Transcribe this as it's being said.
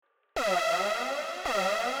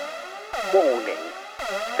Warning.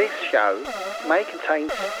 This show may contain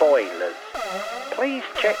spoilers. Please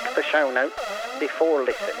check the show notes before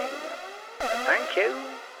listening. Thank you.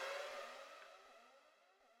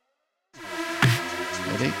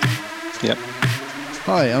 Ready? Yep.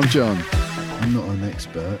 Hi, I'm John. I'm not an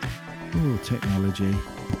expert. Ooh, technology.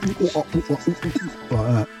 Like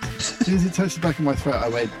that. As soon as it touched the back of my throat, I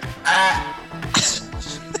went, ah!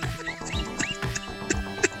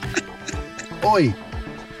 Oi!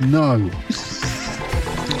 No.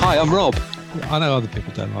 Hi, I'm Rob. I know other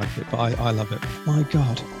people don't like it, but I love it. My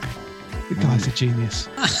God. The guy's a genius.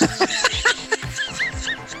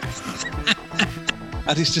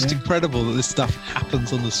 And it's just incredible that this stuff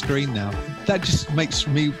happens on the screen now. That just makes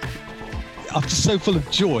me... I'm just so full of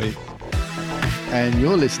joy. And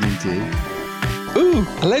you're listening to... Ooh,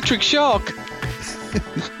 Electric Shock.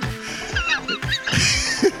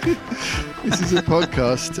 This is a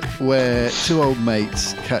podcast where two old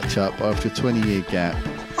mates catch up after a 20-year gap.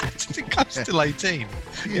 I think I'm still 18. Yeah.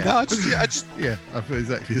 You know, I just Yeah, I feel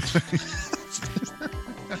exactly the same.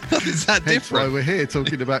 Is that Hence different? why we're here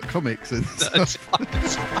talking about comics and stuff.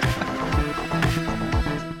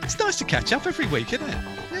 It's nice to catch up every week, isn't it?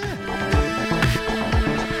 Yeah.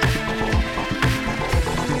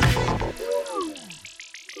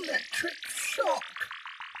 Electric shock.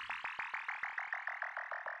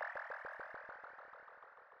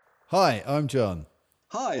 Hi, I'm John.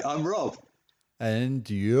 Hi, I'm Rob. And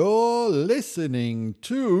you're listening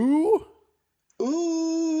to...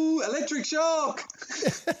 Ooh, Electric Shock.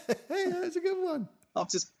 Hey, that's a good one. I'm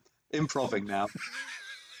just improving now.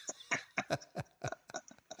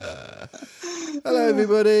 Hello,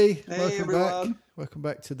 everybody. Hey, everyone. Back. Welcome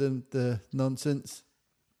back to the nonsense.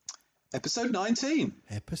 Episode 19.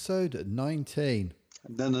 Episode 19.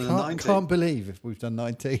 No, Can't believe if we've done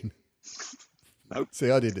 19. Nope. See,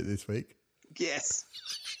 I did it this week. Yes.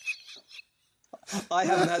 I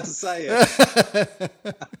haven't had to say it.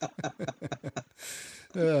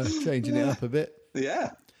 Changing it up a bit. Yeah,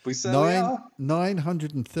 we certainly are.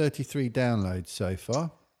 933 downloads so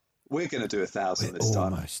far. We're going to do 1,000 this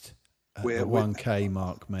time. Almost at We're the 1K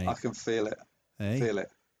mark, mate. I can feel it. Eh? Feel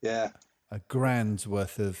it. Yeah. A grand's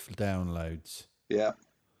worth of downloads. Yeah.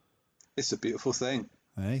 It's a beautiful thing.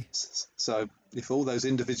 Eh? So if all those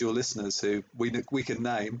individual listeners who we can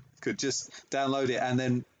name could just download it and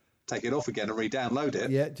then take it off again and re-download it,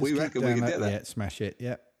 Yeah, just we reckon we can get there. Yeah, smash it.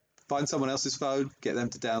 Yeah. Find someone else's phone, get them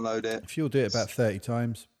to download it. If you'll do it about 30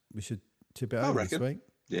 times, we should tip it over this week.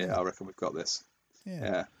 Yeah, I reckon we've got this.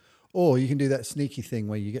 Yeah. Or you can do that sneaky thing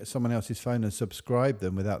where you get someone else's phone and subscribe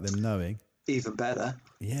them without them knowing. Even better.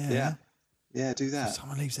 Yeah. Yeah, do that. If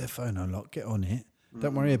someone leaves their phone unlocked, get on it.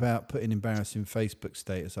 Don't worry about putting embarrassing Facebook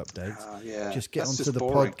status updates. Yeah. Just get That's onto just the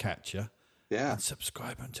boring. podcatcher Yeah. and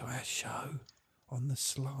subscribe them to our show on the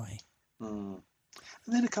sly. And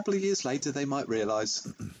then a couple of years later, they might realise,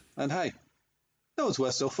 and hey, no one's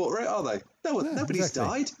worse off for it, are they? Nobody's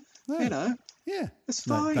exactly. died. No. You know, Yeah. it's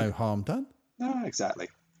No, fine. no harm done. No, exactly.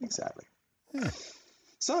 Yeah.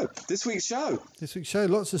 So, this week's show. This week's show,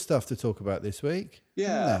 lots of stuff to talk about this week. Yeah.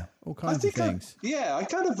 Isn't there? All kinds of things. I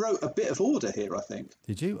kind of wrote a bit of order here, I think.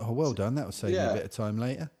 Did you? Oh, well done. That will save you Yeah. a bit of time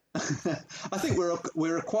later. I think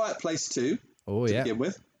we're a quiet place too, Oh, to yeah. begin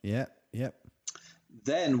with. Yeah.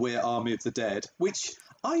 Then we're Army of the Dead, which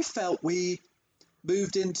I felt we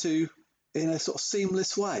moved into in a sort of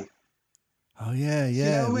seamless way. Oh, yeah. You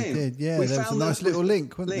know what I mean? Did. Yeah, We there was a found nice that little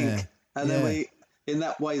link, wasn't there? And then we, in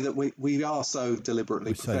that way that we are so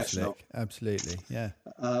deliberately We're so professional. slick. Absolutely, yeah.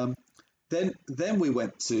 Then we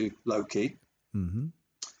went to Loki. Mm-hmm.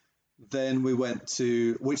 Then we went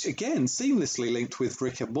to, which again seamlessly linked with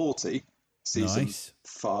Rick and Morty, season Nice.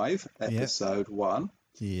 5, episode 1.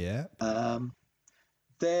 Yeah.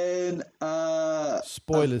 Then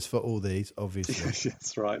Spoilers for all these, obviously.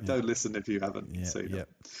 that's right. Yeah. Don't listen if you haven't seen Yeah.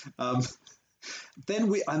 it.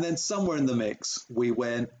 Then somewhere in the mix we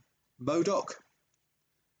went MODOK.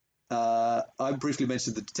 I briefly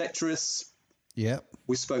mentioned the Detectorists. Yeah.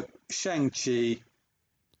 We spoke Shang-Chi.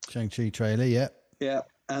 Shang-Chi trailer, yeah. Yeah.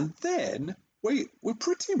 And then we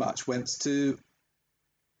pretty much went to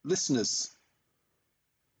listeners'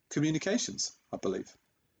 communications, I believe.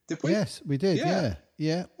 Did we? Yes, we did, yeah.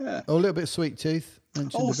 Oh, a little bit of Sweet Tooth.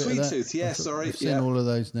 Mentioned a bit Sweet of that. Tooth, yeah, sorry. I've seen all of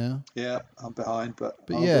those now. Yeah, I'm behind, but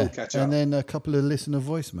I yeah, will catch up. and then a couple of listener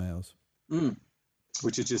voicemails.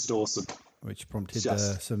 Which are just awesome. Which prompted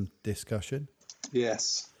some discussion.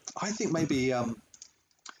 Yes. I think maybe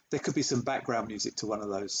there could be some background music to one of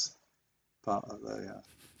those part of the...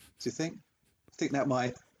 do you think? I think that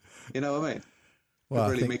might... You know what I mean? Well,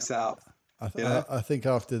 really mix that up. I think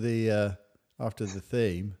after the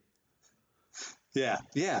theme... Yeah.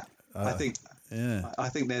 I think Yeah. I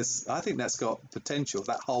think that's got potential.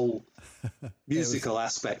 That whole musical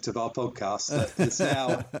aspect of our podcast that is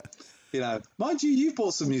now, mind you've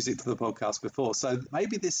bought some music to the podcast before, so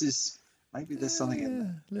maybe there's something in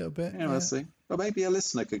there. A little bit. Yeah, we'll see. Or maybe a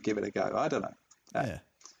listener could give it a go. I don't know.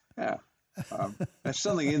 Yeah. There's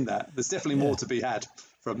something in that. There's definitely more to be had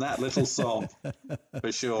from that little song,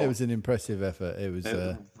 for sure. It was an impressive effort. It was.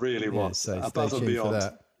 It really was. So above stay and tuned beyond. for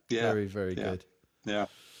that. Yeah. Very, very good. Yeah.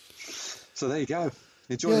 So there you go.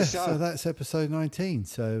 Enjoy the show. So that's episode 19.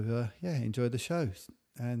 So enjoy the show.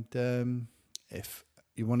 And if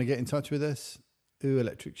you want to get in touch with us,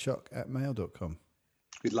 ooelectricshock@mail.com.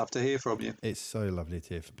 We'd love to hear from you. It's so lovely to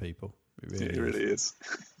hear from people. It really is.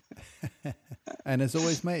 And as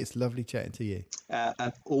always, mate, it's lovely chatting to you.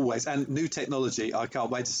 And new technology. I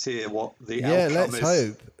can't wait to hear what the outcome let's is.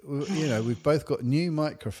 hope. We've both got new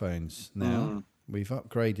microphones now. We've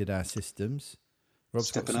upgraded our systems. Rob's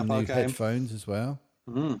Stepping got some up our new game. headphones as well.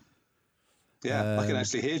 Yeah, I can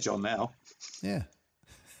actually hear John now. Yeah.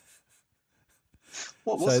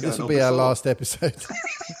 What was So going this will on be our before? last episode.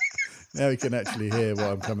 Now we can actually hear what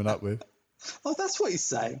I'm coming up with. Oh, that's what he's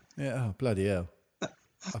saying. Yeah. Oh, bloody hell.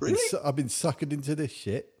 Really? I've been suckered into this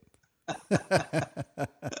shit.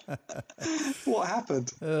 What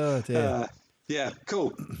happened? Oh, dear. Yeah,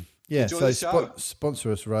 cool. Yeah, Enjoy so the show.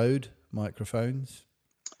 sponsor us, Rode microphones.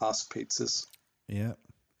 Ask Pizzas. Yeah,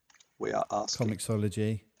 We are asking.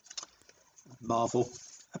 Comixology. Marvel.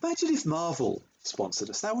 Imagine if Marvel sponsored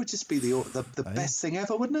us. That would just be the best thing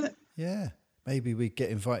ever, wouldn't it? Yeah, maybe we get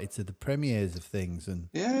invited to the premieres of things and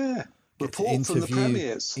Yeah. get to Report from the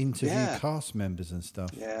premieres. interview Yeah. cast members and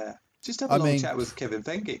stuff. Yeah. Just have a long chat with Kevin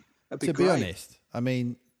Feige. That'd be To great. be honest, I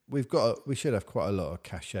mean, we should have quite a lot of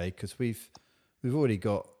cachet because we've already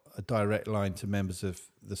got a direct line to members of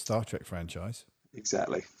the Star Trek franchise.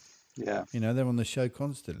 Exactly. Yeah. They're on the show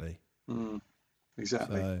constantly.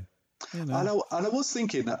 Exactly. So, And I was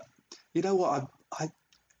thinking that, you know what, I'm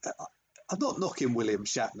not knocking William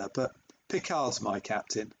Shatner, but Picard's my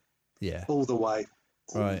captain yeah, all the way,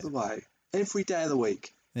 Right. the way, every day of the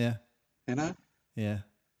week, yeah, Yeah.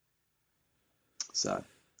 So,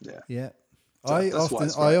 yeah. So I that's why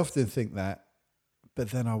it's I great. often think that, but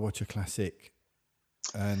then I watch a classic,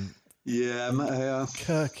 and yeah,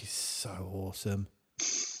 Kirk is so awesome.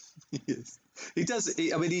 he does.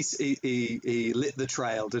 He lit the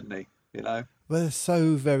trail, didn't he? Well, they're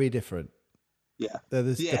so very different. Yeah. They're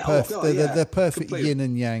Yeah, oh, God, yeah, they're perfect completely. yin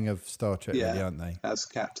and yang of Star Trek, Yeah. really, aren't they? As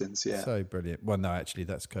captains, yeah. So brilliant. Well, no, actually,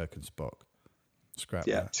 that's Kirk and Spock. Scrap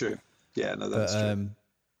Yeah, that. true. Yeah, no, But that's true.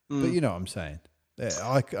 but you know what I'm saying.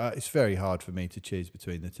 It's very hard for me to choose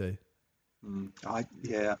between the two. I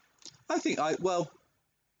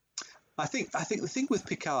think the thing with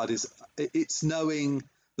Picard is it's knowing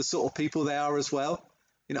the sort of people they are as well.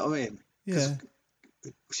 You know what I mean? 'Cause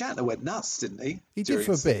Yeah, Shatner went nuts, didn't he? he did during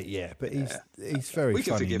for a the- bit, yeah. But he's very We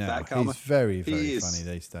can funny forgive now. that, can't we? He's very, He very is. funny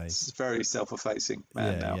these days. He's a very self-effacing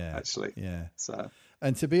man now, actually. Yeah. So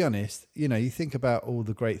And to be honest, you think about all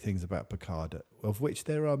the great things about Picard, of which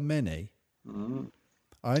there are many.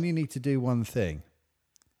 I only need to do one thing.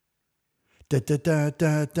 Da da da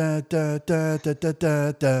da da da da da da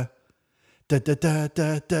da da. Da da da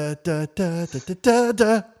da da da da da da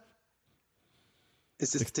da.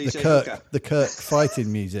 is this The TJ Hooker? Kirk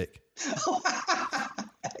fighting music.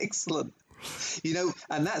 Excellent.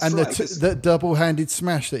 And that's And right. 'cause- the double-handed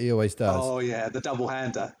smash that he always does. oh yeah, the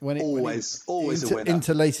double-hander. When he always a winner.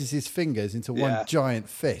 interlaces his fingers into Yeah. one giant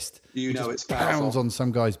fist. You He know just it's powerful. pounds on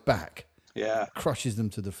some guy's back, Yeah. crushes them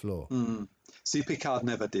to the floor See, Picard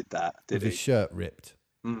never did that, did with his he? shirt ripped.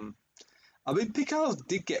 I mean, Picard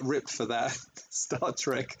did get ripped for that Star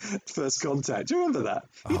Trek First Contact. Do you remember that?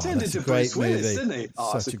 He turned That's a into great Bruce Willis, movie. didn't he?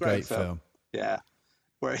 Oh, Such it's a great film. Yeah.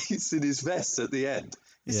 Where he's in his vest at the end.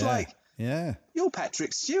 It's Yeah. like, Yeah, you're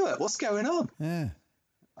Patrick Stewart. What's going on? yeah.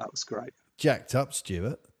 That was great. Jacked up,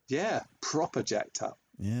 Stuart. Yeah. Proper jacked up.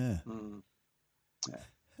 Yeah.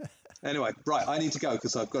 Anyway, right. I need to go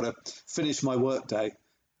because I've got to finish my work day.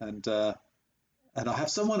 And I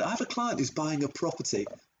have a client who's buying a property.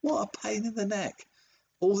 What a pain in the neck.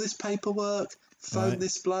 All this paperwork, phone Right.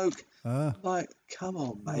 this bloke. Ah, Like, come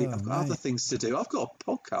on, mate. Oh, I've got other mate. things to do. I've got a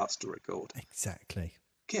podcast to record. exactly.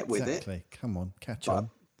 Get with it. Exactly. Come on, catch But,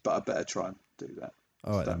 on. but I better try and do that.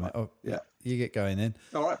 All right, then, Don't mate. mind. Oh, Yeah. You get going then.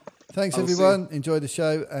 All right. Thanks, I will see everyone. Enjoy the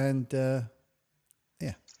show, and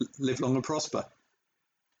yeah. Live long and prosper.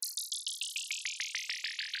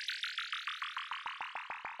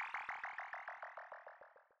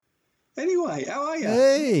 Anyway. mate. How are you?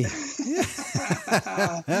 Hey.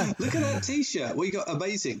 Look at that T-shirt. What you got?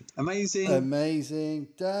 Amazing. Amazing,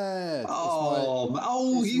 Dad.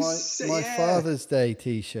 It's my Father's Day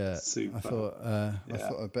T-shirt. Super. I thought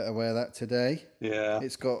I'd better wear that today. Yeah.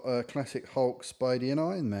 It's got a classic Hulk, Spidey, and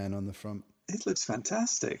Iron Man on the front. It looks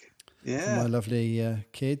fantastic. For Yeah. my lovely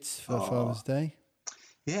kids for Father's Day.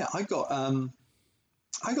 Yeah, I got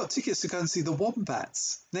tickets to go and see the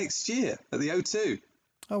Wombats next year at the O2,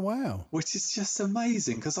 Oh, wow. which is just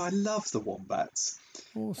amazing because I love the Wombats.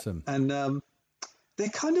 Awesome. And they're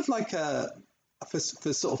kind of like for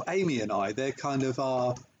sort of Amy and I, they're kind of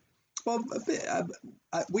our, well, a bit,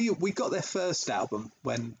 we got their first album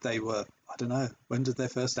when they were, I don't know, when did their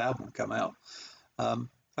first album come out?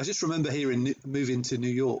 I just remember moving to New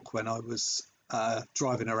York when I was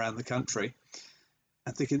driving around the country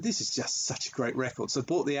and thinking, this is just such a great record. So I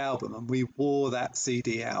bought the album and we wore that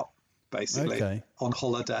CD out, basically, on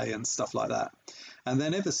holiday and stuff like that. And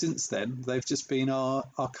then ever since then, they've just been our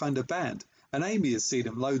kind of band. And Amy has seen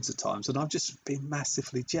them loads of times, and I've just been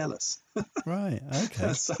massively jealous. Right,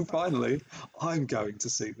 okay. So finally, I'm going to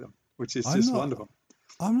see them, which is wonderful.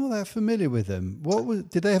 I'm not that familiar with them.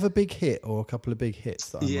 Did they have a big hit or a couple of big hits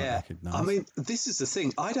that I might recognise? I mean, this is the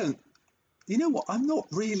thing. You know what? I'm not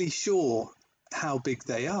really sure how big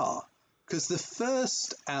they are, because the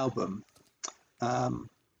first album,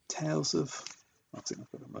 Tales of, I think I've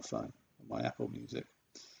got it on my phone, on my Apple Music,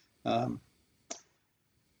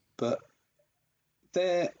 but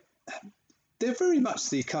they're very much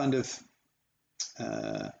the kind of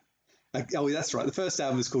that's right. The first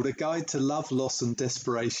album is called A Guide to Love, Loss and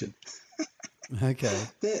Desperation. Okay.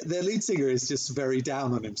 Their lead singer is just very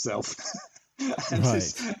down on himself.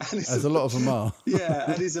 Right. As a lot of them are.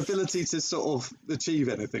 Yeah, and his ability to sort of achieve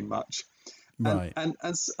anything much. Right. And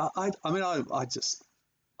I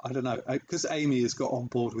don't know, because Amy has got on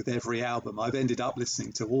board with every album, I've ended up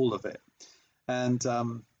listening to all of it. And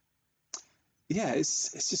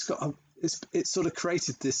it's just got it's sort of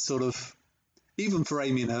created this sort of, even for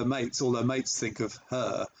Amy and her mates, all her mates think of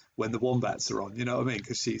her when the Wombats are on, you know what I mean?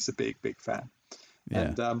 Because she's a big, big fan.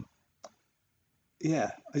 Yeah. And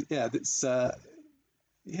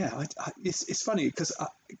it's funny because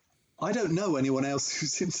I don't know anyone else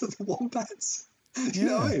who's into the Wombats. You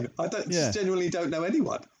know what I mean? I genuinely don't know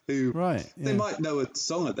anyone who. Right. Yeah. They might know a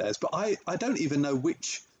song of theirs, but I don't even know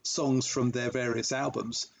which songs from their various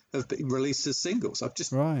albums have been released as singles. I've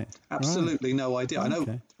just absolutely no idea.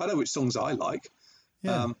 Okay. I know which songs I like.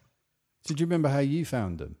 Yeah. Did you remember how you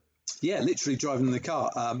found them? Yeah, literally driving in the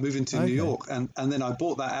car, moving to New York, and then I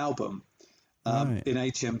bought that album in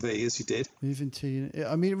HMV, as you did. Moving to,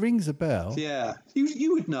 I mean, it rings a bell. Yeah,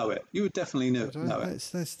 you would know it. You would definitely know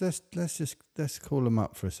it. Let's call them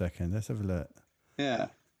up for a second. Let's have a look. Yeah.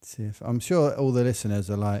 See if I'm sure all the listeners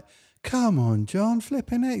are like, "Come on, John,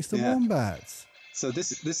 flipping X, the Wombats." So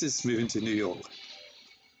this is Moving to New York.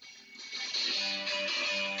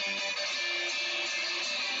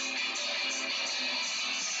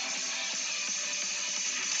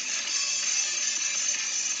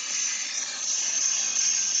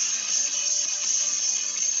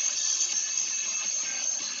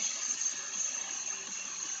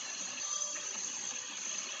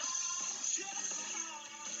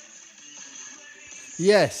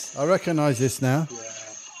 Yes, I recognise this now. Yeah.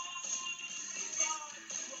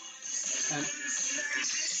 And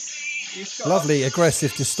lovely,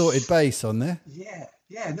 aggressive, distorted bass on there. Yeah,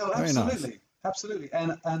 no, Very absolutely, nice. Absolutely,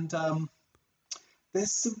 and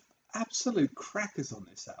there's some absolute crackers on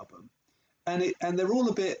this album, and they're all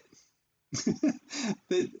a bit,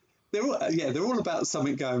 they're all about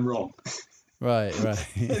something going wrong. Right.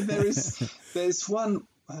 And there's one.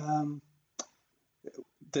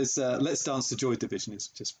 There's Let's Dance to Joy Division is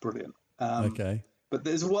just brilliant. Okay. But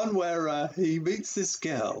there's one where he meets this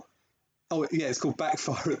girl. Oh yeah, it's called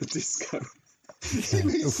Backfire at the Disco. he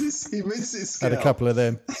meets this girl. Had a couple of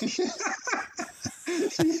them.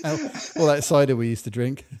 All that cider we used to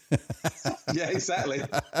drink. Yeah, exactly.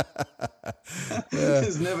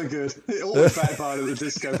 It's never good. It always backfired at the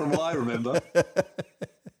disco, from what I remember.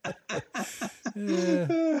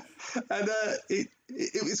 And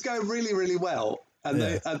it was going really, really well.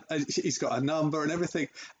 And, and he's got a number and everything.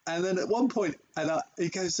 And then at one point, he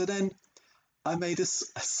goes, and then I made a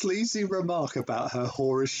sleazy remark about her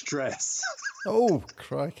whorish dress. Oh,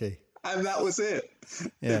 crikey. And that was it.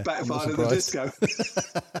 Yeah, it backfired at the disco.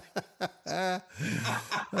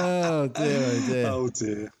 Oh, dear. Oh,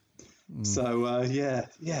 dear. So,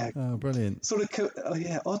 yeah. Oh, brilliant. Sort of,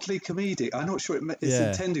 oddly comedic. I'm not sure it's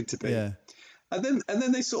intended to be. Yeah. And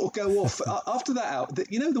then they sort of go off. After that out,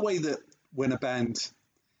 you know the way that when a band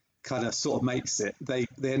kind of sort of makes it. They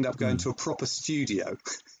end up going to a proper studio.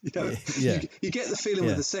 Yeah. You get the feeling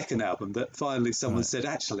with the second album that finally someone said,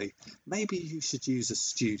 actually, maybe you should use a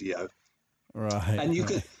studio. Right. And you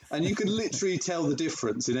can literally tell the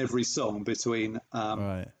difference in every song between.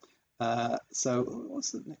 So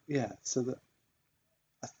what's the So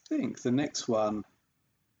I think the next one.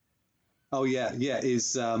 Oh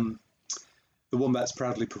is the Wombats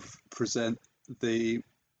proudly present the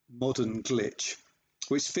Modern Glitch,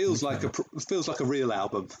 which feels like a real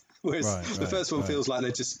album, whereas the first one feels like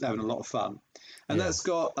they're just having a lot of fun. And that's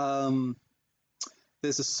got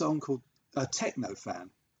there's a song called Techno Fan,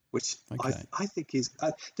 which I think is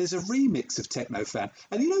there's a remix of Techno Fan,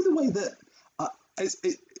 and you know the way that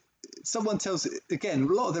someone tells it again. A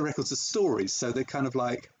lot of their records are stories, so they're kind of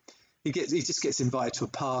like he just gets invited to a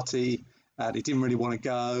party and he didn't really want to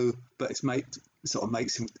go, but his mate sort of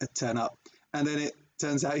makes him turn up, and then it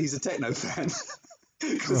turns out he's a techno fan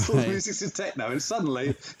because all the music's in techno, and suddenly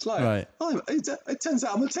it's like it turns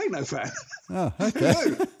out I'm a techno fan. Oh,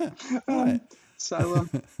 okay. So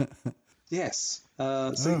yes,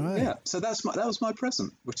 so that was my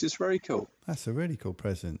present, which is very cool. That's a really cool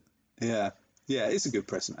present. Yeah, it's a good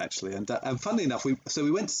present actually, and funnily enough, we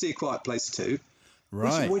went to see A Quiet Place 2.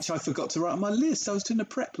 Right. Which I forgot to write on my list. I was doing a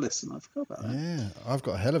prep list and I forgot about that. Yeah, I've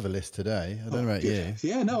got a hell of a list today. I don't know about you.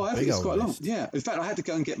 Yeah, no, I think it's quite long. List. Yeah, in fact, I had to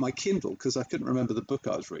go and get my Kindle because I couldn't remember the book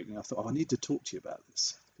I was reading. I thought, I need to talk to you about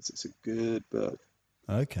this because it's a good book.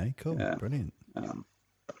 Okay, cool. Yeah. Brilliant.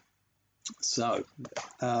 So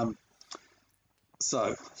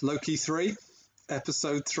Loki 3,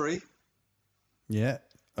 episode 3. Yeah.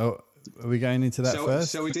 Oh, are we going into that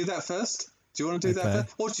first? Shall we do that first? Do you want to do that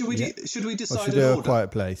first? Or should we decide or should we do an order? A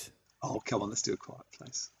Quiet Place? Oh, come on, let's do A Quiet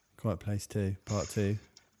Place. Quiet Place 2, Part 2.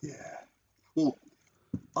 Yeah. Well,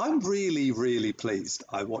 I'm really, really pleased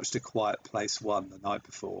I watched A Quiet Place 1 the night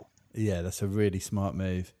before. Yeah, that's a really smart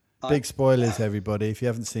move. Big spoilers, everybody. If you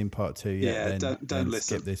haven't seen Part 2 yet, then don't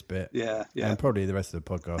listen. Skip this bit. Yeah. And probably the rest of the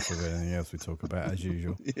podcast or anything else we talk about as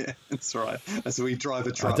usual. Yeah, that's right. As we drive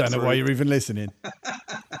a truck. I don't know why you're even listeking.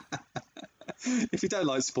 If you don't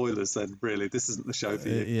like spoilers, then really this isn't the show for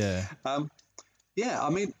you. I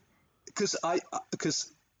mean, because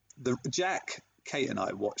Jack, Kate, and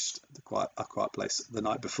I watched A Quiet Place the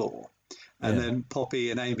night before, and then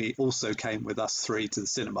Poppy and Amy also came with us three to the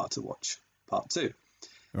cinema to watch Part 2.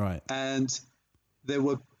 Right. And there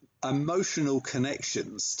were emotional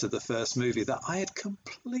connections to the first movie that I had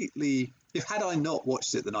completely. Had I not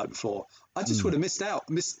watched it the night before, I just would have missed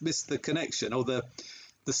the connection or the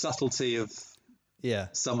subtlety of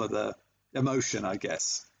some of the emotion, I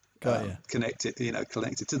guess. Connected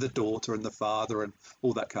to the daughter and the father and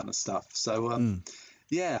all that kind of stuff. So,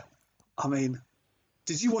 I mean,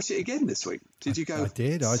 did you watch it again this week? Did you go? I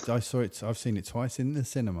did. I saw it. I've seen it twice in the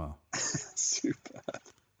cinema. Super.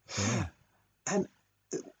 Yeah. And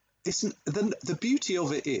the beauty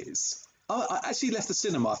of it is, I actually left the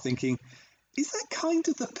cinema thinking, is that kind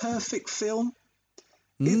of the perfect film?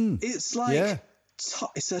 It's like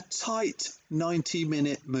it's a tight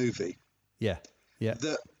 90-minute movie. Yeah.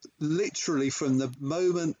 That literally from the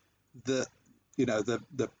moment that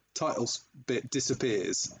the titles bit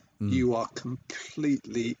disappears, you are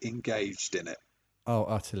completely engaged in it. Oh,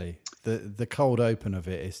 utterly. The cold open of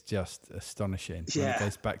it is just astonishing. Yeah. When it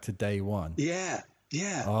goes back to day one. Yeah.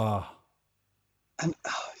 Ah. And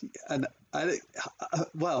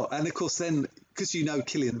of course then, because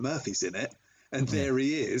Cillian Murphy's in it, and there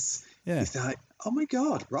he is. Yeah. He's like, oh my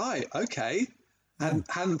God, right, okay. And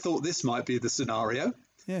hadn't thought this might be the scenario.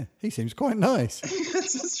 Yeah, he seems quite nice.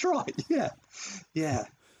 That's right, yeah.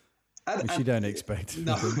 Which you don't expect.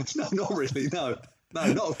 No, not really, no.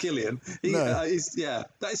 No, not of Cillian.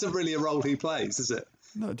 That isn't really a role he plays, is it?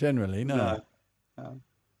 Not generally, no.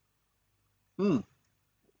 And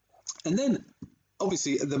then,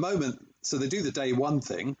 obviously, at the moment, so they do the day one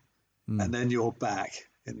thing, and then you're back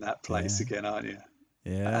in that place again, aren't you?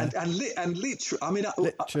 Yeah. And literally, I mean,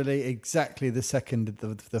 literally exactly the second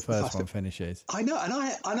the first one finishes. I know, and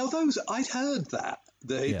I know those. I'd heard that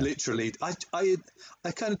literally. I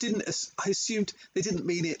kind of didn't. I assumed they didn't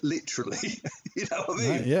mean it literally. You know what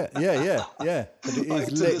I mean? Yeah. But it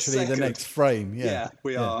is literally the next frame. Yeah.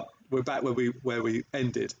 We are. We're back where we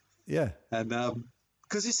ended. Yeah. And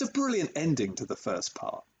because it's a brilliant ending to the first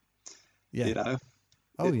part. Yeah.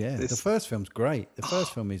 The first film's great. The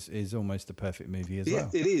first film is almost a perfect movie as well.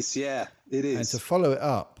 It is, it is. And to follow it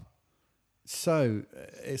up, so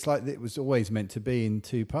it's like it was always meant to be in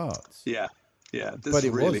two parts. Yeah. This is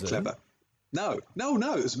really clever. No.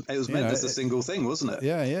 It was meant as a single thing, wasn't it?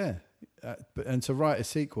 Yeah. And to write a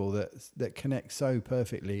sequel that connects so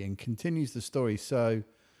perfectly and continues the story so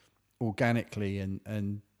organically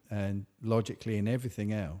and logically and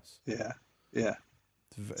everything else. Yeah, yeah,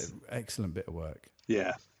 It's an excellent bit of work.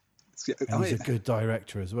 yeah. And he's a good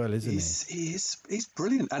director as well, isn't he? He's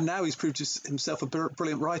brilliant, and now he's proved himself a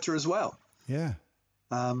brilliant writer as well. Yeah.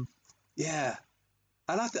 Yeah,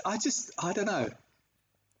 and I don't know.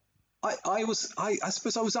 I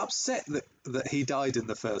suppose I was upset that he died in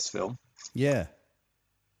the first film. Yeah.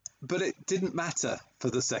 But it didn't matter for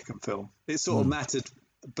the second film. It sort of mattered,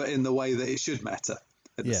 but in the way that it should matter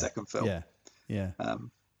in the second film. Yeah. Yeah.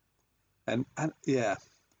 And yeah,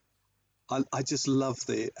 I just love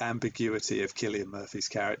the ambiguity of Cillian Murphy's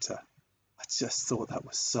character. I just thought that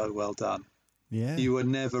was so well done. Yeah. You were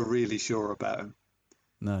never really sure about him.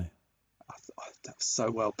 No. That was so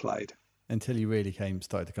well played. Until he really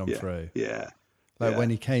started to come through. Yeah. Like when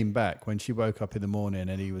he came back, when she woke up in the morning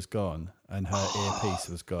and he was gone and her earpiece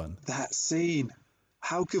was gone. That scene.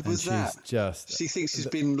 How good was that? She thinks she's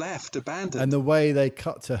been left, abandoned. And the way they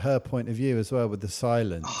cut to her point of view as well with the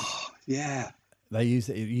silence. Yeah. They use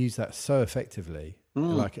that so effectively.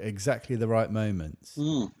 Like at exactly the right moments.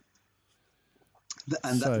 Good.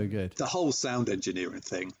 The whole sound engineering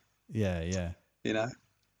thing. Yeah, yeah. You know?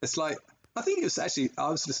 It's like, I think it was actually, I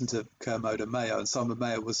was listening to Kermode and Mayo, and Simon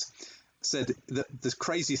Mayo said that the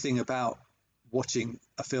crazy thing about watching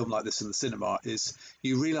a film like this in the cinema is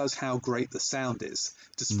you realise how great the sound is,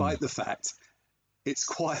 despite the fact it's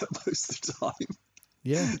quiet most of the time.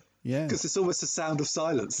 Yeah, yeah. Because it's almost a sound of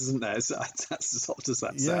silence, isn't there? That's as odd as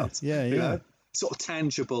that sounds. Yeah, yeah. You know? Sort of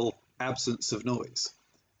tangible absence of noise.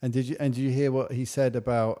 And did you hear what he said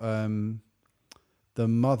about the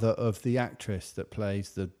mother of the actress that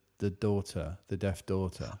plays the daughter, the deaf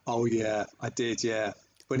daughter? Oh yeah, I did. Yeah,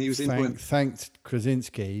 when he was thanked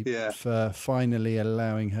Krasinski for finally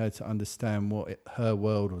allowing her to understand what her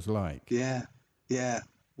world was like. Yeah, yeah.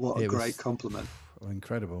 What a great compliment.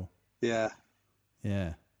 Incredible. Yeah,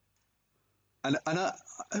 yeah. And I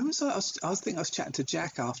was chatting to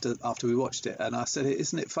Jack after we watched it, and I said,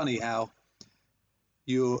 isn't it funny how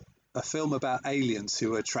you're a film about aliens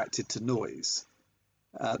who are attracted to noise?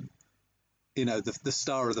 You know, the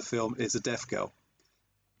star of the film is a deaf girl.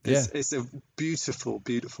 It's a beautiful,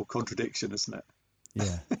 beautiful contradiction, isn't it?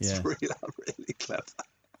 Yeah, it's really clever.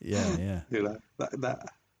 Yeah, yeah. You know, that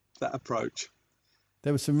approach.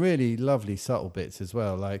 There were some really lovely subtle bits as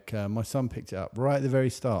well. Like my son picked it up right at the very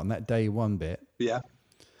start on that day one bit. Yeah.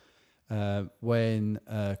 When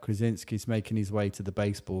Krasinski's making his way to the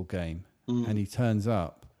baseball game and he turns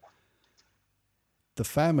up, the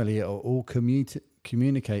family are all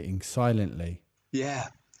communicating silently. Yeah.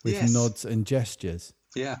 With nods and gestures.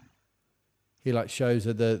 Yeah. He shows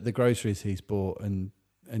her the groceries he's bought and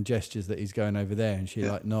gestures that he's going over there, and she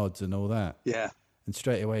nods and all that. Yeah. And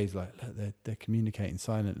straight away he's like, look, they're communicating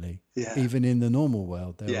silently. Yeah. Even in the normal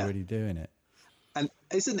world, they're already doing it. And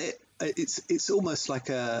isn't it? It's almost like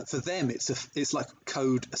for them. It's like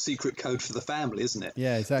a secret code for the family, isn't it?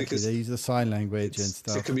 Yeah, exactly. Because they use the sign language and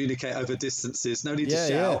stuff to communicate over distances. No need to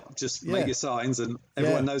shout. Just make your signs, and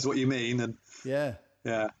everyone knows what you mean. And yeah.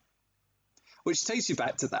 Which takes you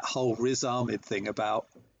back to that whole Riz Ahmed thing about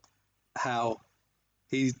how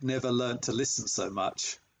he never learnt to listen so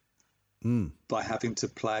much by having to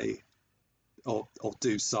play or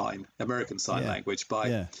do American Sign Language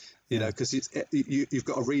by, you know, because you've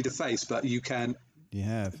got to read a face, but you hear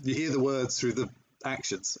the words through the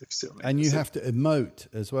actions. If you see what I mean. And you have to emote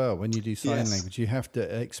as well when you do sign language. You have to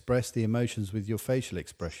express the emotions with your facial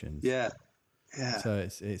expressions. Yeah, yeah. So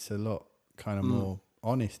it's a lot kind of more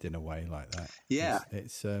honest in a way like that. Yeah.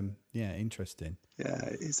 It's interesting. Yeah,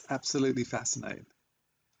 it's absolutely fascinating.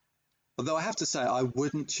 Although I have to say, I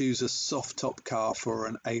wouldn't choose a soft top car for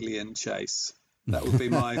an alien chase. That would be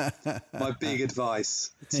my big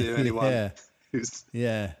advice to anyone who's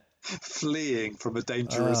fleeing from a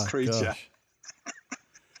dangerous creature. Gosh.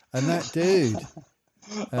 And that dude,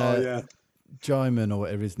 Jaimin or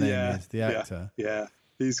whatever his name is, the actor. Yeah,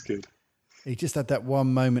 he's good. He just had that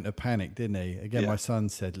one moment of panic, didn't he? Again, my son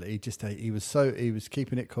said he was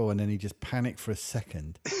keeping it cool, and then he just panicked for a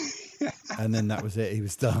second, and then that was it. He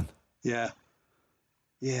was done. Yeah,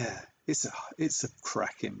 yeah. It's a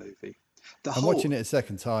cracking movie. Watching it a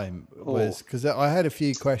second time was because I had a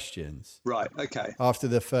few questions. Right. Okay. After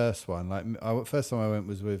the first one, first time I went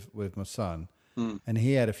was with my son, and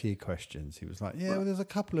he had a few questions. He was like, well, there's a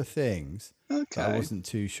couple of things that I wasn't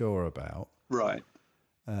too sure about. Right.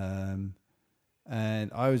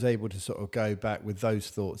 And I was able to sort of go back with those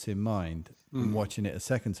thoughts in mind and watching it a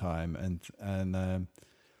second time, and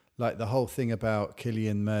like the whole thing about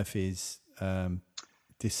Cillian Murphy's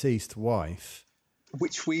deceased wife,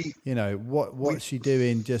 which what's she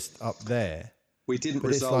doing just up there? We didn't But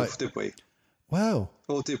it's resolve, like- did we? Well,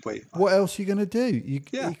 Or did we? what else are you going to do? You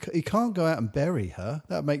can't go out and bury her.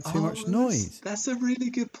 That'd make too much noise. That's a really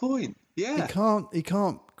good point. Yeah. He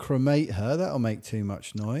can't cremate her. That'll make too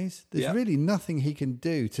much noise. There's really nothing he can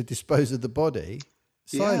do to dispose of the body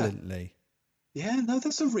silently. Yeah, no,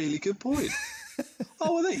 that's a really good point.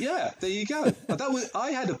 There you go.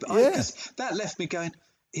 Because that left me going,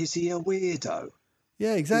 is he a weirdo?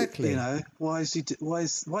 Yeah, exactly. You know, why is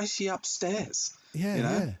she upstairs? Yeah, you know?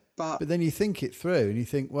 yeah. But then you think it through and you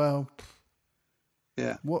think, well,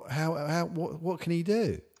 yeah, what can he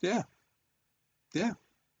do? Yeah. Yeah.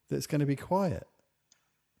 That's going to be quiet.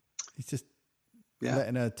 He's just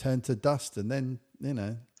letting her turn to dust and then,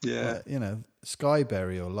 sky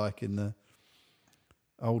burial like in the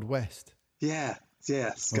Old West. Yeah,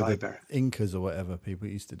 sky burial. Incas or whatever, people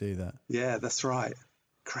used to do that. Yeah, that's right.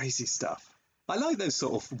 Crazy stuff. I like those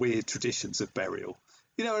sort of weird traditions of burial.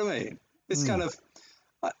 You know what I mean? It's kind of,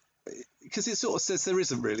 because it sort of says there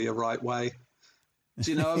isn't really a right way.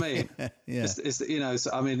 Do you know what I mean? Yeah.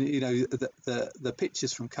 The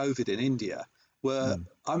pictures from COVID in India were,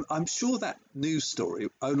 I'm sure that news story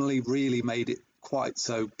only really made it quite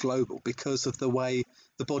so global because of the way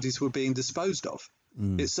the bodies were being disposed of.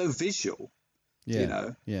 It's so visual,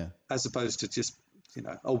 as opposed to just,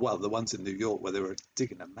 the ones in New York where they were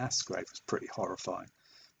digging a mass grave was pretty horrifying.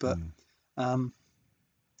 But, isn't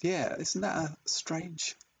that it's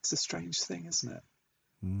a strange thing, isn't it?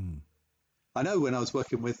 I know when I was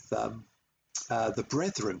working with the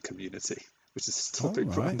Brethren community, which is a topic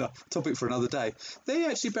for another day, they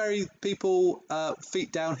actually bury people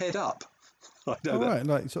feet down, head up. I know that. Right,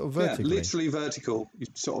 like sort of vertically. Yeah, literally vertical. You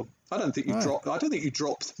sort of. I don't think you drop. I don't think you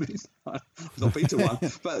dropped. I mean, I've not been to one,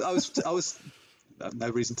 but I was. No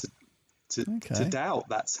reason to doubt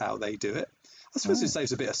that's how they do it. I suppose it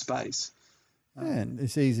saves a bit of space. And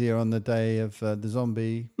it's easier on the day of the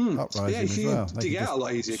zombie uprising as well. You dig out a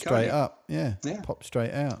lot easier. Straight up, yeah. Pop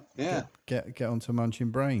straight out. Yeah. Get onto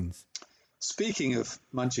munching brains. Speaking of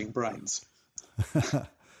munching brains,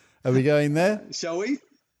 are we going there? Shall we?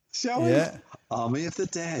 Yeah. Army of the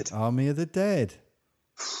Dead. Army of the Dead.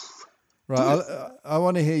 Right, I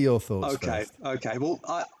want to hear your thoughts. Okay. Well,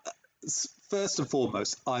 first and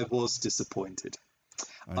foremost, I was disappointed.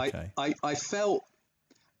 Okay. I felt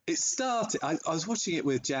it started. I was watching it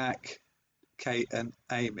with Jack, Kate, and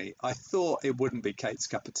Amy. I thought it wouldn't be Kate's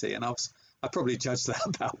cup of tea, and I probably judged that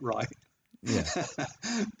about right. Yeah.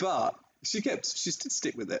 But she did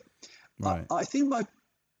stick with it. Right. I think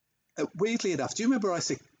weirdly enough, do you remember I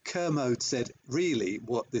said Kermode said really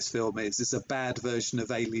what this film is a bad version of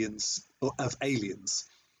Aliens.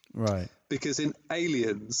 Right. Because in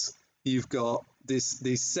Aliens, you've got this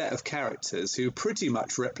set of characters who are pretty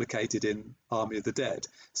much replicated in Army of the Dead.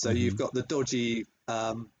 So you've got the dodgy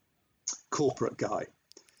corporate guy.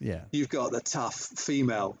 Yeah. You've got the tough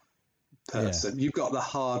female person. You've got the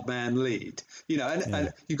hard man lead.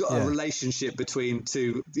 And you've got a relationship between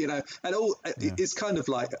two. And all it's kind of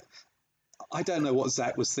like. I don't know what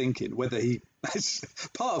Zach was thinking. Whether he,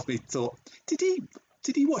 part of me thought, did he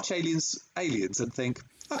watch Aliens and think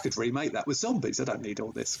I could remake that with zombies? I don't need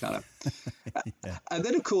all this kind of. And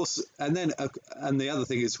then of course, and the other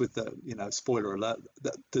thing is with the spoiler alert,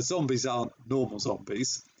 the zombies aren't normal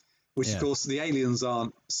zombies, which of course the aliens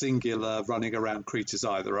aren't singular running around creatures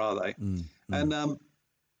either, are they? And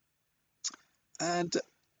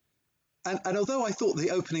although I thought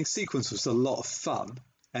the opening sequence was a lot of fun.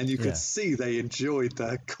 And you could see they enjoyed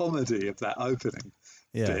the comedy of that opening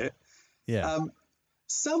bit. Yeah.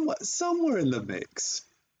 Somewhere in the mix,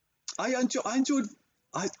 I enjoyed.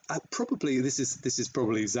 I probably this is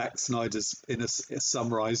probably Zack Snyder's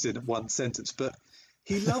summarized in one sentence, but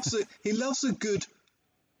he loves a good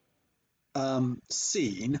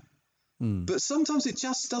scene, but sometimes it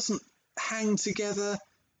just doesn't hang together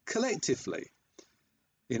collectively.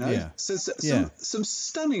 So some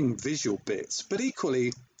stunning visual bits, but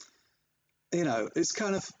equally, it's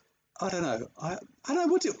kind of, I don't know. I don't know.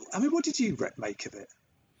 What did you make of it?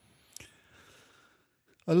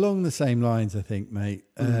 Along the same lines, I think, mate.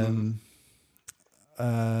 I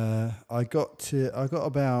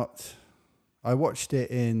watched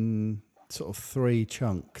it in sort of 3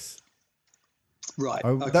 chunks. Right.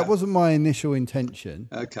 That wasn't my initial intention.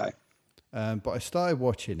 Okay. But I started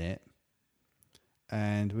watching it.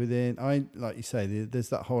 And like you say, there's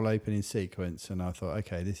that whole opening sequence, and I thought,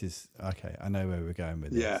 okay, I know where we're going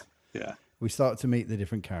with this. Yeah. We start to meet the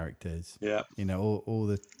different characters. Yeah. All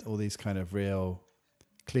these kind of real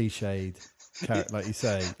cliched, like you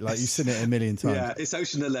say, like you've seen it a million times. Yeah, it's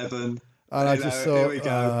Ocean 11. And I just thought, here we go.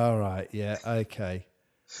 All right, yeah, okay.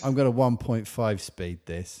 I'm going to 1.5 speed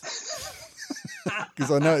this.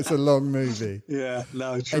 because I know it's a long movie. Yeah,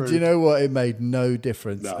 no, true. And do you know what? It made no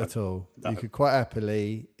difference No, at all. no. You could quite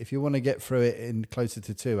happily, if you want to get through it in closer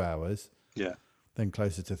to 2 hours, Yeah. then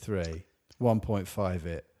closer to 3, 1.5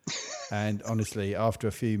 it. And honestly, after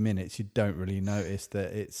a few minutes, you don't really notice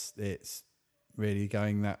that it's really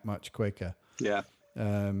going that much quicker. Yeah.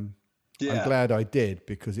 Yeah. Yeah. I'm glad I did,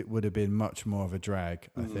 because it would have been much more of a drag,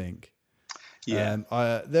 I think. Yeah.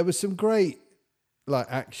 There was some great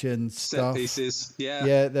action Set stuff. pieces. Yeah.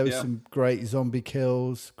 Yeah, there was some great zombie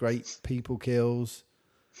kills, great people kills.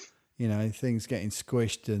 Things getting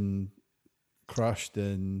squished and crushed,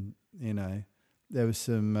 and there was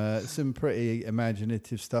some pretty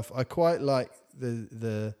imaginative stuff. I quite like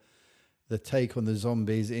the take on the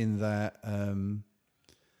zombies in that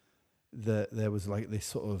there was this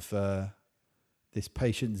sort of this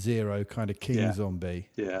patient zero kind of king zombie.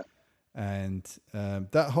 Yeah. And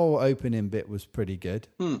that whole opening bit was pretty good.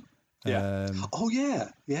 Yeah. Oh yeah.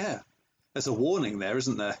 Yeah. There's a warning there,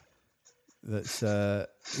 isn't there? That's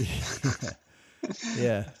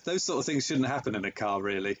yeah. Those sort of things shouldn't happen in a car,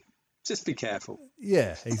 really. Just be careful.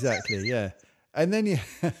 Yeah, exactly. Yeah. And then you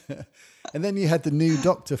had the new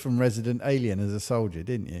doctor from Resident Alien as a soldier,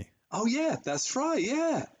 didn't you? Oh yeah, that's right.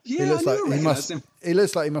 Yeah. Yeah. He looks I like knew I recognised him. he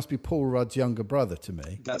looks like he must be Paul Rudd's younger brother to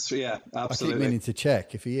me. That's I absolutely. keep meaning to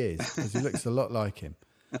check if he is, because he looks a lot like him.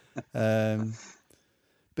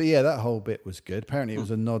 But yeah, that whole bit was good. Apparently, it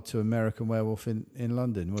was a nod to American Werewolf in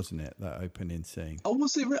London, wasn't it? That opening scene. Oh,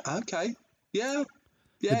 was it? Okay. Yeah.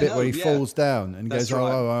 Yeah. The bit where he falls down and That's goes,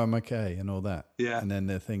 right. "Oh, I'm okay," and all that. Yeah. And then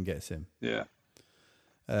the thing gets him. Yeah.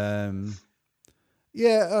 I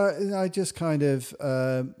just kind of,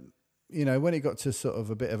 when it got to sort of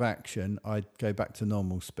a bit of action, I'd go back to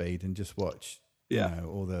normal speed and just watch,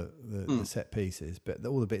 all the set pieces. But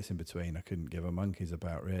all the bits in between, I couldn't give a monkey's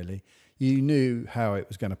about, really. You knew how it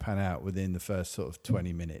was going to pan out within the first sort of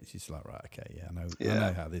 20 minutes. It's like, right, okay, I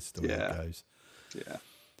know how this story goes. Yeah.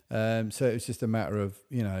 So it was just a matter of,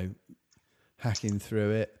 hacking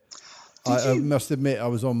through it. I must admit, I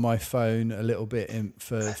was on my phone a little bit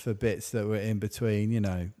for bits that were in between,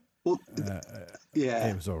 Well,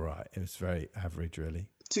 It was all right. It was very average, really.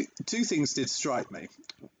 Two things did strike me.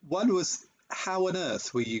 One was, how on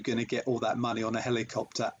earth were you going to get all that money on a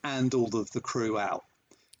helicopter and all of the crew out?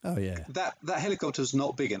 Oh yeah. That helicopter was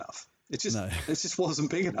not big enough. It just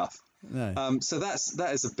wasn't big enough. No. So that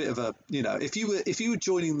is a bit of a, if you were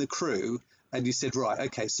joining the crew and you said, right,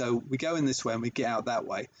 okay, so we go in this way and we get out that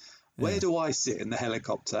way. Where do I sit in the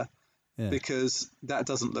helicopter? Yeah. Because that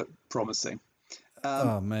doesn't look promising.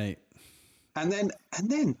 Mate. And then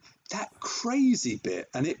that crazy bit,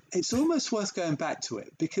 and it's almost worth going back to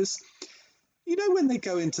it, because when they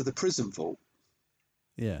go into the prison vault,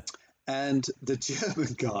 Yeah. and the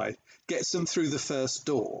German guy gets them through the first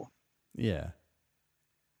door, Yeah.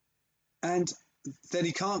 and then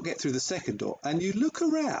he can't get through the second door, and you look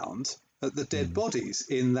around at the dead bodies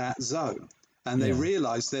in that zone, and they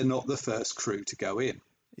realise they're not the first crew to go in.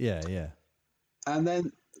 Yeah. Yeah. And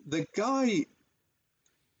then the guy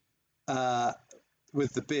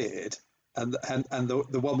with the beard and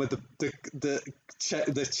the one with the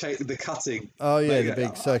cutting. Oh yeah, the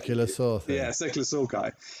big circular saw thing. Yeah, circular saw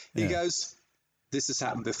guy. He goes, "This has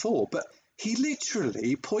happened before," but he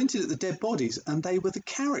literally pointed at the dead bodies, and they were the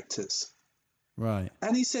characters. Right.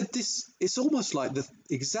 And he said, it's almost like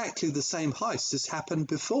exactly the same heist has happened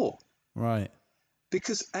before. Right.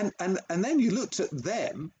 Because and then you looked at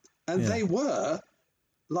them, and they were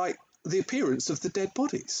like the appearance of the dead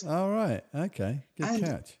bodies. All right. Okay. Good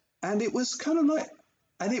catch. And it was kind of like,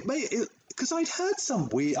 and it made it, because I'd heard some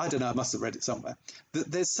weird, I don't know, I must have read it somewhere,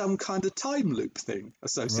 that there's some kind of time loop thing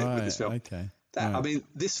associated with this film. Okay. That, I mean,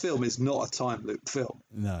 this film is not a time loop film.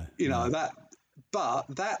 No. But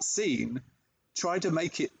that scene tried to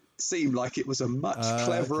make it seem like it was a much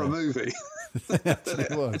cleverer movie than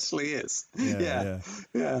it actually is. Yeah.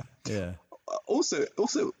 Also,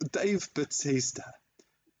 Dave Bautista,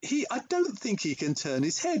 I don't think he can turn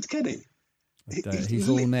his head, can he? He's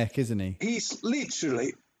all neck, isn't he? He's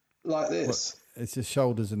literally like this. It's just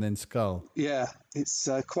shoulders and then skull. Yeah, it's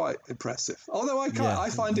quite impressive. Although I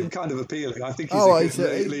find him kind of appealing. I think he's a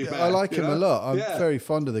good lead man. I like him a lot. I'm very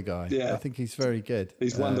fond of the guy. Yeah. I think he's very good.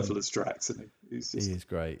 He's wonderful as Drax, isn't he? He is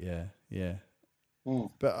great. Yeah. Mm.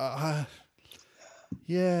 But I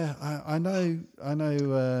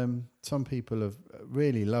know. Some people have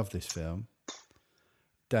really loved this film.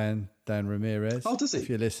 Dan Ramirez. Oh, does he? If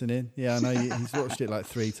you're listening, I know he's watched it like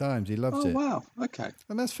 3 times. He loves it. Oh wow, okay.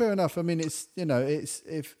 And that's fair enough. I mean, it's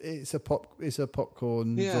a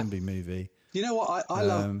popcorn zombie movie. You know what?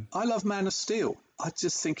 I love Man of Steel. I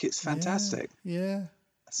just think it's fantastic. Yeah.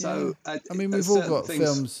 So I mean, we've all got things,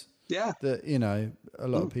 films yeah, that a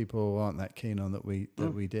lot of people aren't that keen on that we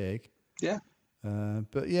dig. Yeah.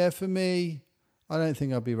 But yeah, for me, I don't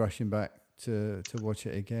think I'll be rushing back to watch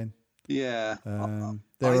it again. Yeah.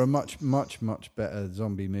 There are much better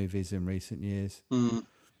zombie movies in recent years.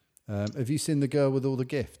 Have you seen The Girl with All the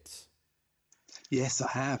Gifts? Yes, I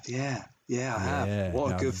have. Yeah, I have.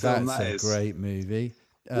 What a good film that is. That's a great movie.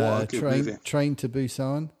 What a good movie. Train to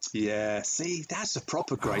Busan. Yeah, see, that's a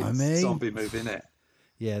proper great zombie movie, isn't it?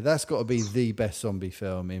 Yeah, that's got to be the best zombie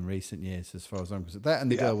film in recent years, as far as I'm concerned. That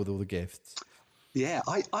and The Girl with All the Gifts. Yeah,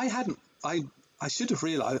 I should have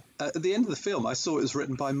realised at the end of the film. I saw it was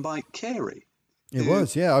written by Mike Carey. It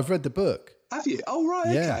was, yeah. I've read the book. Have you? Oh, right,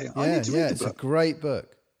 okay. I need to read the book. It's a great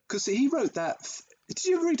book. Because he wrote that. Did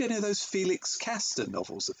you ever read any of those Felix Castor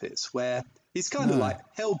novels of his, where he's kind of like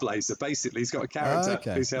Hellblazer? Basically, he's got a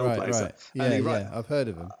character who's Hellblazer. Right. Yeah, I've heard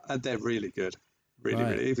of them, and they're really good,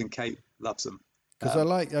 really. Even Kate loves them. Because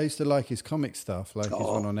I used to like his comic stuff, like his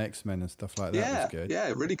one on X-Men and stuff like that. Yeah, was good.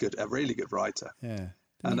 Yeah, really good. A really good writer. Yeah.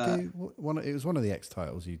 It was one of the X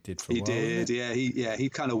titles you did for a while. He did, he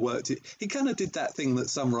kind of worked it. He kind of did that thing that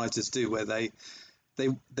some writers do, where they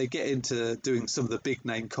get into doing some of the big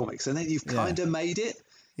name comics, and then you've kind of made it.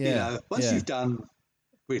 Yeah. Once you've done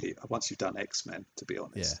X-Men, to be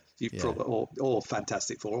honest, you've probably or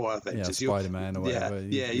Fantastic Four or Avengers, Spider-Man or whatever.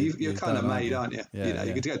 You're kind of made, aren't you? Yeah,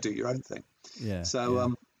 you could go do your own thing. Yeah.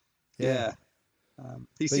 So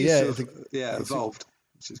he seems to have evolved.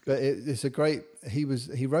 But it's a great. He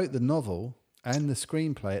wrote the novel and the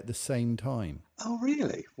screenplay at the same time. Oh,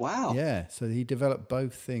 really? Wow. Yeah. So he developed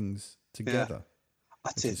both things together.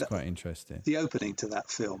 Which is quite interesting. The opening to that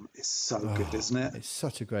film is so good, isn't it? It's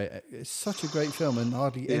such a great film, and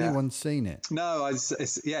hardly anyone's seen it. No,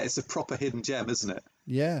 it's a proper hidden gem, isn't it?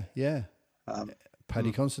 Yeah.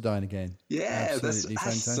 Paddy Considine again. Yeah, absolutely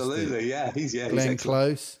fantastic. Absolutely, yeah. Glenn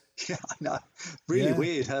Close. Yeah, I know. Really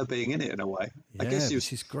weird her being in it in a way. Yeah, I guess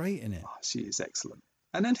she's great in it. Oh, she is excellent.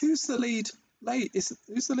 And then who's the lead lady?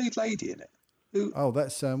 Who's the lead lady in it?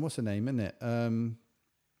 That's what's her name, isn't it?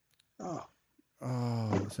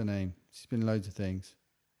 What's her name? She's been in loads of things.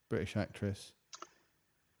 British actress.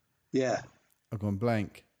 Yeah. I've gone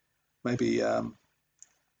blank. Maybe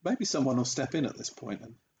someone will step in at this point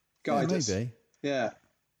and guide us. Maybe. Yeah.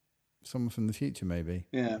 Someone from the future, maybe.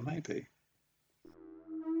 Yeah, maybe.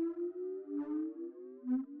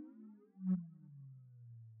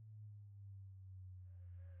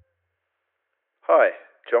 Hi,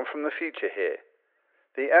 John from the future here.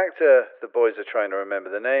 The actor the boys are trying to remember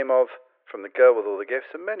the name of from The Girl with All the Gifts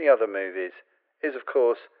and many other movies is, of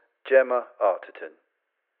course, Gemma Arterton.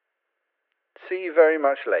 See you very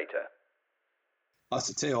much later. I have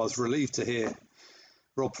to tell you, I was relieved to hear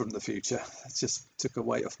Rob from the future. It just took a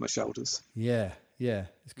weight off my shoulders. Yeah.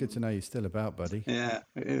 It's good to know you're still about, buddy. Yeah,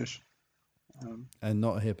 it is. And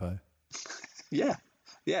not a hippo. Yeah,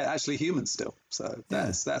 actually human still. So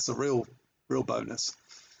that's a real bonus.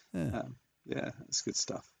 Yeah, it's good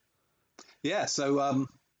stuff. Yeah, so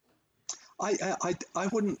I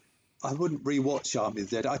wouldn't rewatch Army of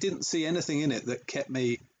the Dead. I didn't see anything in it that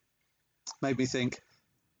made me think,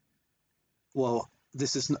 well,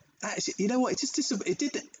 this is not actually. You know what?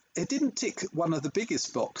 It didn't tick one of the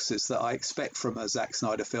biggest boxes that I expect from a Zack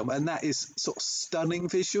Snyder film, and that is sort of stunning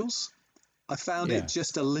visuals. I found it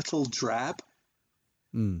just a little drab,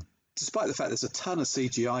 despite the fact there's a ton of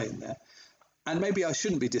CGI in there. And maybe I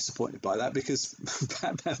shouldn't be disappointed by that, because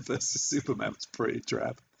Batman versus Superman was pretty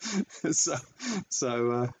drab. so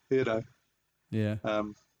Yeah.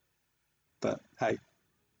 But hey.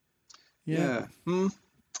 Yeah.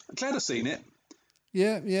 Glad I've seen it.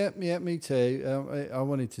 Yeah, me too. I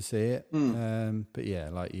wanted to see it. But yeah,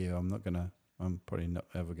 like you, I'm probably not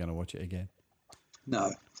ever going to watch it again.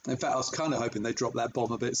 No. In fact, I was kind of hoping they'd drop that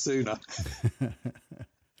bomb a bit sooner.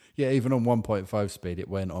 Yeah, even on 1.5 speed, it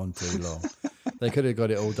went on too long. They could have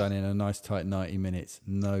got it all done in a nice tight 90 minutes,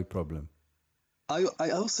 no problem. I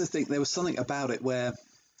also think there was something about it where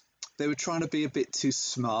they were trying to be a bit too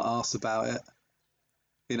smart-ass about it.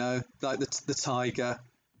 You know, like the tiger.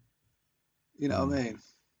 You know what I mean?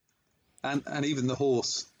 And even the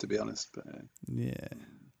horse, to be honest. But,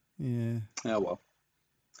 Yeah. Oh, well.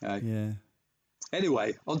 Yeah.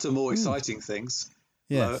 Anyway, on to more exciting things.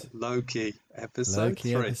 Yes. Loki episode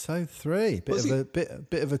 3. Episode 3.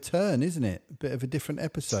 Bit of a turn, isn't it? A bit of a different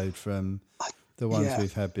episode from the ones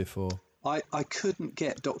we've had before. I couldn't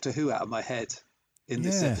get Doctor Who out of my head in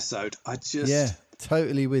this episode.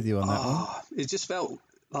 Totally with you on that one. It just felt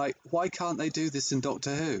like, why can't they do this in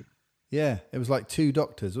Doctor Who? Yeah, it was like two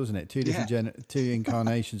doctors, wasn't it? Two different two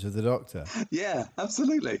incarnations of the Doctor. Yeah,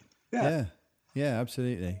 absolutely. Yeah. Yeah,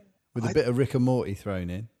 absolutely. With a bit of Rick and Morty thrown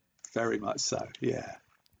in. Very much so, yeah.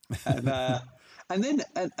 And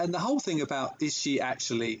and the whole thing about, is she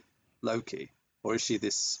actually Loki, or is she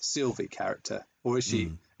this Sylvie character, or is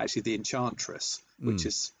she actually the Enchantress, which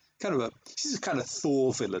is she's a kind of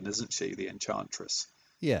Thor villain, isn't she? The Enchantress.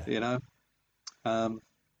 Yeah. You know.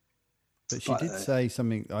 But she did say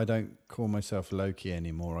something. I don't call myself Loki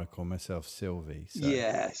anymore. I call myself Sylvie. So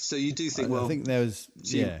yeah. So you do think? I think there was.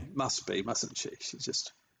 She must be, mustn't she? She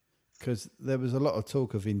just. Because there was a lot of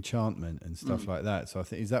talk of enchantment and stuff like that. So I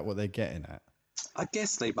think, is that what they're getting at? I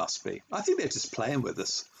guess they must be. I think they're just playing with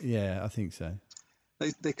us. Yeah, I think so.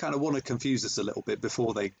 They kind of want to confuse us a little bit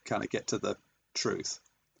before they kind of get to the truth.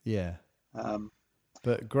 Yeah.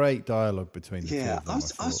 But great dialogue between the two of them.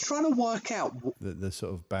 I was trying to work out the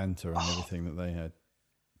sort of banter and everything that they had.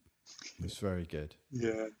 It was very good.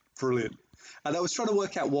 Yeah, brilliant. And I was trying to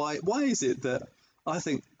work out why is it that I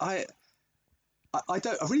think I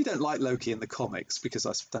really don't like Loki in the comics, because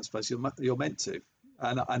I don't suppose you're meant to,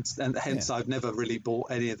 and hence I've never really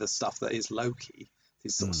bought any of the stuff that is Loki,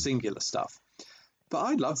 this sort of singular stuff. But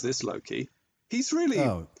I love this Loki. He's really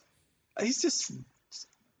he's just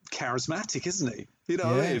charismatic, isn't he? You know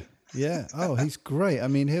what I mean? Yeah. Oh, he's great. I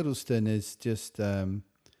mean, Hiddleston is just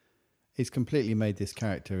he's completely made this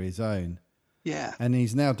character his own. Yeah. And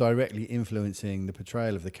he's now directly influencing the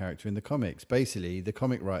portrayal of the character in the comics. Basically, the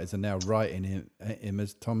comic writers are now writing him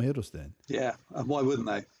as Tom Hiddleston. Yeah, and why wouldn't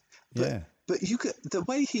they? But the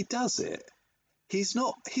way he does it, he's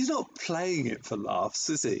not playing it for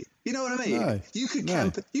laughs, is he? You know what I mean? No, you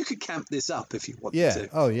could camp this up if you wanted to.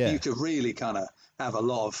 Oh yeah. You could really kind of have a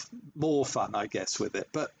lot of more fun, I guess, with it.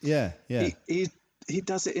 But he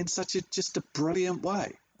does it in such just a brilliant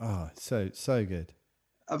way. Oh, so good.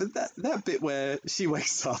 I mean, that bit where she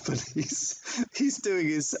wakes up and he's doing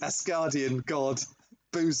his Asgardian god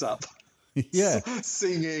booze up,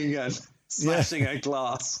 singing and smashing a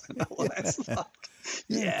glass and all that stuff.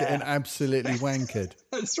 Getting absolutely wankered.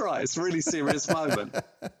 That's right. It's a really serious moment.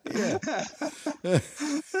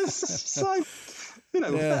 So,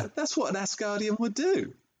 that's what an Asgardian would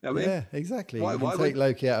do. I mean, exactly. Why take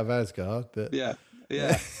Loki out of Asgard, but yeah.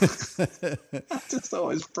 I just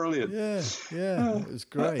thought it was brilliant. It was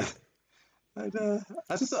great. And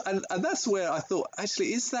I just thought, and that's where I thought,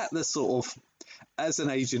 actually, is that the sort of, as an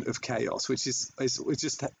agent of chaos, which is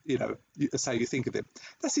just, that's how you think of it.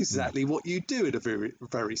 That's exactly what you do in a very,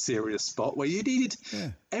 very serious spot where you needed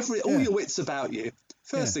all your wits about you.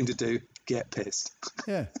 First thing to do, get pissed.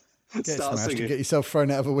 Yeah. Get Start smashed singing. and get yourself thrown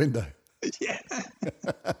out of a window. Yeah.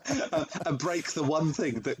 And break the one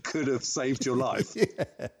thing that could have saved your life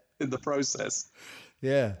in the process.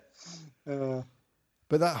 Yeah.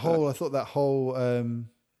 But I thought that whole, and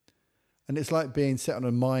it's like being set on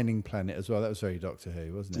a mining planet as well. That was very Doctor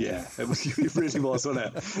Who, wasn't it? Yeah, it really was,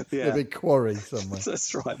 wasn't it? Yeah. A big quarry somewhere.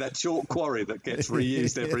 That's right. That chalk quarry that gets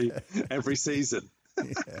reused every season.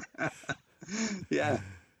 Yeah.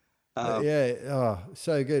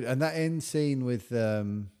 So good. And that end scene with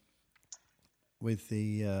the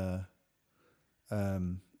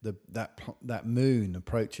that moon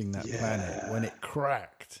approaching that planet when it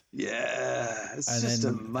cracked. Yeah, it's just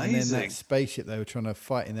amazing. And then that spaceship they were trying to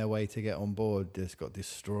fighting their way to get on board just got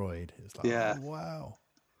destroyed. It's like, oh, wow.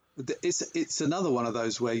 It's another one of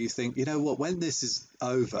those where you think, you know what, when this is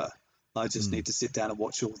over, I just need to sit down and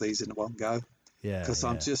watch all these in one go. Yeah, because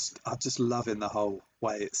I'm just loving the whole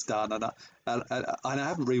way it's done, and I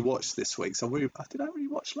haven't rewatched this week. So did I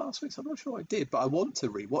rewatch last week? I'm not sure I did, but I want to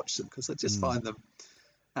rewatch them because I just find them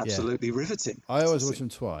absolutely riveting. I always watch them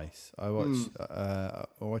twice. I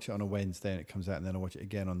watch it on a Wednesday and it comes out, and then I watch it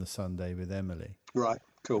again on the Sunday with Emily. Right,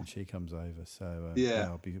 cool. And she comes over, so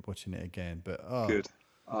I'll be watching it again. But good,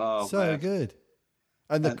 so good.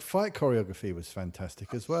 And the fight choreography was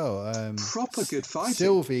fantastic as well. Proper good fighting.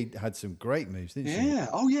 Sylvie had some great moves, didn't she? Yeah.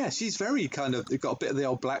 Oh, yeah. She's very got a bit of the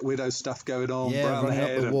old Black Widow stuff going on. Yeah, running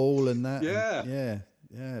up the wall and that. Yeah.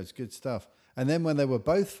 Yeah, it's good stuff. And then when they were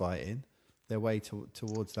both fighting their way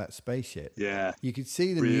towards that spaceship, you could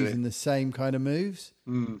see them using the same kind of moves.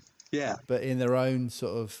 Yeah. But in their own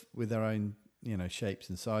with their own, shapes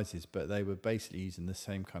and sizes. But they were basically using the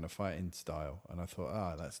same kind of fighting style. And I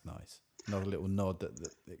thought, that's nice. Not a little nod that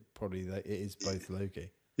it is both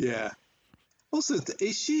Loki. Yeah. Also,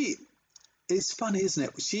 it's funny, isn't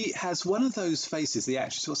it? She has one of those faces, the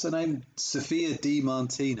actress, what's her name? Sophia Di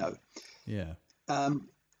Martino. Yeah.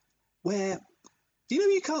 Where,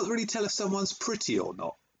 you can't really tell if someone's pretty or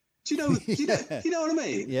not. Do you know, you know what I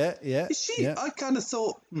mean? Yeah. Is she, I kind of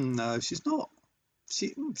thought, no, she's not.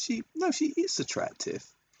 She is attractive.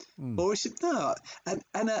 Or is it no?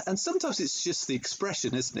 And sometimes it's just the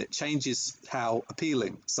expression, isn't it? Changes how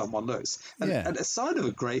appealing someone looks. And a sign of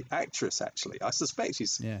a great actress, actually. I suspect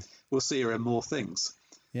we'll see her in more things.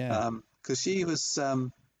 Yeah. Because she was, I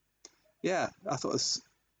thought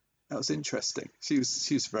that was interesting. She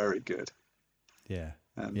was very good. Yeah.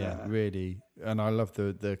 And, really. And I love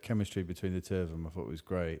the chemistry between the two of them. I thought it was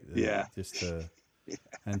great. Just the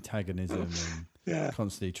antagonism and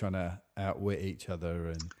constantly trying to outwit each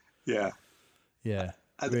other and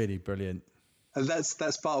really brilliant. And that's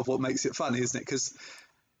part of what makes it funny, isn't it? Because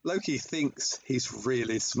Loki thinks he's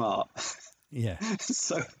really smart. Yeah.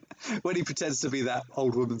 So when he pretends to be that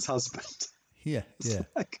old woman's husband, and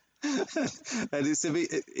it's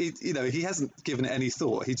he hasn't given it any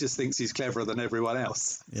thought. He just thinks he's cleverer than everyone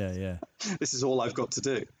else. Yeah. This is all I've got to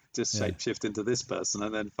do. Just shapeshift into this person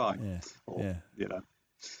and then fine.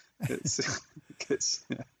 It's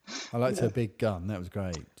I liked her big gun. That was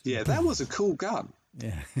great. Yeah, that was a cool gun.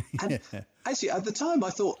 Yeah. And actually, at the time, I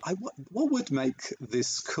thought, what would make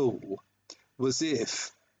this cool was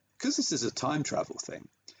if, because this is a time travel thing,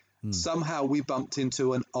 somehow we bumped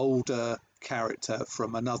into an older character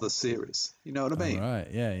from another series. You know what I mean? Right.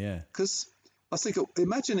 Yeah. Because I was thinking,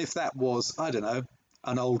 imagine if that was, I don't know,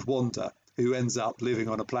 an old Wanda who ends up living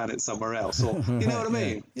on a planet somewhere else, or you know what I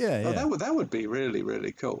mean? Yeah. That would be really,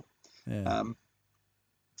 really cool. Yeah.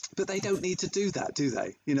 But they don't need to do that, do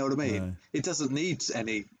they? You know what I mean? No. It doesn't need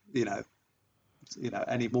any,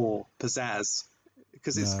 any more pizzazz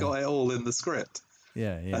because it's got it all in the script.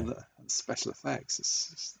 Yeah. And the special effects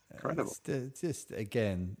is incredible. It's just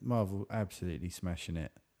again, Marvel absolutely smashing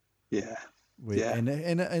it. Yeah.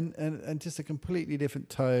 And just a completely different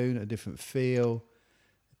tone, a different feel,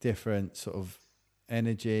 different sort of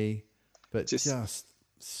energy, but just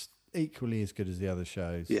equally as good as the other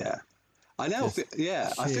shows. Yeah. I now feel,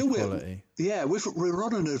 I feel we're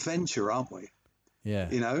on an adventure, aren't we? Yeah.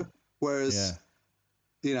 Whereas,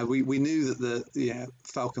 we knew that the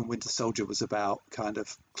Falcon Winter Soldier was about kind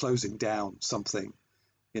of closing down something,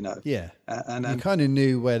 Yeah. And you kind of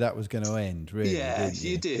knew where that was going to end, really. Yeah, didn't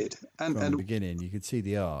you? you did. And From the beginning, you could see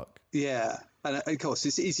the arc. Yeah. And of course,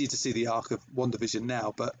 it's easy to see the arc of WandaVision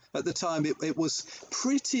now, but at the time it was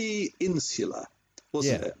pretty insular,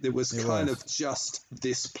 wasn't it? It was kind of just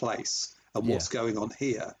this place and what's going on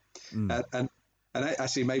here. And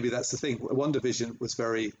actually, maybe that's the thing. WandaVision was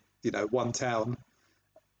very, one town.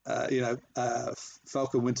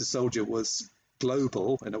 Falcon Winter Soldier was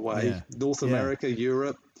global in a way. North America,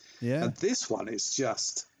 Europe. Yeah. And this one is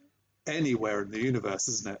just anywhere in the universe,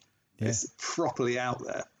 isn't it? Yeah. It's properly out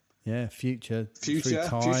there. Yeah, future,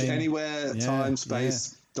 anywhere, time,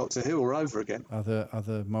 space, Doctor Who all over again. Other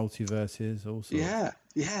multiverses also.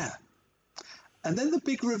 Yeah. And then the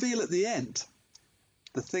big reveal at the end,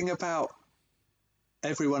 the thing about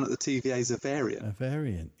everyone at the TVA is a variant. A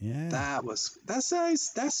variant, yeah.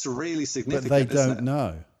 That's really significant. But they don't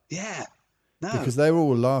know. Yeah. No. Because they were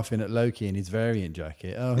all laughing at Loki in his variant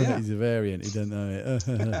jacket. Oh, he's a variant. He doesn't know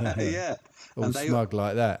it. Yeah. All smug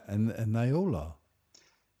like that. And they all are.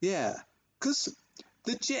 Yeah. Because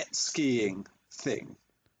the jet skiing thing,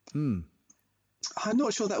 I'm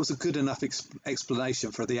not sure that was a good enough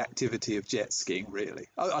explanation for the activity of jet skiing, really.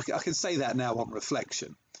 I can say that now on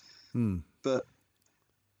reflection. But,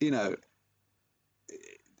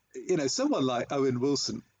 someone like Owen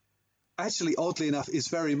Wilson, actually, oddly enough, is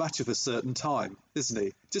very much of a certain time, isn't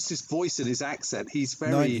he? Just his voice and his accent. He's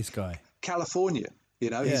very 90s guy. Californian.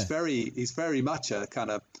 He's very much a kind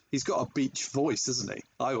of, he's got a beach voice, isn't he?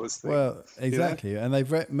 I always think. Well, exactly. And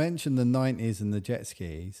they've mentioned the 90s and the jet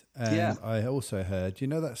skis. And I also heard,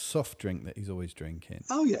 that soft drink that he's always drinking?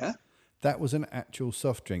 Oh, yeah. That was an actual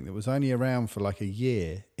soft drink that was only around for like a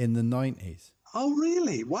year in the 90s. Oh,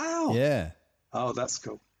 really? Wow. Yeah. Oh, that's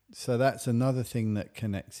cool. So that's another thing that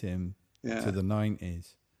connects him to the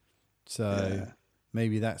 90s. So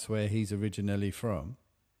maybe that's where he's originally from.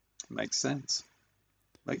 Makes sense.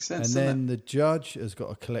 And then the judge has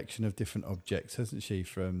got a collection of different objects, hasn't she,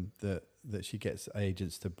 from that she gets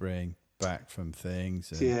agents to bring back from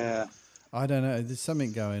things. And I don't know. There's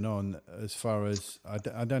something going on as far as I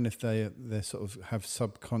don't know if they sort of have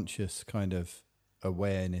subconscious kind of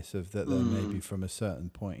awareness of that they're maybe from a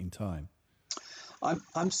certain point in time.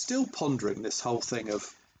 I'm still pondering this whole thing of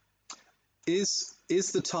is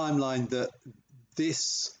the timeline that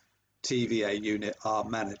this TVA unit are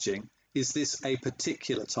managing, is this a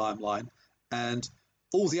particular timeline, and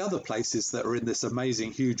all the other places that are in this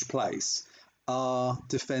amazing huge place are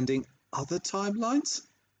defending other timelines?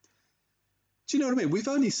 Do you know what I mean? We've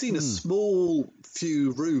only seen a small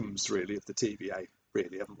few rooms really of the TVA,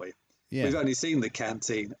 really, haven't we? Yeah. We've only seen the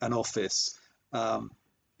canteen, an office,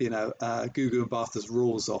 Gugu Mbatha's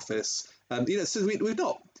Raw's office, and so we've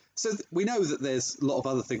not. So we know that there's a lot of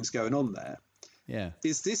other things going on there. Yeah.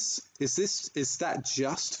 Is that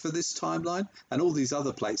just for this timeline, and all these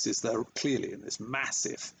other places that are clearly in this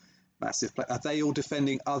massive place? Are they all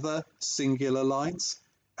defending other singular lines,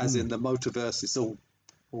 as in the motorverse is all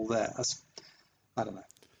there? I don't know.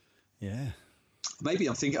 Yeah. Maybe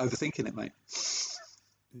I'm overthinking it, mate.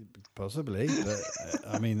 Possibly, but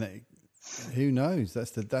I mean, who knows?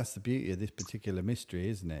 That's the beauty of this particular mystery,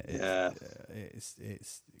 isn't it?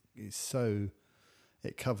 It's so,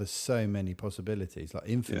 it covers so many possibilities, like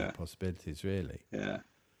infinite possibilities, really. Yeah.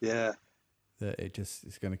 That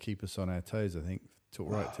it's going to keep us on our toes, I think,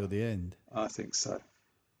 right till the end. I think so.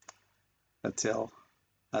 Until,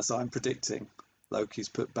 as I'm predicting, Loki's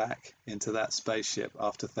put back into that spaceship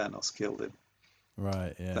after Thanos killed him.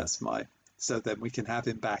 Right, yeah. So then we can have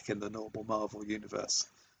him back in the normal Marvel universe.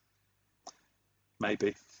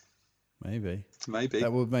 Maybe.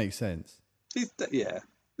 That would make sense.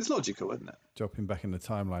 It's logical, isn't it? Drop him back in the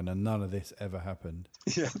timeline and none of this ever happened.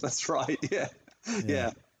 Yeah, that's right. Yeah.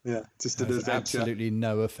 Just an adventure. Absolutely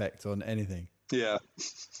no effect on anything. Yeah.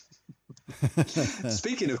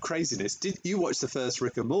 Speaking of craziness, did you watch the first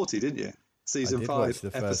Rick and Morty, didn't you? Season 5,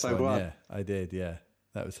 episode 1. Yeah, I did, yeah.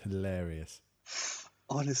 That was hilarious.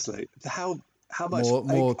 Honestly, how much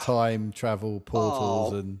more time travel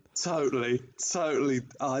portals and totally.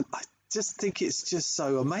 I just think it's just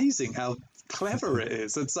so amazing how clever it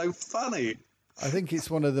is and so funny. I think it's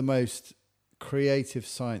one of the most creative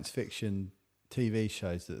science fiction TV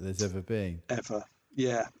shows that there's ever been. Ever.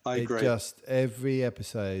 Yeah, I agree. Just every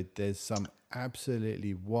episode, there's some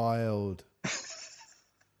absolutely wild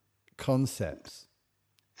concepts.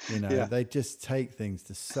 They just take things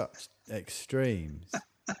to such extremes,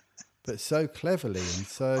 but so cleverly and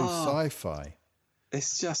so sci-fi.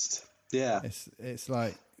 It's just, It's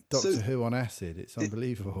like Doctor Who on acid. It's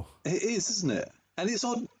unbelievable. It is, isn't it? And it's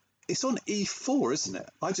on E4, isn't it?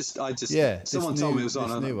 I just someone told me it was on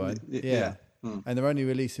a new one. Yeah. And they're only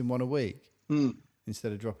releasing one a week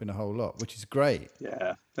instead of dropping a whole lot, which is great.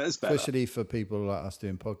 Yeah, that's better. Especially for people like us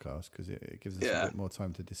doing podcasts, because it gives us a bit more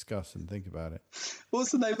time to discuss and think about it.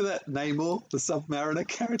 What's the name of that Namor, the Submariner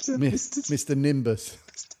character? Mr. Nimbus.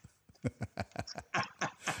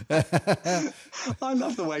 I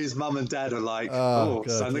love the way his mum and dad are like,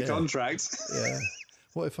 sign the contract. Yeah.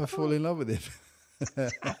 What if I fall in love with him?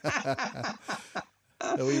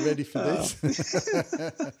 Are we ready for this?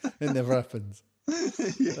 It never happens.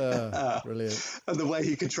 Brilliant. And the way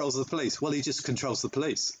he controls the police. Well, he just controls the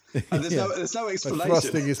police. And there's no explanation. By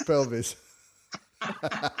thrusting his pelvis.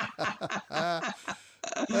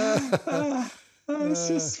 It's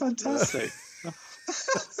just fantastic.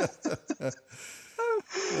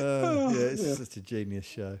 It's such a genius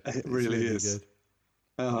show. It really is. Good.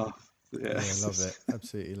 Oh, yeah. I love it.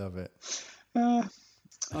 Absolutely love it. I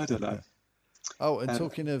don't know. Oh, and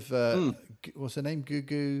talking of, what's her name?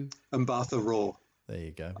 Gugu Mbatha Raw. There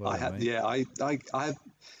you go. Well, I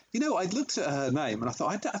looked at her name and I thought,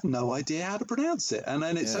 I have no idea how to pronounce it. And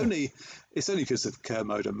then it's only because of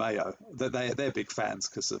Kermode and Mayo that they're big fans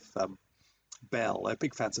because of Bell. They're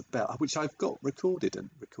big fans of Bell, which I've got recorded. Oh,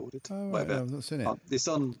 right, no, I've not seen it.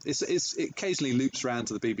 It occasionally loops around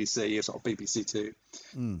to the BBC, sort of BBC Two,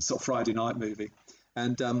 sort of Friday night movie,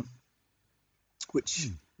 and I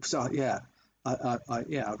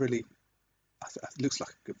really. It looks like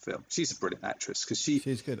a good film. She's a brilliant actress because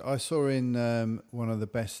she's good. I saw her in one of the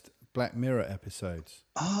best Black Mirror episodes.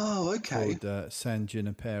 Oh, okay. Called San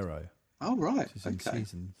Junipero. Oh, right. She's in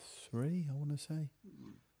season 3, I want to say.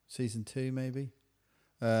 Season 2, maybe.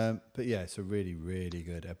 But yeah, it's a really, really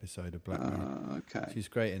good episode of Black Mirror. Okay. She's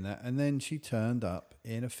great in that. And then she turned up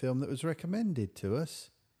in a film that was recommended to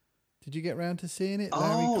us. Did you get round to seeing it,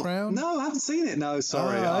 Larry Crown? No, I haven't seen it. No,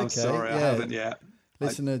 sorry. I'm sorry. I haven't yet.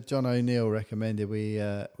 Listener John O'Neill recommended we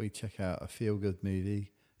check out a feel-good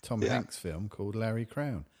movie, Tom Hanks film called Larry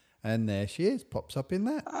Crown. And there she is, pops up in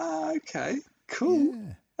that. Okay, cool.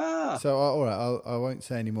 Yeah. So, all right, I won't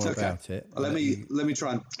say any more about it. Let me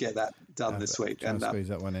try and get that done this week. Try and squeeze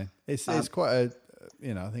that one in. It's quite a,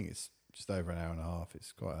 I think it's just over an hour and a half.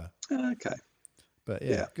 It's quite a... Okay. But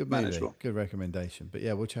yeah, good movie, good recommendation. But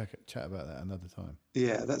yeah, we'll chat about that another time.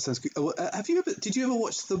 Yeah, that sounds good. Did you ever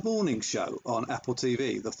watch The Morning Show on Apple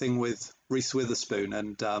TV? The thing with Reese Witherspoon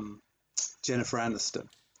and Jennifer Aniston.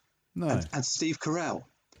 No. And Steve Carell.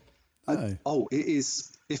 No. It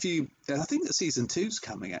is. I think that season 2's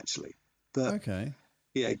coming actually. But okay.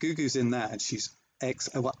 Yeah, Gugu's in that, and she's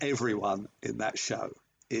everyone in that show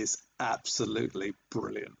is absolutely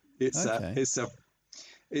brilliant. It's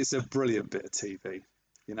a brilliant bit of TV,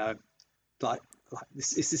 like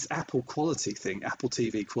it's this Apple quality thing, Apple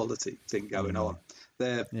TV quality thing going on.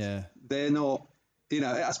 They're not,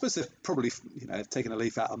 I suppose they're probably, taking a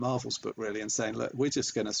leaf out of Marvel's book really and saying, look, we're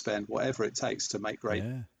just going to spend whatever it takes to make great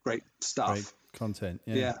stuff. Great content.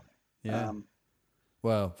 Yeah.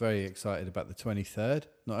 Well, very excited about the 23rd.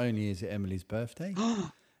 Not only is it Emily's birthday,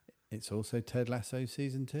 it's also Ted Lasso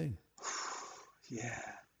season 2.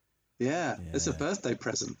 Yeah. It's a birthday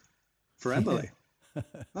present for Emily.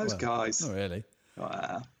 Those guys. Not really.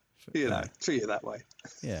 Wow. Treat it that way.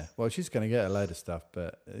 Yeah. Well, she's going to get a load of stuff,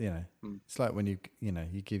 but, it's like when you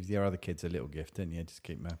give your other kids a little gift, don't you? Just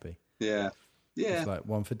keep them happy. Yeah. It's like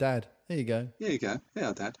one for Dad. There you go. Here you go.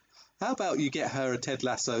 Yeah, Dad. How about you get her a Ted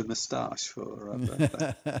Lasso moustache for her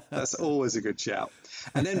birthday? That's always a good shout.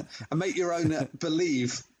 And then make your own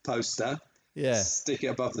Believe poster. Yeah. Stick it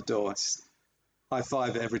above the door. Just high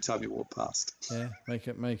five it every time you walk past. Yeah.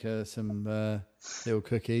 Make her some little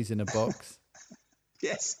cookies in a box.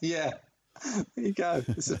 Yes. Yeah. There you go.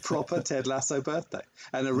 It's a proper Ted Lasso birthday.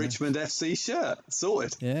 And a Richmond FC shirt.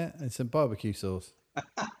 Sorted. Yeah. And some barbecue sauce.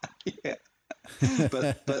 Yeah.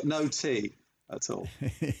 But no tea at all.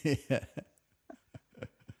 Yeah.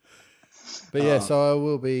 But so I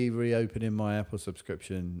will be reopening my Apple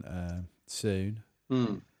subscription soon.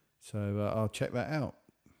 So I'll check that out.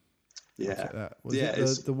 Yeah. Was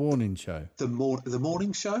it the Warning Show? The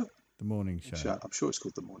Morning Show? The Morning Show. I'm sure it's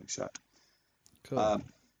called The Morning Show. Cool.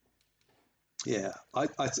 Yeah. I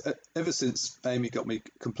ever since Amy got me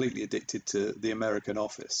completely addicted to The American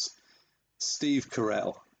Office, Steve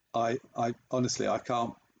Carell, I honestly, I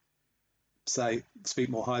can't speak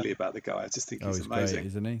more highly about the guy. I just think he's amazing. Great,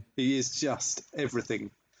 isn't he? He is just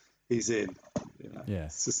everything he's in. Yeah.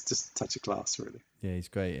 It's just a touch of class, really. Yeah, he's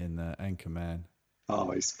great in Anchorman.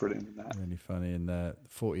 Oh, he's brilliant in that. Really funny in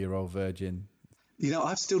 40-Year-Old Virgin.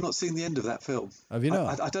 I've still not seen the end of that film. Have you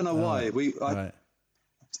not? I don't know why. Right.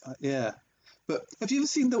 Yeah. But have you ever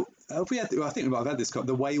seen I think we might have had this,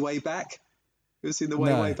 The Way Back? You ever seen The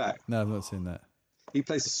Way Back? No, I've not seen that. He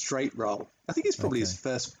plays a straight role. I think it's probably his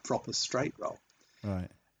first proper straight role. Right.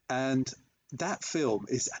 And that film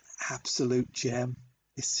is an absolute gem.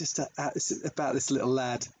 It's just it's about this little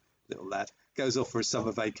lad goes off for his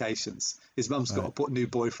summer vacations. His mum's got a new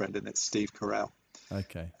boyfriend in it, Steve Carell.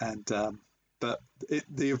 Okay. And but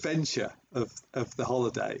the adventure of the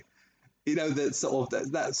holiday,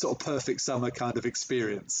 that sort of perfect summer kind of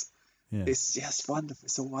experience. Yeah. It's just wonderful.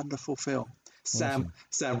 It's a wonderful film. Awesome.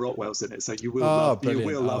 Sam Rockwell's in it, so you will love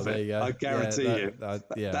it. I guarantee you.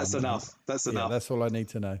 That's enough. That's enough. That's all I need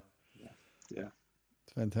to know. Yeah.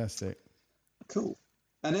 It's fantastic. Cool.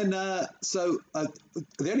 And then, the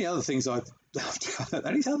only other things I've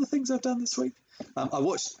done this week, I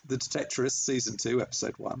watched The Detectorist season 2,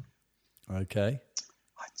 episode 1. Okay.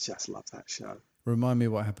 I just love that show. Remind me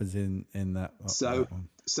what happens in that.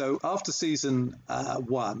 So after season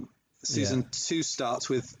 1, season 2 starts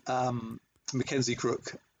with Mackenzie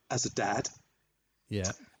Crook as a dad.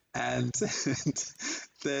 Yeah. And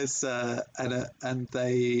there's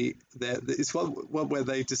it's one where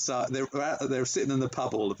they decide they're sitting in the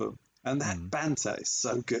pub, all of them, and that banter is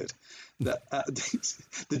so good that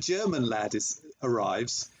the German lad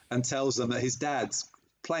arrives and tells them that his dad's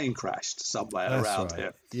plane crashed somewhere around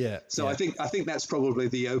here. Yeah. So I think that's probably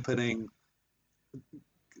the opening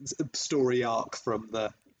story arc for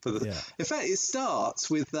the. In fact, it starts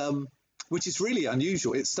with which is really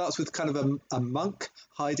unusual. It starts with kind of a monk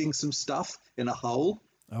hiding some stuff in a hole.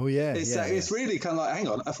 Oh yeah, it's really kind of like, hang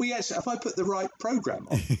on, if I put the right program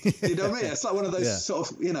on, you know what I mean? It's like one of those sort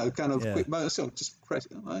of kind of quick moments. Just press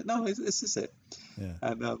it. Like, no, this is it. Yeah.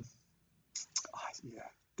 And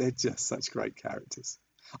they're just such great characters.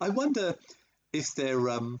 I wonder if they're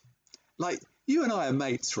like, you and I are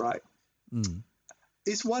mates, right? Mm.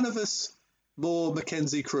 Is one of us more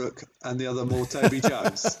Mackenzie Crook and the other more Toby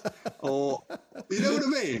Jones? Or, you know what I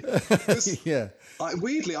mean? Yeah.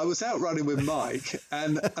 Weirdly, I was out running with Mike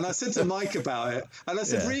and I said to Mike about it. And I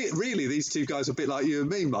said, really, these two guys are a bit like you and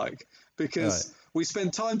me, Mike, because we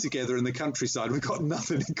spend time together in the countryside. We've got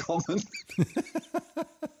nothing in common.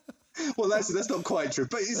 Well, that's not quite true,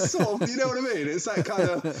 but it's sort of, you know what I mean? It's that kind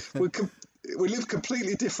of, we live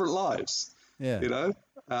completely different lives,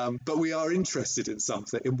 but we are interested in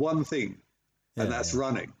something, in one thing. And that's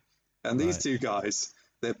running. And these two guys,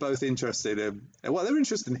 they're both interested in, they're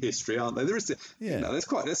interested in history, aren't they? They're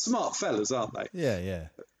smart fellas, aren't they? Yeah.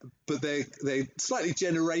 But they're slightly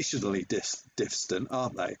generationally distant,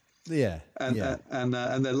 aren't they? Yeah. And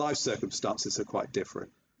their life circumstances are quite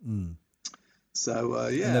different. Mm. So,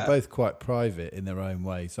 And they're both quite private in their own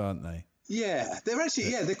ways, aren't they? Yeah, they're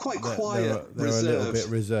actually, they're quite quiet, they're reserved. a little bit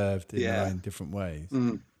reserved in their own different ways.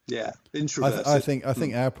 Mm. Yeah, introverted. I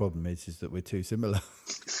think our problem is that we're too similar.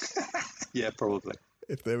 Yeah, probably.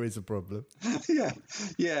 If there is a problem.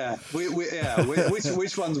 Yeah.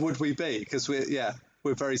 Which ones would we be? Because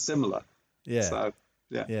we're very similar. Yeah. So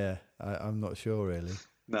Yeah, I'm not sure really.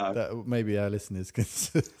 No. That maybe our listeners can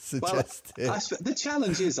suggest it. The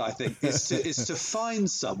challenge is, I think, is to find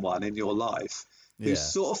someone in your life who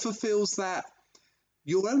sort of fulfills that.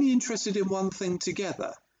 You're only interested in one thing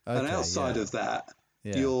together, and outside of that,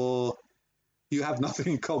 you have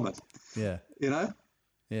nothing in common. Yeah. You know.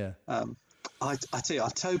 Yeah. I tell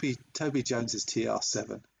you, Toby Jones's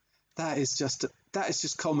TR7, that is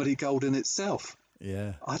just comedy gold in itself.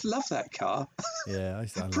 Yeah. I'd love that car. Yeah,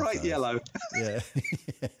 I love bright those. yellow. Yeah.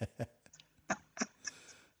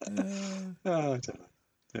 I don't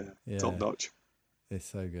know. Yeah. Top notch. It's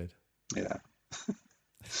so good. Yeah.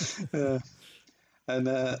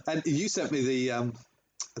 And you sent me the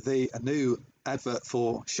new advert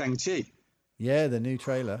for Shang-Chi. Yeah, the new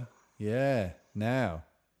trailer. Yeah. Now,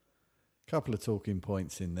 couple of talking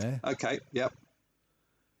points in there. Okay. Yep.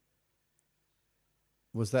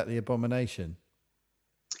 Was that the Abomination?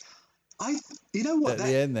 You know what? At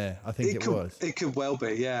the end there, I think it was. It could well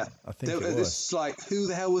be, yeah. I think it was. It's like, who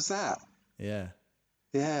the hell was that? Yeah.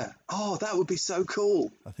 Yeah. Oh, that would be so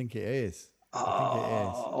cool. I think it is. Oh, I think it is.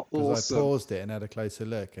 Because awesome. I paused it and had a closer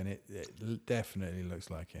look, and it definitely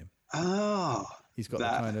looks like him. Oh. He's got the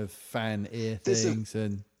kind of fan ear things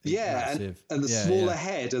and massive. And the smaller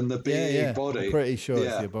head and the big body. I'm pretty sure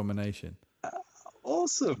it's the Abomination.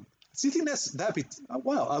 Awesome. Do you think that'd be?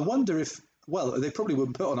 Well, I wonder if. Well, they probably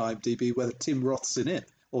wouldn't put on IMDb whether Tim Roth's in it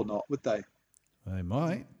or not, would they? They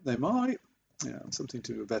might. They might. Yeah, something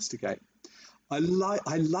to investigate. I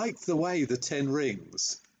like the way the 10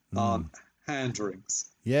 rings aren't hand rings.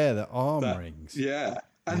 Yeah, the arm rings. Yeah,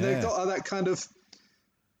 and they've got that kind of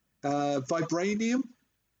vibranium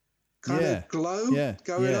kind of glow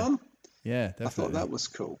going on. Yeah, definitely. I thought that was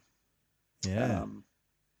cool. Yeah.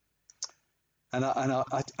 And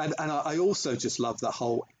I also just love the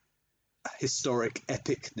whole historic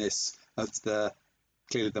epicness of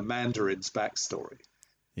clearly the Mandarin's backstory.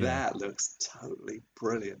 Yeah. That looks totally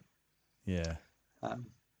brilliant. Yeah.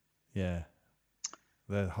 Yeah.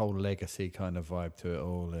 The whole legacy kind of vibe to it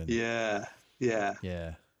all. And yeah.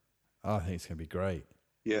 I think it's going to be great.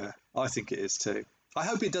 Yeah, I think it is too. I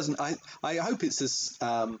hope it doesn't. I hope it's as.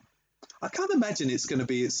 I can't imagine it's going to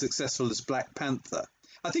be as successful as Black Panther.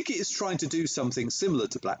 I think it is trying to do something similar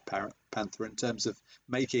to Black Panther in terms of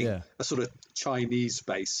making a sort of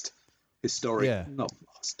Chinese-based historic,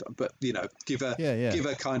 but give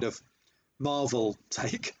a kind of Marvel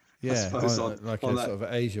take, I suppose, on that. Sort of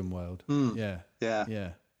Asian world. Yeah.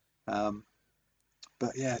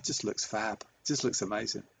 But yeah, it just looks fab. It just looks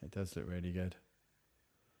amazing. It does look really good.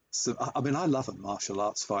 So I mean, I love a martial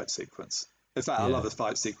arts fight sequence. In fact, I love a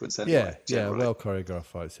fight sequence anyway. Yeah, well choreographed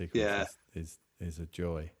fight sequence is a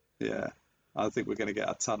joy. Yeah, I think we're going to get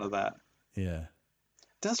a ton of that. Yeah.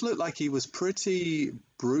 Does look like he was pretty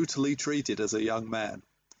brutally treated as a young man.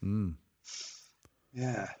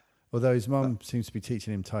 Yeah. Although his mum seems to be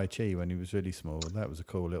teaching him Tai Chi when he was really small. That was a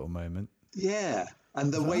cool little moment. Yeah,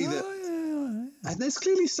 and the way that... And there's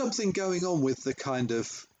clearly something going on with the kind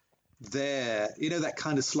of that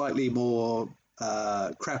kind of slightly more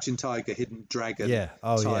Crouching Tiger, Hidden Dragon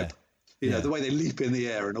type. You know, the way they leap in the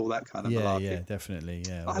air and all that kind of malarkey. Yeah, definitely.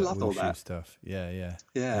 Yeah, I love all that stuff. Yeah,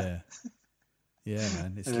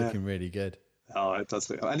 man, it's looking really good. Oh, it does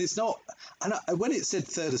look, and it's not. And when it said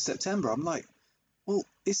 3rd of September, I'm like, well,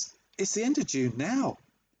 it's the end of June now.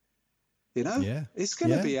 You know, it's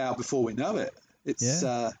going to be out before we know it. It's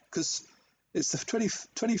because it's the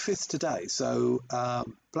 25th today, so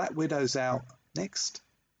Black Widow's out next.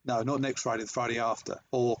 No, not next Friday. The Friday after,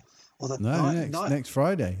 or the next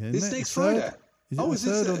Friday. It's next Friday. Is it the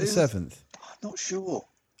 3rd or the 7th? I'm not sure.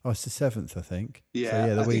 Oh, it's the 7th, I think. Yeah,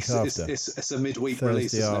 so, the week after. It's a midweek Thursday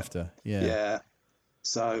release, isn't after. it? Yeah.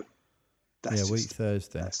 So that's week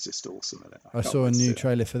Thursday. That's just awesome, isn't it? I saw a new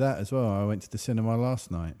trailer for that as well. I went to the cinema last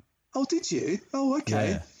night. Oh, did you? Oh, okay.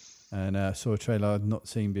 Yeah. And I saw a trailer I'd not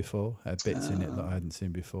seen before. Had bits in it that I hadn't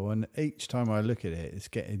seen before. And each time I look at it, it's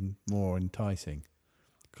getting more enticing.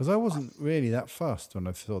 Because I wasn't really that fussed when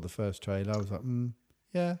I saw the first trailer. I was like,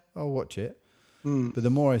 I'll watch it. But the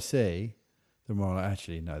more I see, the more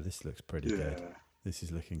actually, no, this looks pretty good. This is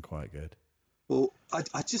looking quite good. Well,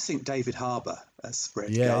 I just think David Harbour as Red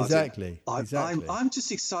Guardian. Yeah, exactly. I'm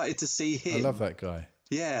just excited to see him. I love that guy.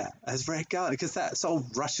 Yeah, as Red Guardian, because that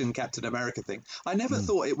old Russian Captain America thing, I never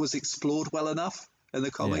thought it was explored well enough in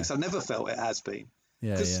the comics. Yeah. I've never felt it has been.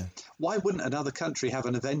 Yeah. Why wouldn't another country have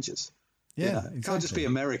an Avengers? Yeah, exactly. It can't just be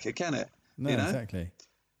America, can it? No, exactly.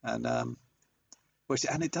 and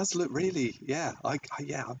and it does look really, I'm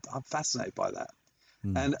fascinated by that,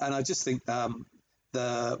 and I just think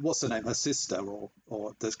what's her name, her sister,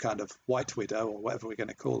 or the kind of White Widow, or whatever we're going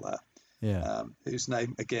to call her, whose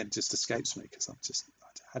name again just escapes me because I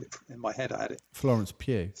had it in my head. I had it. Florence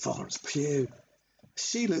Pugh. Florence Pugh.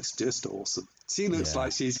 She looks just awesome. She looks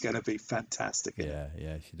like she's going to be fantastic.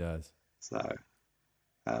 Yeah, she does. So,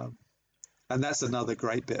 and that's another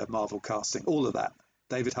great bit of Marvel casting. All of that.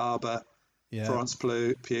 David Harbour, Florence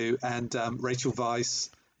Pugh, and Rachel Weisz.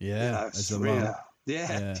 Yeah, as a mom.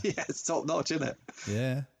 Yeah, it's top notch, isn't it?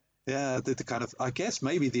 Yeah. Yeah, the kind of, I guess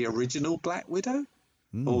maybe the original Black Widow,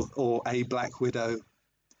 or a Black Widow,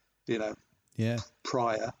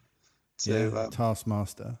 prior to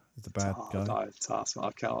Taskmaster is the bad guy. No, Taskmaster,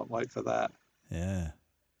 I can't wait for that. Yeah.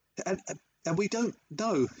 And we don't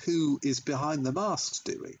know who is behind the masks,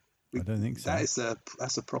 do we? I don't think so.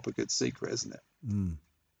 That's a proper good secret, isn't it? Mm.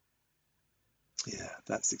 Yeah,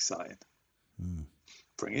 that's exciting.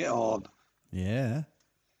 Bring it on. Yeah.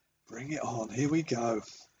 Bring it on. Here we go.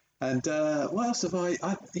 And what else have I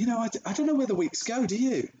don't know where the weeks go, do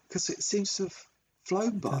you? Because it seems to have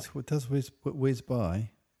flown by. That's what does whiz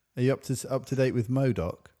by. Are you up to date with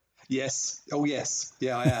MODOK? Yes. Oh, yes.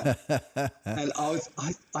 Yeah, I am. And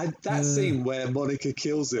that scene where Monica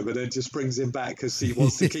kills him and then just brings him back because she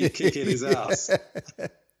wants to keep kicking his ass.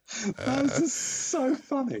 That was just so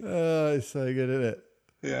funny. Oh, it's so good, isn't it?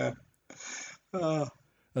 Yeah. And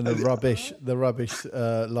the rubbish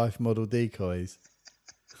life model decoys.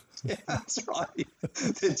 Yeah, that's right.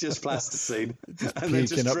 They're just plasticine. And they're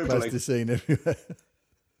just dribbling. Plasticine everywhere.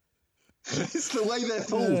 It's the way they're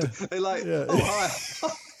pulled. Yeah. They're like, hi.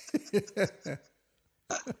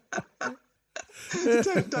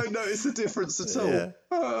 don't notice the difference at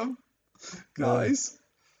all. Guys.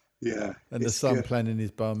 Yeah. And the son planning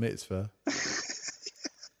his bar mitzvah.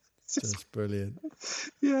 Just brilliant.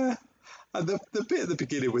 Yeah. And the bit at the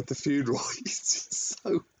beginning with the funeral, he's just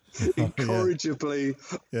so incorrigibly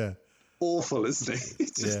awful, isn't he?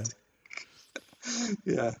 It's just,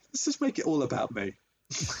 let's just make it all about me.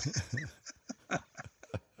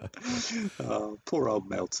 Oh, poor old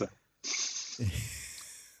Melter.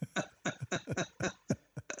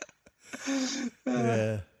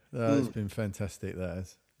 It's been fantastic. That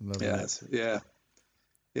has. When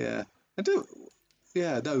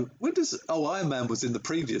does Iron Man was in the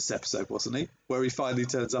previous episode, wasn't he? Where he finally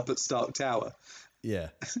turns up at Stark Tower. Yeah.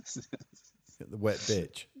 The wet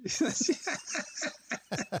bitch.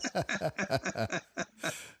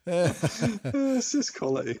 It's just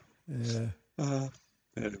quality. Yeah.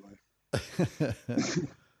 Anyway.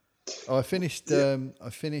 I finished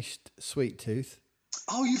Sweet Tooth.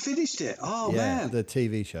 Oh, you finished it? Oh, man. The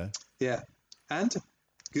TV show. Yeah. And?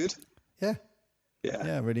 Good? Yeah. Yeah.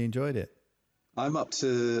 Yeah, I really enjoyed it. I'm up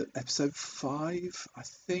to episode 5, I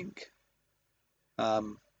think.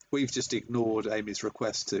 We've just ignored Amy's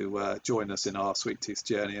request to join us in our Sweet Tooth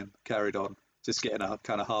journey and carried on, just getting a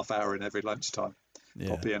kind of half hour in every lunchtime,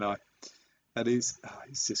 Poppy and I. And he's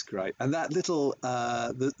just great. And that little,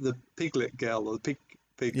 the piglet girl, or the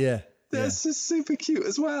pig. Yeah. They're just super cute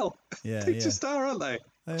as well. Yeah. They just are, aren't they?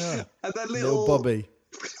 They are. And that little Bobby.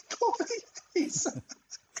 He's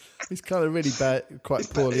kind of really bad, quite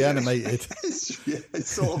poorly animated. It's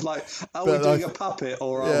sort of like, are we doing a puppet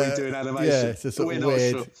or are we doing animation? Yeah, it's a sort of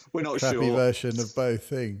weird, we're not crappy sure. version of both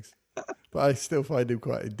things. But I still find him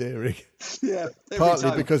quite endearing. Yeah.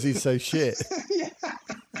 Partly because he's so shit.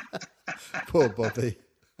 Poor Bobby.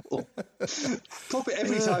 Poppy,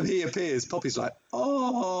 every time he appears, Poppy's like,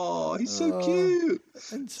 oh, he's so cute.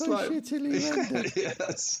 And so shittily rendered.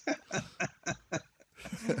 Yes.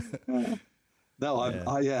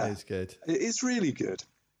 It's good. It is really good,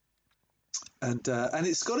 and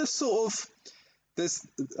it's got a sort of.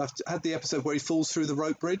 I've had the episode where he falls through the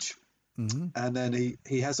rope bridge, and then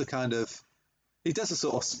he has a kind of, he does a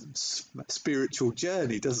sort of spiritual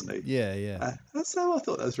journey, doesn't he? Yeah. That's how I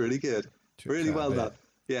thought that was really good, really well done.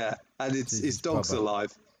 Yeah, and his dog's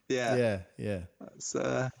alive. Yeah. That's,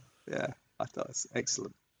 I thought it's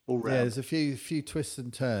excellent all round. Yeah, there's a few twists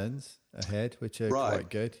and turns ahead, which are quite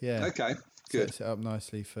good. Yeah. Okay. Good. Sets it up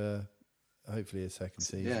nicely for hopefully a second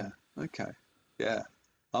season. Yeah. Okay. Yeah.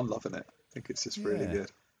 I'm loving it. I think it's just really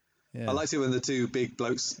good. Yeah. I liked it when the two big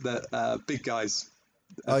blokes, the big guys,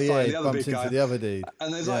 he the other bumps big into guy, the other dude.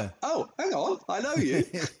 and there's like, oh, hang on, I know you.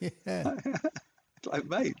 Like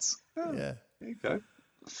mates. Oh, yeah. There you go.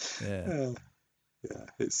 Yeah.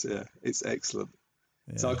 It's excellent.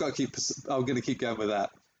 Yeah. So I'm going to keep going with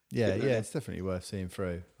that. Yeah. It's definitely worth seeing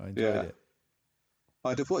through. I enjoyed it.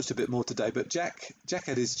 I'd have watched a bit more today, but Jack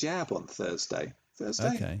had his jab on Thursday.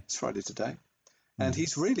 Okay. It's Friday today. and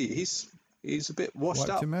he's a bit washed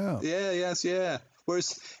Wiped up. him out. Yeah, yes, yeah.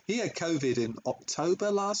 Whereas he had COVID in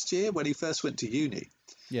October last year when he first went to uni.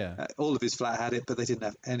 Yeah. All of his flat had it, but they didn't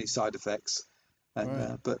have any side effects. And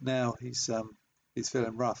Right. but now he's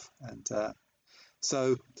feeling rough. And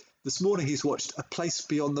so this morning he's watched A Place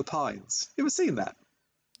Beyond the Pines. You ever seen that?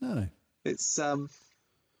 No. It's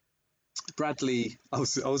Bradley. I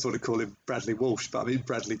always want to call him Bradley Walsh, but I mean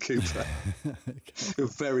Bradley Cooper. They're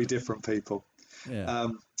very different people. Yeah.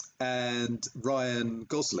 And Ryan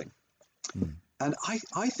Gosling. And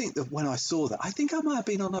I think that when I saw that, I think I might have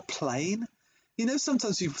been on a plane. You know,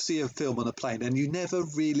 sometimes you see a film on a plane and you never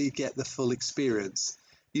really get the full experience.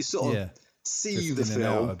 You sort of see Just the in and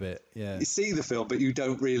out film a bit. Yeah. You see the film, but you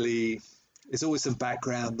don't really. There's always some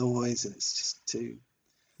background noise, and it's just too.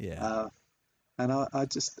 Yeah. And I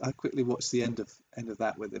quickly watched the end of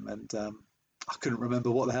that with him, and I couldn't remember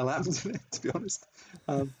what the hell happened in it, to be honest.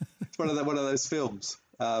 It's one of those films,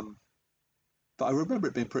 but I remember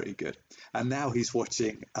it being pretty good. And now he's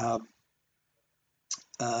watching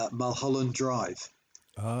Mulholland Drive.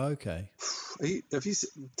 Oh, okay. Have you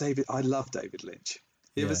seen David? I love David Lynch.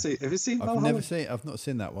 Have you seen Mulholland? I've not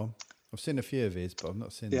seen that one. I've seen a few of his, but I've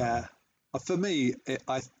not seen that one. Yeah. For me, it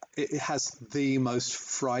has the most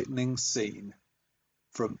frightening scene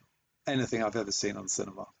from anything I've ever seen on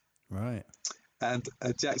cinema. Right. And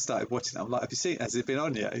Jack started watching it. I'm like, have you seen it? Has it been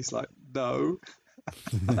on yet? He's like, no.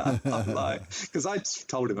 I'm like, because I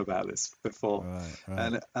told him about this before.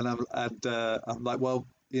 Right. And I'm like, well,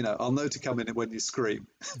 you know, I'll know to come in when you scream.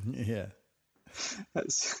 Yeah.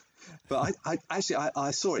 But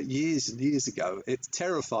I saw it years and years ago. It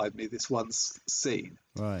terrified me, this one scene.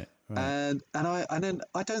 Right. And then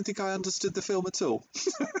I don't think I understood the film at all.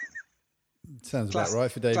 Sounds about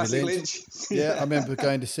right for David Lynch. Yeah, I remember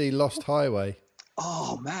going to see Lost Highway.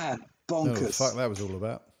 Oh man, I don't know bonkers! what the fuck that was all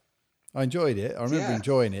about. I enjoyed it. I remember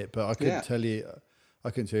enjoying it, but I couldn't tell you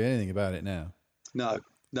anything about it now. No.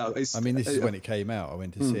 I mean, this is when it came out. I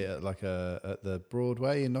went to see it at at the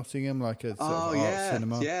Broadway in Nottingham, like a sort of art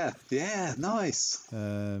cinema. Yeah, nice.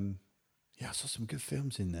 I saw some good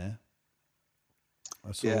films in there.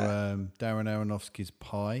 I saw Darren Aronofsky's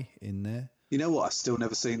Pi in there. You know what? I've still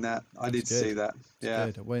never seen that. I need to see that. Yeah,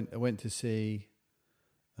 good. I went to see.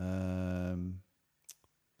 I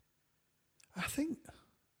think.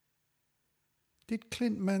 Did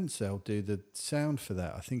Clint Mansell do the sound for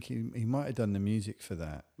that? I think he might have done the music for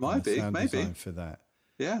that. Maybe. Design for that.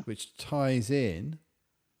 Yeah. Which ties in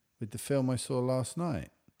with the film I saw last night.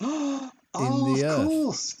 In the Earth.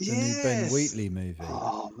 Course. The new Ben Wheatley movie.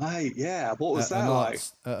 Oh, mate, yeah. What was that like?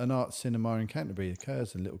 At an art cinema in Canterbury,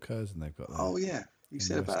 Little Curzon they've got there. Oh, yeah. You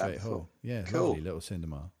said about that before. Hall. Yeah, cool. Lovely little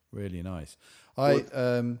cinema. Really nice.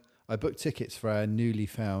 I booked tickets for our newly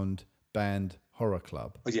found band Horror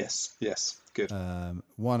Club. Oh, yes. Good.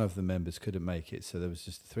 One of the members couldn't make it, so there was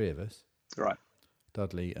just the three of us. Right.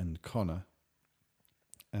 Dudley and Connor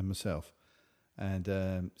and myself.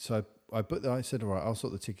 And so I booked. I said, all right, I'll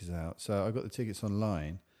sort the tickets out. So I got the tickets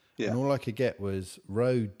online, and all I could get was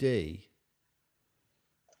row D,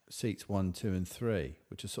 seats 1, 2, and 3,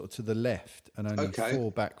 which are sort of to the left and only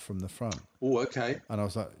 4 back from the front. Oh, okay. And I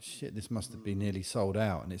was like, shit, this must have been nearly sold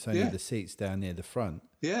out, and it's only the seats down near the front.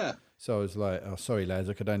 Yeah. So I was like, oh, sorry, lads,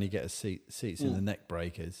 I could only get seats in the neck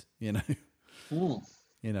breakers, you know.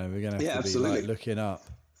 You know, we're going to have to be like looking up.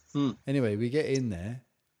 Anyway, we get in there.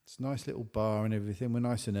 It's a nice little bar and everything. We're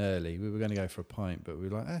nice and early. We were going to go for a pint, but we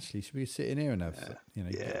were like, actually, should we sit in here and have,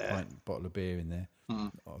 get a pint, bottle of beer in there?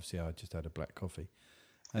 Obviously, I just had a black coffee.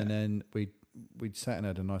 And then we'd sat and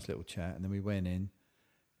had a nice little chat, and then we went in.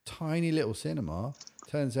 Tiny little cinema.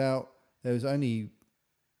 Turns out there was only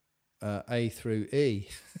A through E.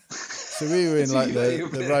 So we were in like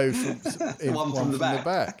the row from the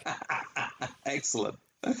back. Excellent.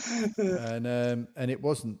 And it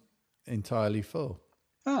wasn't entirely full.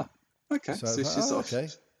 Oh, okay. So okay.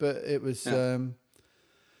 But it was, and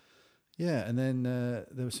then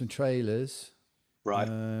there were some trailers. Right.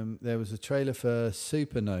 There was a trailer for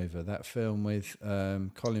Supernova, that film with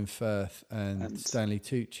Colin Firth and Stanley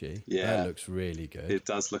Tucci. Yeah. That looks really good. It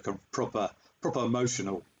does look a proper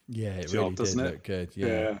emotional it job, really doesn't did it? look good.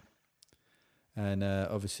 Yeah. And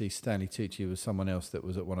obviously Stanley Tucci was someone else that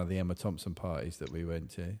was at one of the Emma Thompson parties that we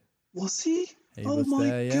went to. Was he? He was my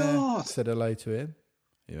there, God. Said hello to him.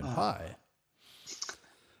 He went, hi.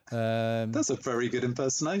 That's a very good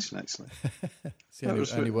impersonation, actually. It's the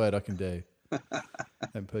only word I can do.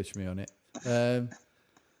 Don't push me on it. And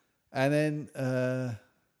then,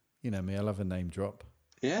 you know me, I love a name drop.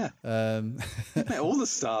 Yeah. All the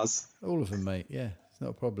stars. All of them, mate. Yeah, it's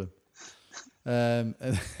not a problem.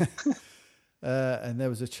 And there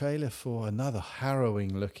was a trailer for another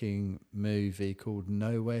harrowing-looking movie called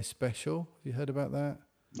Nowhere Special. Have you heard about that?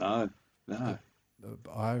 No. An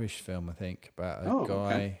Irish film, I think, about a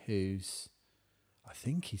guy who's, I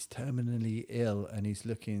think he's terminally ill, and he's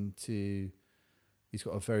got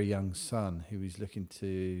a very young son who he's looking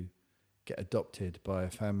to get adopted by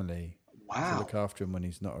a family to look after him when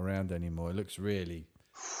he's not around anymore. It looks really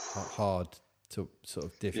hard to sort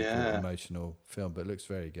of difficult, emotional film, but it looks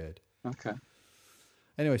very good. Okay.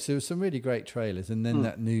 Anyway, so there was some really great trailers, and then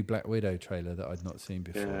that new Black Widow trailer that I'd not seen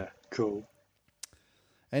before. Yeah, cool.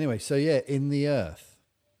 Anyway, so yeah, In the Earth.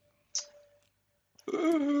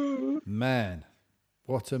 Man,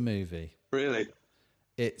 what a movie. Really?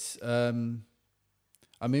 It's, I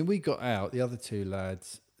mean, we got out, the other two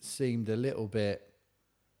lads seemed a little bit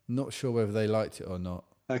not sure whether they liked it or not.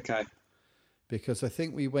 Okay. Because I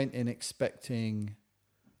think we went in expecting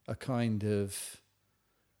a kind of,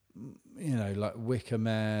 you know, like Wicker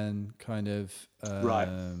Man, kind of,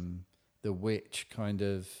 The Witch, kind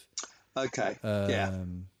of,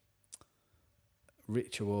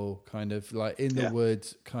 ritual, kind of like in the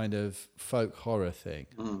woods, kind of folk horror thing.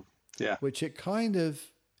 Which it kind of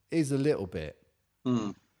is a little bit,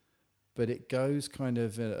 but it goes kind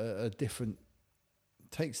of a different,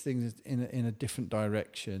 takes things in a different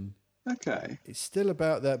direction. Okay. It's still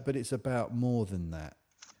about that, but it's about more than that.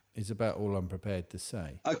 It's about all I'm prepared to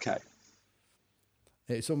say. Okay.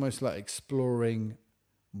 It's almost like exploring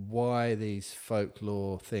why these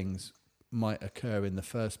folklore things might occur in the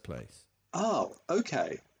first place. Oh,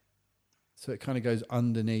 okay. So it kind of goes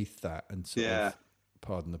underneath that and sort of,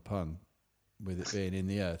 pardon the pun, with it being in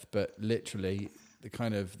the earth, but literally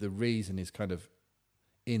the reason is kind of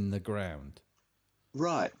in the ground.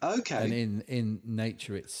 Right. Okay. And in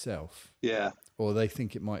nature itself. Yeah. Or they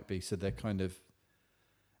think it might be. So they're kind of,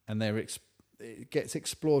 and it gets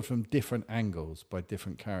explored from different angles by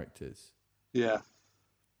different characters. Yeah.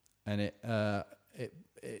 And it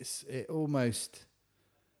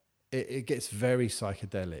gets very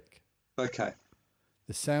psychedelic. Okay.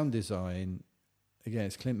 The sound design, again,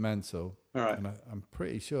 it's Clint Mansell. All right. And I'm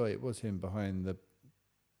pretty sure it was him behind the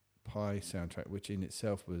Pi soundtrack, which in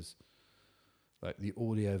itself was like the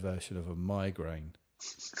audio version of a migraine.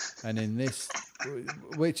 And in this,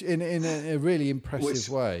 which in a really impressive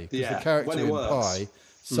way, because the character in Pi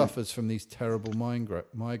suffers from these terrible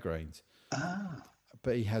migraines.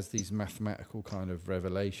 But he has these mathematical kind of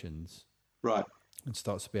revelations. Right. And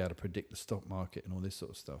starts to be able to predict the stock market and all this sort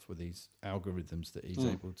of stuff with these algorithms that he's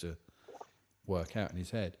able to work out in his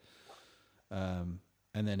head. And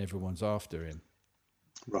then everyone's after him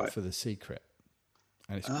for the secret.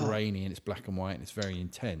 And it's grainy and it's black and white and it's very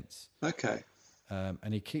intense. Okay.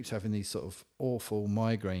 And he keeps having these sort of awful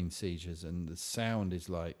migraine seizures, and the sound is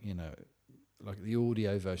like, you know, like the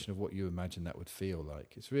audio version of what you imagine that would feel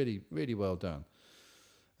like. It's really, really well done.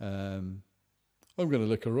 I'm going to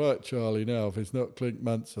look all right, Charlie, now, if it's not Clint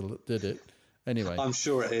Mansell that did it. Anyway. I'm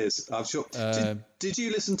sure it is. I'm sure. Did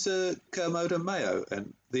you listen to Kermode and Mayo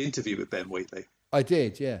and the interview with Ben Wheatley? I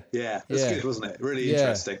did, yeah. Yeah, that's good, wasn't it? Really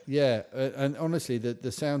interesting. Yeah, and honestly,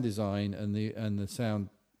 the sound design and the sound,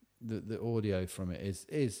 the audio from it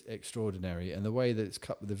is extraordinary, and the way that it's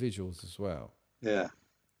cut with the visuals as well. Yeah.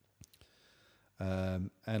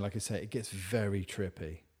 And like I say, it gets very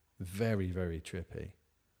trippy, very, very trippy.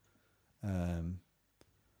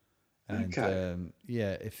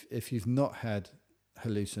 If you've not had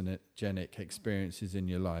hallucinogenic experiences in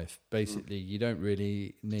your life, basically you don't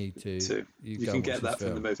really need to. You can get that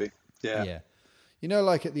from the movie. Yeah. You know,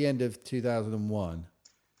 like at the end of 2001,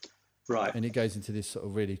 right? And it goes into this sort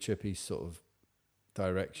of really trippy sort of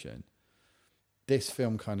direction. This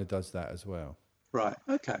film kind of does that as well. Right.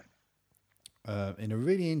 Okay. In a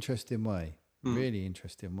really interesting way. Really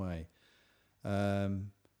interesting way.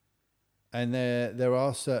 And there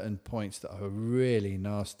are certain points that are really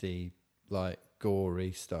nasty, like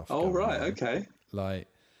gory stuff. Oh, right, okay. Like,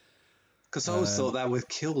 because I always thought that with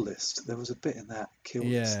Kill List, there was a bit in that Kill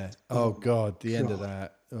List. Yeah. Oh God, the end of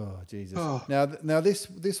that. Oh Jesus. Oh. Now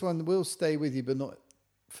this one will stay with you, but not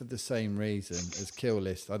for the same reason as Kill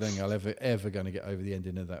List. I don't think I'll ever going to get over the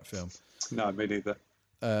ending of that film. No, me neither.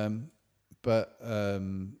 But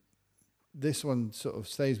this one sort of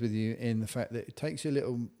stays with you in the fact that it takes you a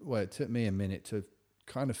little. Well, it took me a minute to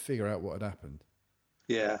kind of figure out what had happened.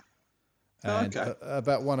 Yeah. And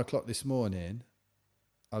about 1 o'clock this morning,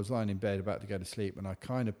 I was lying in bed about to go to sleep, and I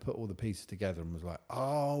kind of put all the pieces together and was like,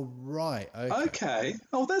 "Oh, right, okay.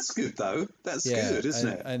 Oh, that's good though. That's good, isn't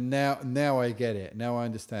it?" And now I get it. Now I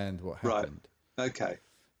understand what happened. Right. Okay.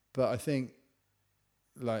 But I think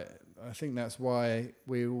that's why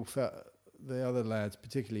we all felt the other lads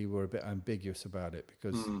particularly were a bit ambiguous about it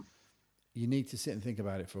because you need to sit and think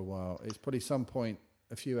about it for a while. It's probably some point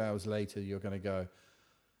a few hours later you're going to go,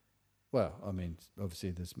 well, I mean,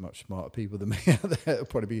 obviously there's much smarter people than me out there. It'll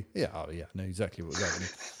probably be, I know exactly what's happening.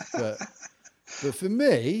 But for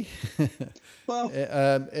me, well,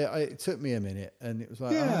 it took me a minute, and it was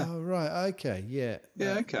like, oh, right, okay,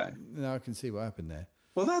 okay. Now I can see what happened there.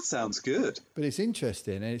 Well, that sounds good. But it's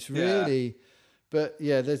interesting, and it's really, but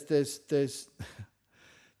yeah, there's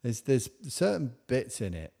certain bits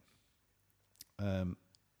in it.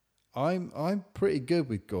 I'm pretty good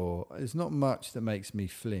with gore. There's not much that makes me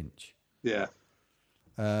flinch. Yeah.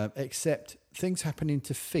 Except things happening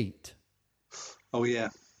to feet. Oh yeah.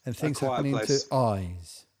 And things happening to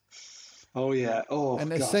eyes. Oh yeah. Oh. And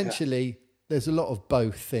God, essentially, there's a lot of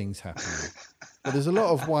both things happening. But there's a lot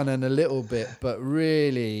of one and a little bit, but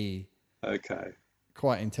really,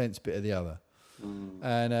 quite intense bit of the other.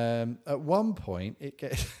 And at one point, it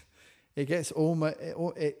gets almost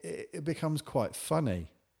it becomes quite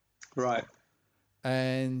funny. Right.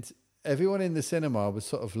 And everyone in the cinema was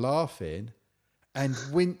sort of laughing and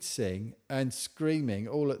wincing and screaming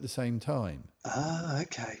all at the same time. Ah,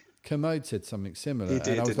 okay. Commode said something similar. He did,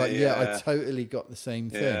 and I was like, I totally got the same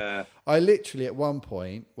thing. Yeah. I literally at one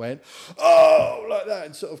point went, oh, like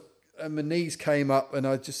that. And my knees came up and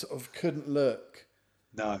I just sort of couldn't look.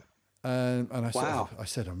 No. And I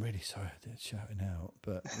said, I'm really sorry I did shouting out.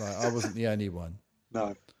 But like, I wasn't the only one.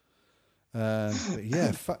 No. But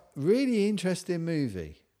yeah, really interesting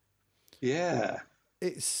movie. Yeah.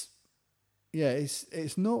 It's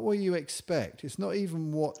not what you expect. It's not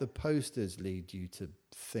even what the posters lead you to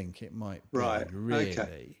think it might be. Right. Really.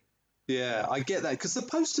 Okay. Yeah, I get that because the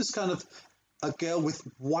poster's kind of a girl with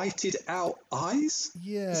whited out eyes.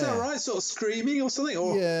 Yeah. Is that right? Sort of screaming or something,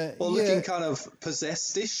 or looking kind of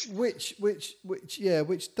possessed-ish. Which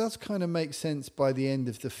does kind of make sense by the end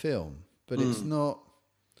of the film, but it's not.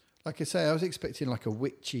 Like I say, I was expecting like a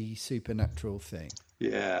witchy supernatural thing.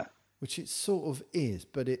 Yeah. Which it sort of is,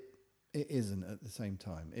 but it isn't at the same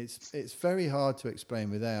time. It's very hard to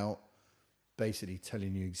explain without basically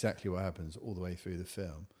telling you exactly what happens all the way through the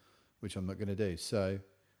film, which I'm not going to do. So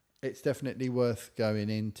it's definitely worth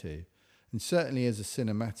going into, and certainly as a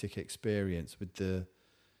cinematic experience with the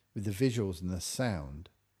visuals and the sound,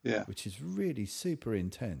 which is really super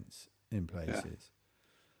intense in places.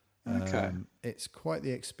 Yeah. Okay. It's quite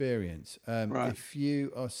the experience. Right. If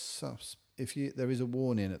you are there is a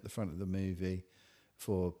warning at the front of the movie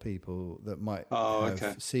for people that might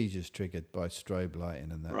have seizures triggered by strobe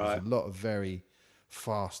lighting and that. Right. There's a lot of very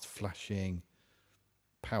fast flashing,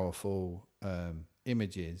 powerful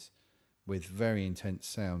images with very intense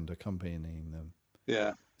sound accompanying them.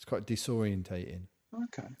 Yeah. It's quite disorientating.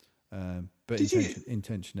 Okay. But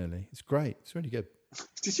intentionally. It's great. It's really good.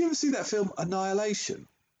 Did you ever see that film Annihilation?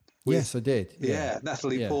 Yes, I did. Yeah,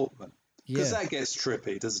 Natalie Portman. Because that gets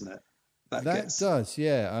trippy, doesn't it? That does,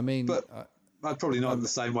 yeah. I mean, but probably not in the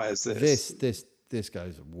same way as this. This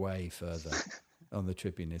goes way further on the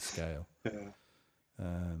trippiness scale. Yeah.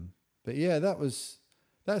 But yeah,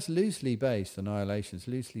 that's loosely based. Annihilation's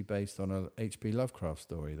loosely based on a H.P. Lovecraft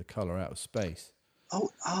story, The Colour Out of Space.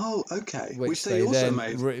 Oh, okay. Which they also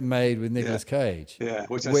made with Nicolas Cage. Yeah,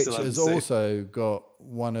 which has also got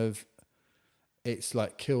one of its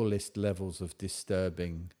like kill list levels of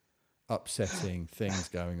disturbing, upsetting things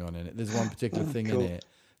going on in it. There's one particular thing in it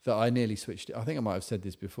that I nearly switched it. I think I might have said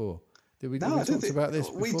this before. Did we talk about this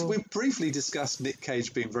before? We briefly discussed Nick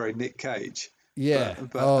Cage being very Nick Cage. Yeah.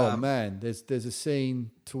 But, man, there's a scene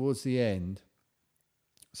towards the end.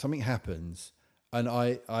 Something happens, and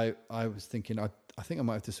I was thinking I think I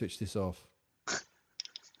might have to switch this off.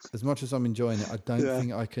 As much as I'm enjoying it, I don't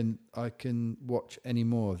think I can watch any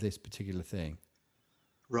more of this particular thing.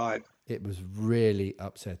 Right. It was really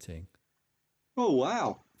upsetting. Oh,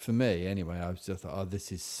 wow. For me, anyway, I was just like, this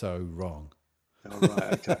is so wrong. Oh,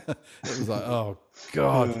 right, okay. It was like, oh,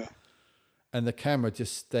 God. Yeah. And the camera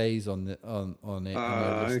just stays on it.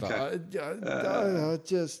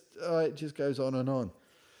 It just goes on and on.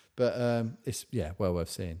 But it's, well worth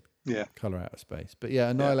seeing. Yeah. Colour Out of Space. But yeah,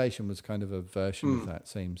 Annihilation was kind of a version of that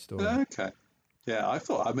same story. Okay. Yeah, I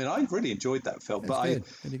really enjoyed that film.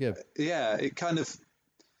 Really good. Yeah, it kind of,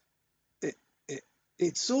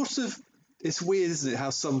 it sort of, it's weird, isn't it, how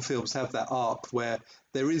some films have that arc where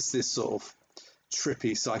there is this sort of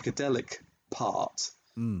trippy psychedelic part,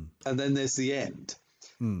 and then there's the end.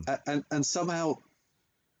 And somehow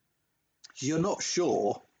you're not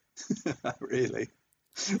sure, really,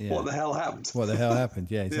 what the hell happened. What the hell happened?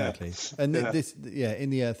 Yeah, exactly. And this, In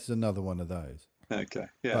the Earth is another one of those. Okay.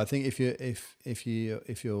 Yeah. But I think if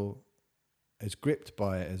you're as gripped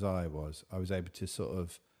by it as I was able to sort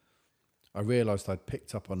of. I realised I'd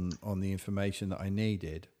picked up on the information that I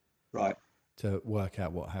needed, right, to work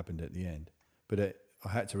out what happened at the end. But I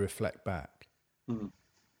had to reflect back and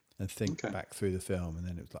think back through the film, and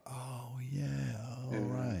then it was like, oh yeah,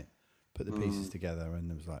 right. Put the pieces together,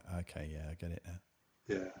 and it was like, okay, yeah, I get it now.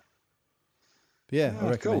 Yeah. But yeah, I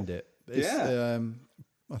recommend cool. it. It's,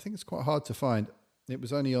 I think it's quite hard to find. It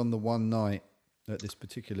was only on the one night at this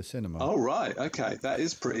particular cinema. Oh, right. Okay. That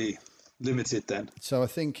is pretty limited then. So I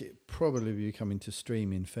think it probably be coming to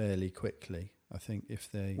streaming fairly quickly. I think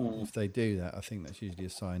if they do that, I think that's usually a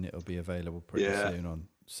sign it'll be available pretty soon on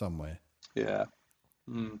somewhere. Yeah.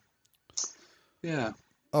 Yeah.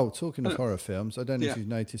 Oh, talking of horror films, I don't know if you've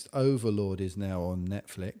noticed, Overlord is now on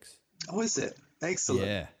Netflix. Oh, is it? Excellent.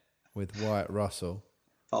 Yeah, with Wyatt Russell.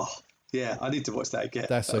 Oh, yeah. I need to watch that again.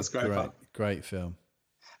 That's a great fun. Great film.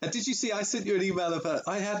 And did you see? I sent you an email of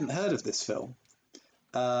I hadn't heard of this film.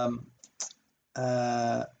 The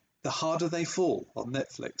Harder They Fall on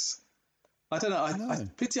Netflix. I don't know. I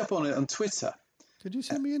picked you up on it on Twitter. Did you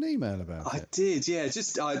send me an email about it? I did. Yeah.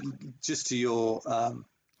 Just to your. Oh,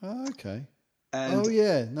 okay. And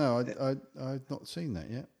no, I've not seen that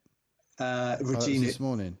yet. Regina this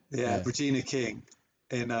morning. Yeah, Regina King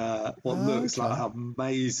in what looks like an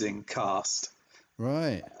amazing cast.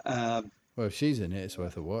 Right. Well, if she's in it, it's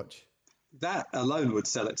worth a watch. That alone would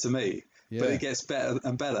sell it to me. Yeah. But it gets better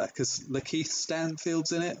and better because Lakeith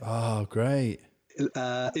Stanfield's in it. Oh, great.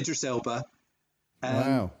 Idris Elba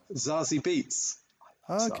and Zazie Beetz.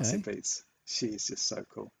 Oh, okay. Zazie Beetz. She's just so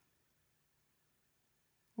cool.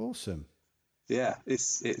 Awesome. Yeah,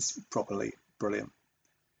 it's properly brilliant.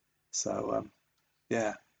 So,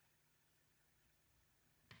 yeah.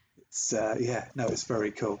 It's it's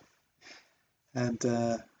very cool. And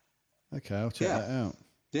okay, I'll check that out.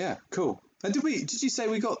 Yeah, cool. And did you say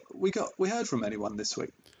we heard from anyone this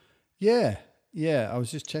week? Yeah. I was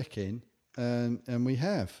just checking, and we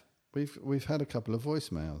have. We've had a couple of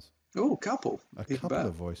voicemails. Oh, a couple of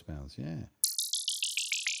voicemails. Yeah.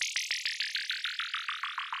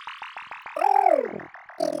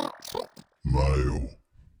 Mail.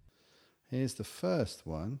 Here's the first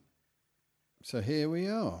one. So here we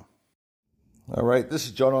are. All right, this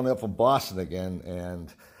is John O'Neill from Boston again,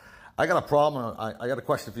 and I got a problem. I got a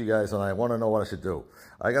question for you guys, and I want to know what I should do.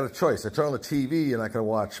 I got a choice. I turn on the TV, and I can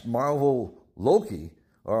watch Marvel Loki,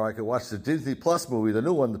 or I could watch the Disney Plus movie, the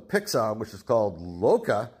new one, the Pixar, which is called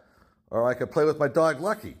Loka, or I could play with my dog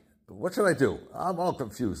Lucky. What should I do? I'm all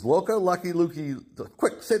confused. Loka, Lucky, Lukey.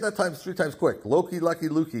 Quick, say that 3 times quick. Loki, Lucky,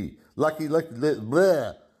 Lukey. Lucky,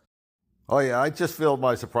 bleh. Oh, yeah, I just failed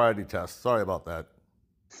my sobriety test. Sorry about that.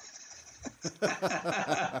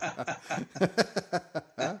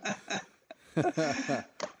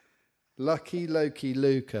 Lucky, Loki,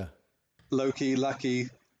 Luca. Loki, Lucky,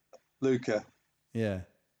 Luca. Yeah.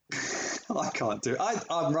 I can't do it.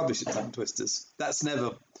 I'm rubbish at tongue twisters. That's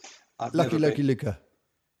never... Lucky, Luca.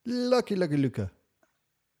 Lucky, Luca.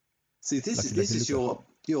 See, this is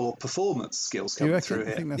your performance skills coming through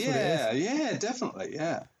here. I think that's what it is. Yeah, definitely,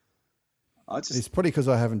 yeah. It's probably because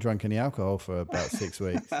I haven't drunk any alcohol for about 6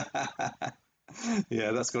 weeks.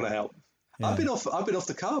 Yeah, that's got to help. Yeah. I've been off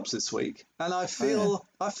the carbs this week, and I feel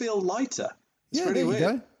lighter. It's really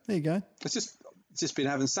weird. There you go. It's just been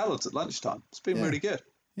having salads at lunchtime. It's been really good.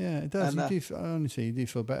 Yeah, it does. And, honestly, you do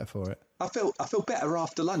feel better for it. I feel better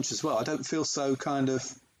after lunch as well. I don't feel so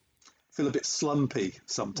feel a bit slumpy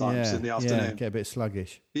sometimes in the afternoon. Yeah, get a bit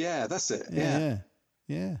sluggish. Yeah, that's it.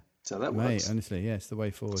 Yeah. So that works. Honestly, it's the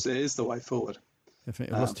way forward. It is the way forward.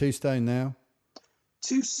 Definitely. I've lost 2 stone now.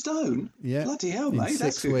 2 stone? Yeah. Bloody hell, mate.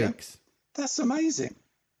 That's 6 weeks. That's amazing.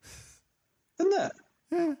 Isn't it?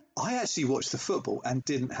 Yeah. I actually watched the football and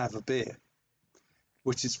didn't have a beer,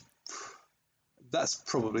 that's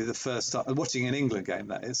probably the first time watching an England game.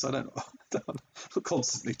 That is, I'm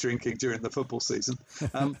constantly drinking during the football season.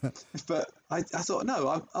 But I thought,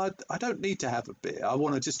 no, I don't need to have a beer. I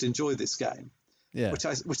want to just enjoy this game. Yeah. Which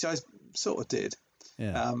I sort of did.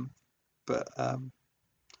 Yeah.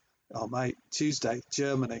 Oh mate, Tuesday,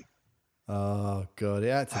 Germany. Oh God,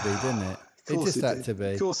 it had to be, didn't it? It just had to be.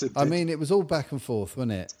 Of course it did. I mean, it was all back and forth,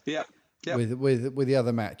 wasn't it? Yeah. Yep. With the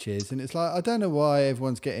other matches, and it's like, I don't know why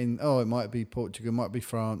everyone's getting, it might be Portugal, it might be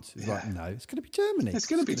France. It's like, no, it's going to be Germany. It's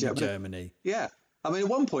going to be Germany. Yeah. I mean, at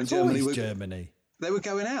one point, Germany they were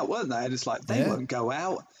going out, weren't they? And it's like, they won't go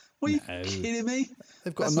out. Are you kidding me?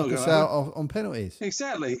 They've got to knock us out on penalties.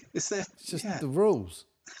 Exactly. It's just the rules.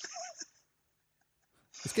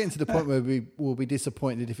 It's getting to the point where we will be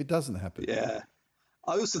disappointed if it doesn't happen. Yeah.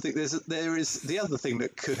 I also think there is the other thing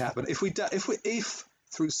that could happen if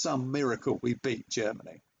through some miracle we beat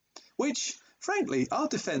Germany, which frankly, our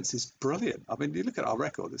defence is brilliant. I mean, you look at our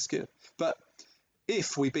record; it's good. But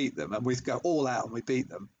if we beat them and we go all out and we beat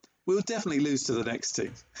them, we'll definitely lose to the next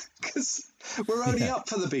team because we're only up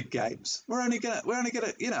for the big games. We're only gonna,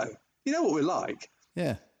 you know what we're like.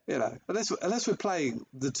 Yeah. You know, unless we're playing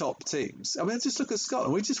the top teams. I mean, just look at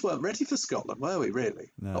Scotland. We just weren't ready for Scotland, were we?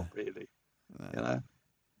 Really? No. Not really. No. You know,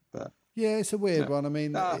 but yeah, it's a weird one. I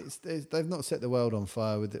mean, they've not set the world on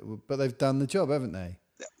fire with it, but they've done the job, haven't they?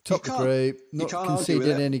 Top the group, not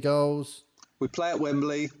conceded any goals. We play at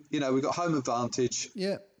Wembley. You know, we've got home advantage.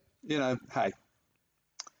 Yeah. You know, hey.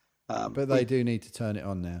 But they do need to turn it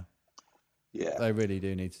on now. Yeah. They really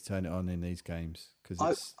do need to turn it on in these games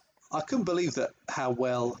because I couldn't believe that how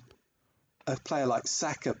well a player like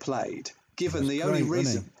Saka played, given the only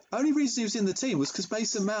reason he was in the team was because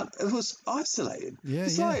Mason Mount was isolated. Yeah,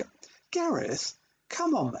 it's like, Gareth,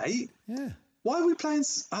 come on, mate. Yeah. Why are we playing?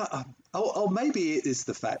 Or maybe it is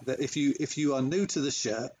the fact that if you are new to the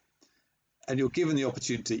shirt and you're given the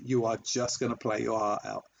opportunity, you are just going to play your heart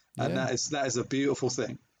out, and that is a beautiful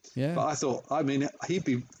thing. Yeah. But I thought, I mean, he'd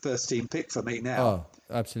be first team pick for me now. Oh,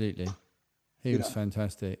 absolutely. He was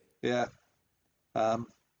fantastic. Yeah.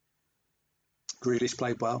 Grealish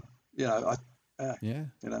played well. You know, You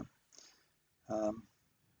know, I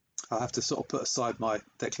have to sort of put aside my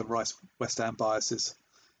Declan Rice West Ham biases.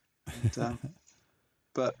 And,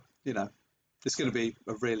 but, you know, it's going to be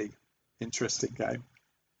a really interesting game.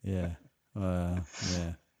 Yeah. Yeah.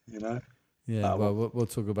 You know? Yeah, we'll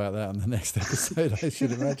talk about that on the next episode, I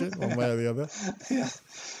should imagine, one way or the other. Yeah.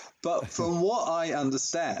 But from what I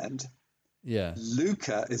understand,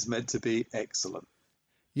 Luca is meant to be excellent.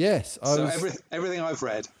 Yes. Everything I've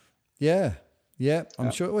read. Yeah. I'm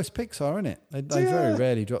sure it was Pixar, isn't it? They very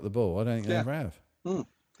rarely drop the ball. I don't think they ever have.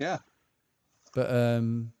 Yeah. But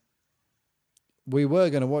we were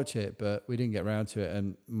going to watch it, but we didn't get around to it.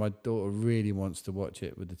 And my daughter really wants to watch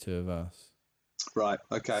it with the two of us. Right.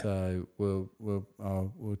 Okay. So we'll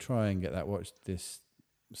try and get that watched this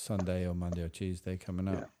Sunday or Monday or Tuesday coming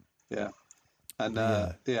up. Yeah. And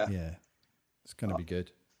it's going to be good.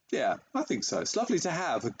 Yeah, I think so. It's lovely to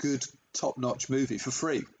have a good top-notch movie for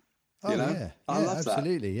free. You know? Yeah. I love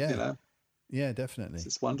absolutely, that. Yeah. You know? Yeah, definitely.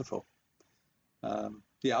 It's wonderful. I'm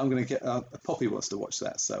going to get Poppy wants to watch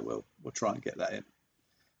that, so we'll try and get that in.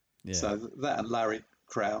 Yeah. So that and Larry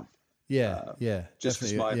Crown. Yeah. Just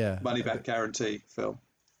as my money back guarantee film.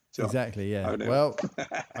 John. Exactly, yeah. O'Neill. Well,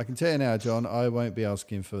 I can tell you now, John, I won't be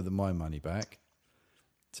asking for my money back.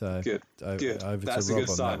 So good. Over That's to a Rob good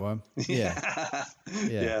on sign. that one. Yeah.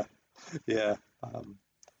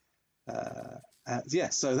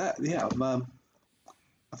 So that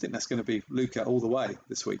I think that's going to be Luca all the way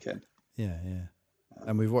this weekend. Yeah.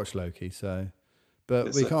 And we've watched Loki, so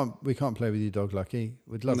but we can't play with you, Dog Lucky.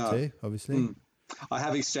 We'd love to, obviously. I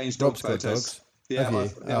have exchanged dog Rob's got photos. dogs. Yeah, Have you?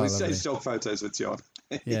 we exchanged dog photos with John.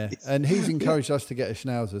 Yeah, and he's encouraged us to get a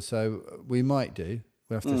schnauzer, so we might do.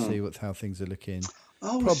 We'll have to see how things are looking.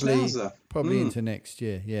 Oh, probably into next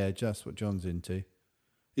year. Yeah, just what John's into.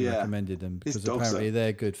 He recommended them because apparently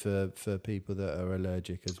they're good for people that are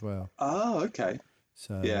allergic as well. Oh, okay.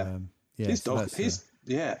 So his dogs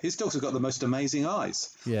have got the most amazing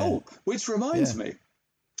eyes. Yeah. Oh, which reminds me,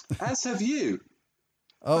 as have you.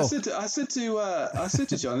 Oh, I said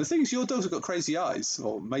to John, the thing is, your dogs have got crazy eyes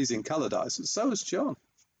or amazing coloured eyes. So has John.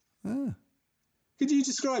 Ah. Could you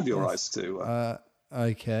describe your eyes to?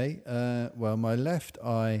 Okay. Well, my left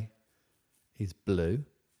eye is blue,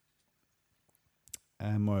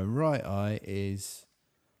 and my right eye is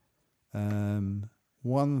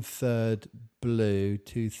 1/3 blue,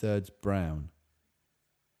 2/3 brown.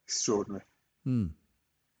 Extraordinary.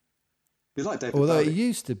 You're like David Although Bowie. it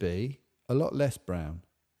used to be a lot less brown.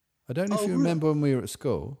 I don't know if you remember when we were at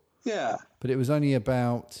school. Yeah. But it was only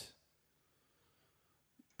about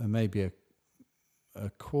maybe a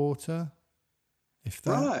quarter, if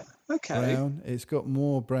that. Right. Okay. Brown. It's got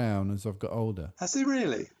more brown as I've got older. Has it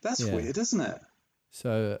really? That's weird, isn't it?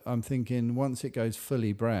 So I'm thinking once it goes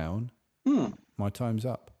fully brown, my time's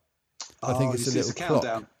up. I Oh, think it's a little clock.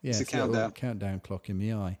 countdown. Yeah, It's a countdown. little countdown clock in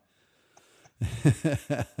the eye.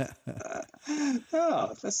 Oh,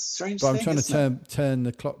 that's a strange But I'm thing, trying isn't to turn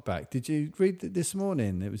the clock back. Did you read that this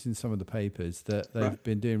morning? It was in some of the papers that they've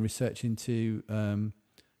been doing research into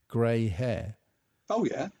grey hair. Oh,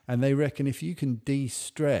 yeah. And they reckon if you can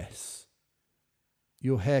de-stress,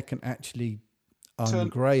 your hair can actually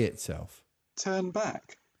ungrey itself. Turn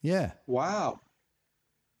back. Yeah. Wow.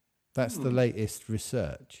 That's the latest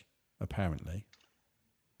research, apparently.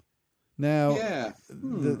 Now,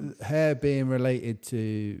 the hair being related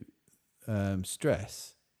to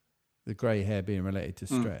stress, the grey hair being related to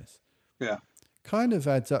stress, kind of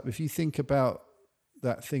adds up if you think about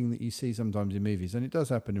that thing that you see sometimes in movies, and it does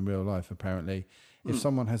happen in real life apparently. If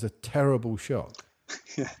someone has a terrible shock,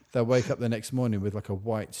 they'll wake up the next morning with like a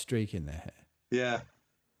white streak in their hair. Yeah.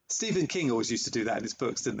 Stephen King always used to do that in his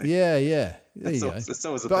books, didn't he? Yeah. There you go.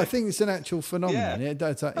 But I think it's an actual phenomenon. Yeah. It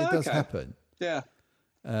does happen. Yeah.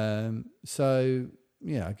 So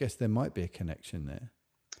yeah, I guess there might be a connection there.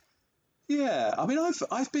 Yeah. I mean,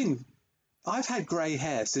 I've had grey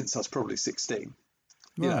hair since I was probably 16.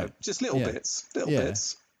 You know, just little bits.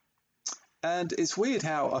 And it's weird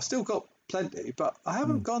how I've still got plenty, but I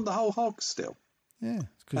haven't gone the whole hog still. Yeah,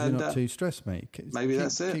 it's because you're not too stressed, mate. Maybe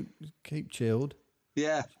that's it. Keep chilled.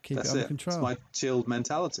 Yeah, keep that's it under control. It's my chilled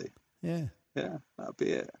mentality. Yeah, that'll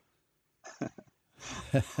be it.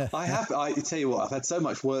 I tell you what, I've had so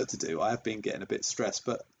much work to do. I have been getting a bit stressed,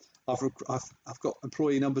 but I've got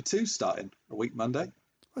employee number 2 starting a week Monday.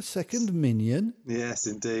 A second minion. Yes,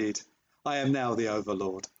 indeed. I am now the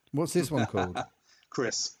overlord. What's this one called?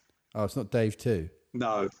 Chris. Oh, it's not Dave 2.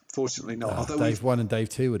 No, fortunately not. Although Dave 1 and Dave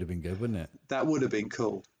 2 would have been good, wouldn't it? That would have been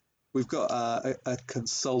cool. We've got a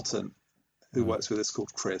consultant who works with us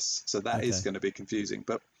called Chris, so that is going to be confusing.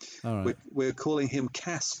 But we're calling him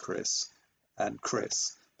Cass Chris and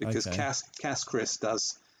Chris because Cass Chris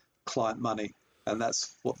does client money, and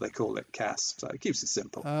that's what they call it, Cass. So it keeps it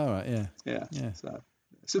simple. All right, yeah. So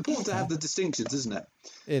it's important to have the distinctions, isn't it?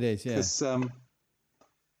 It is, yeah. Because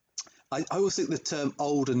I always think the term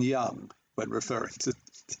old and young when referring to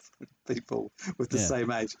different people with the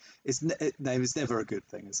same age is never a good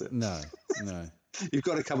thing, is it? No. You've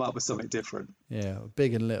got to come up with something different. Yeah,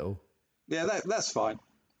 big and little. Yeah, that's fine.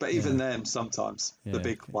 But even them, sometimes the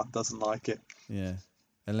big one doesn't like it. Yeah,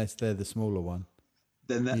 unless they're the smaller one.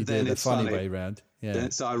 Then it's funny way round. Yeah. Then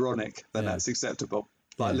it's ironic. Then that's acceptable.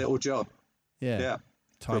 Like Little John. Yeah.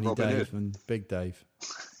 Tiny Dave Hood and Big Dave.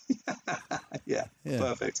 yeah,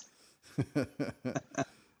 perfect.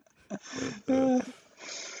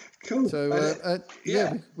 Cool. So,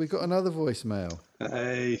 we got another voicemail.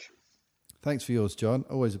 Hey. Thanks for yours, John.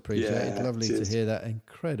 Always appreciate it. Lovely cheers. to hear that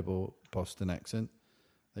incredible Boston accent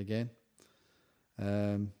again.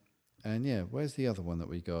 And where's the other one that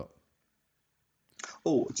we got?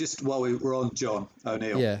 Oh, just while we were on John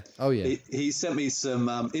O'Neill. Yeah. Oh, yeah. He sent me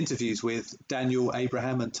some interviews with Daniel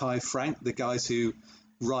Abraham and Ty Frank, the guys who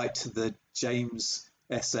write the James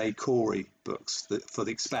S.A. Corey books for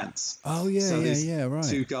The Expanse. Oh, yeah, so right.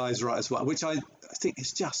 2 guys write as well, which I think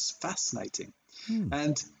is just fascinating.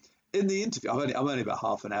 And in the interview, I'm only about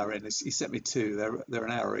half an hour in. He sent me 2. They're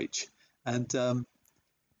an hour each. And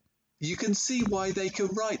you can see why they can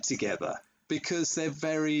write together because they're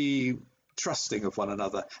very trusting of one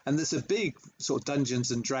another, and there's a big sort of Dungeons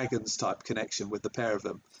and Dragons type connection with the pair of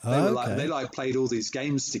them. They played all these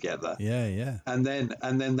games together. Yeah. And then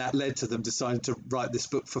that led to them deciding to write this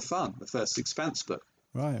book for fun, the first Expanse book.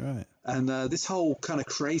 Right. And this whole kind of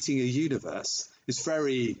creating a universe is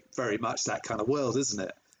very, very much that kind of world, isn't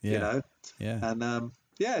it? Yeah. You know. Yeah. And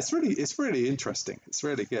it's really interesting. It's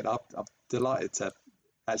really good. I'm delighted to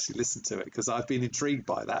actually listen to it because I've been intrigued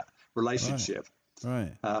by that relationship.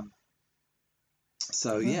 Right.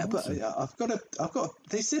 So I've got.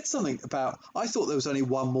 They said something about. I thought there was only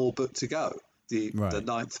one more book to go, the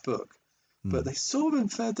 9th book, but they sort of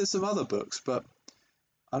inferred there's some other books. But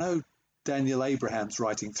I know Daniel Abraham's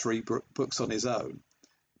writing 3 books on his own.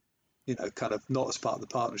 You know, kind of not as part of the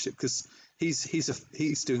partnership because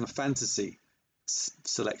he's doing a fantasy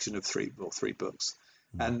selection of 3 books,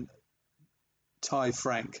 and Ty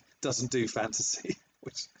Frank doesn't do fantasy,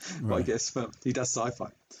 which I guess he does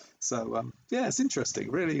sci-fi. So, it's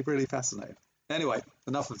interesting. Really, really fascinating. Anyway,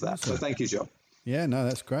 enough of that. So thank you, John. Yeah, no,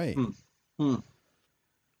 that's great.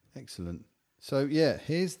 Excellent. So,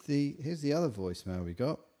 here's the other voicemail we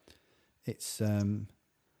got. It's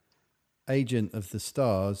Agent of the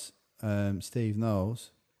Stars, Steve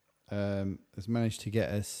Knowles, has managed to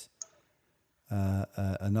get us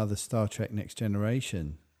another Star Trek Next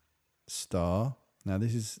Generation star. Now,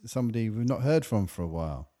 this is somebody we've not heard from for a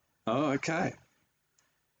while. Oh, okay.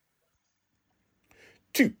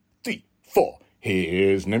 2, 3, 4.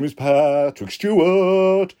 His name is Patrick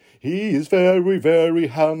Stewart. He is very, very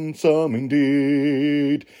handsome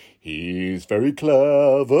indeed. He's very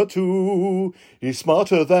clever too. He's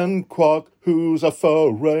smarter than Quark, who's a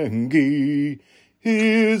Ferengi.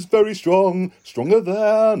 He's very strong, stronger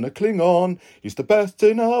than a Klingon. He's the best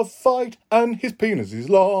in a fight, and his penis is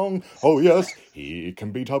long. Oh yes, he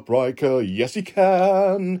can beat up Riker, yes he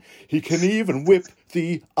can. He can even whip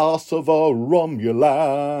the ass of a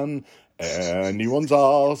Romulan. Anyone's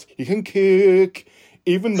ass he can kick,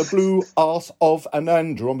 even the blue ass of an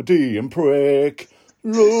Andromedan prick.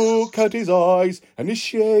 Look at his eyes and his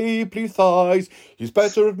shapely thighs. He's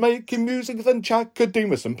better at making music than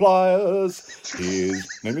Chakademus and Pliers. His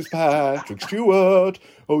name is Patrick Stewart.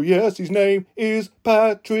 Oh yes, his name is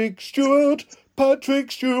Patrick Stewart.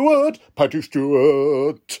 Patrick Stewart. Patrick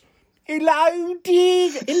Stewart. Hello,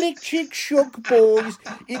 dear Electric Shock Boys.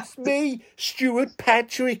 It's me, Stuart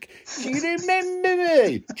Patrick. Do you remember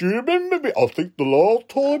me? Do you remember me? I think the last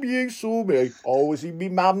time you saw me, I was in my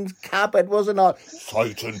mum's cupboard, wasn't I?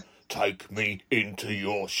 Satan, take me into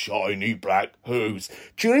your shiny black hooves.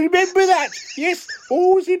 Do you remember that? Yes, I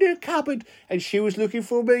was in her cupboard and she was looking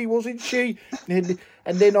for me, wasn't she?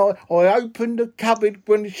 And then I opened the cupboard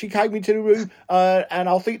when she came into the room, and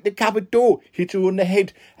I think the cupboard door hit her on the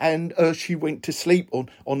head, and she went to sleep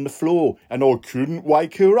on the floor, and I couldn't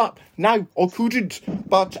wake her up. No, I couldn't.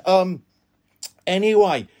 But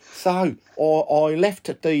anyway, so I left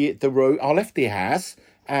the room. I left the house,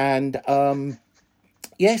 and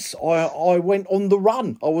yes, I went on the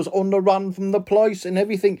run. I was on the run from the place and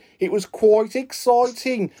everything. It was quite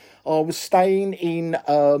exciting. I was staying in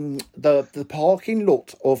the parking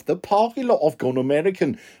lot of the parking lot. I've gone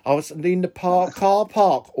American. I was in the car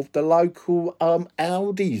park of the local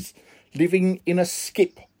Aldi's, living in a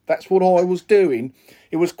skip. That's what I was doing.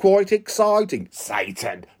 It was quite exciting.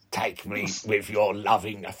 Satan, take me with your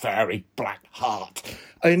loving fairy black heart.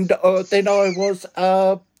 And then I was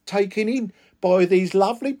taken in by these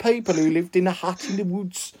lovely people who lived in a hut in the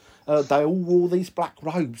woods. They all wore these black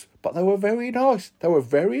robes, but they were very nice. They were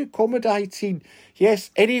very accommodating.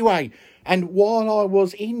 Yes, anyway, and while I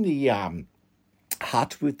was in the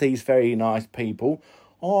hut with these very nice people,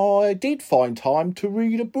 I did find time to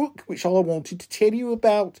read a book, which I wanted to tell you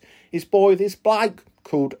about. It's by this bloke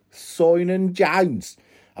called Simon Jones.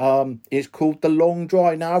 It's called The Long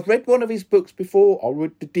Dry. Now, I've read one of his books before. I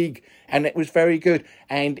read The Dig, and it was very good.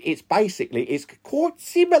 And it's quite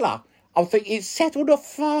similar. I think it's set on a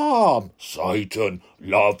farm. Satan,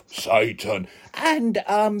 love Satan. And,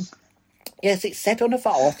 yes, it's set on a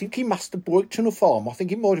farm. I think he must have worked on a farm. I think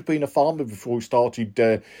he might have been a farmer before he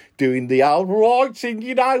started doing the old writing,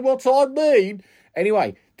 you know what I mean?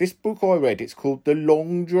 Anyway, this book I read, it's called The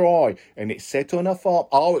Long Dry, and it's set on a farm.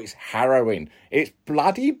 Oh, it's harrowing. It's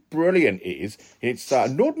bloody brilliant, it is. It's not a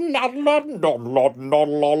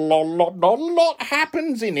lot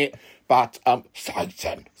happens in it, but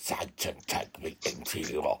Satan, take me into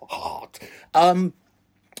your heart.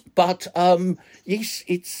 But yes,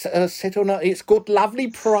 it's set on it's got lovely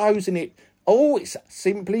prose in it. Oh, it's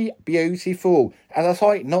simply beautiful. As I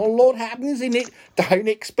say, not a lot happens in it. Don't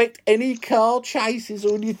expect any car chases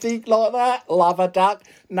or anything like that. Love a duck.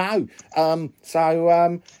 No. I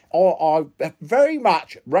very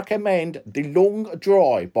much recommend The Long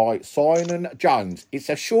Dry by Simon Jones. It's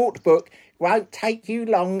a short book. It won't take you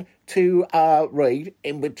long to read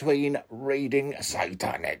in between reading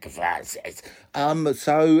satanic verses. I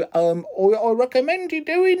recommend you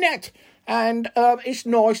doing that. And it's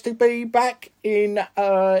nice to be back in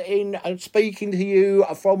speaking to you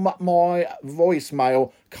from my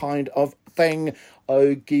voicemail kind of thing.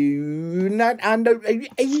 Good night and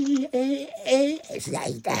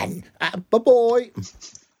Satan. Bye-bye.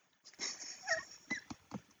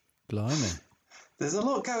 Blimey. There's a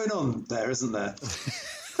lot going on there, isn't there?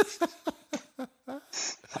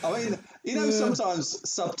 I mean, you know, sometimes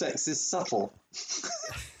subtext is subtle.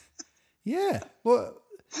 Yeah. What?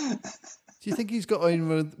 Do you think he's got in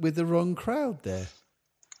with the wrong crowd there?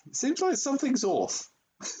 It seems like something's off.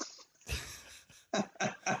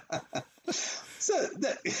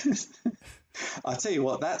 I tell you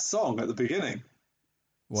what, that song at the beginning.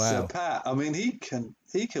 Wow. Sir Pat, I mean, he can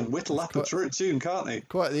whittle up a tune, can't he?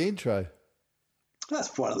 Quite the intro.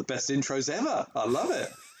 That's one of the best intros ever. I love it.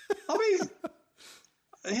 I mean,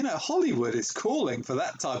 you know, Hollywood is calling for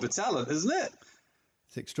that type of talent, isn't it?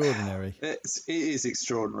 It's extraordinary. It is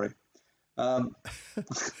extraordinary. I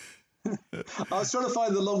was trying to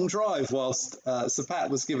find The Long Drive whilst Sir Pat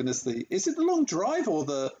was giving us is it The Long Drive or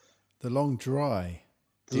The Long Dry?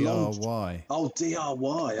 D-R-Y. Oh,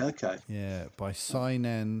 D-R-Y, okay. Yeah, by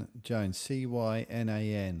Sinan Jones.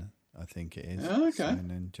 C-Y-N-A-N, I think it is. Okay.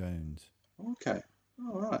 Sinan Jones. Okay.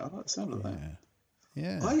 All right, I like the sound of that.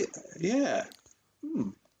 Yeah.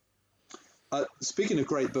 Speaking of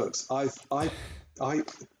great books, I've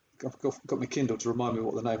got my Kindle to remind me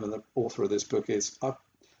what the name of the author of this book is. I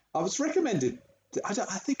was recommended. I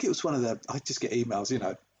think it was one of the. I just get emails, you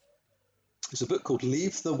know. It's a book called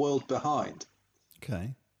 "Leave the World Behind."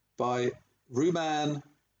 Okay. By Rumaan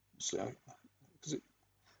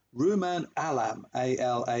Alam,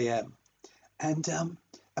 A-L-A-M, and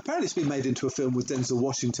apparently it's been made into a film with Denzel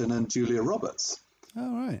Washington and Julia Roberts.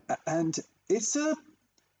 Oh right. And it's a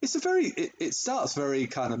it's a very, it starts very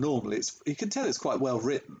kind of normally. You can tell it's quite well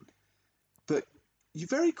written, but you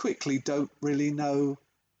very quickly don't really know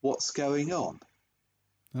what's going on.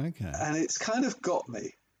 Okay. And it's kind of got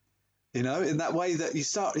me, in that way that you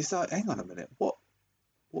start, hang on a minute, what?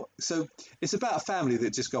 So it's about a family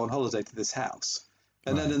that just go on holiday to this house.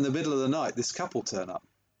 And then in the middle of the night, this couple turn up.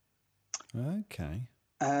 Okay.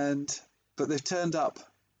 But they've turned up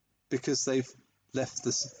because they've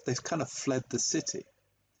kind of fled the city.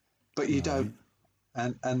 But you don't,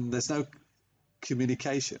 and there's no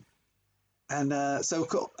communication. And so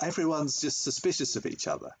everyone's just suspicious of each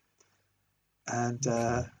other. And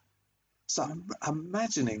so I'm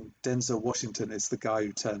imagining Denzel Washington is the guy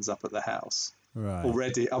who turns up at the house. Right.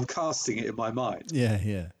 Already, I'm casting it in my mind.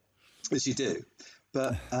 Yeah. As you do.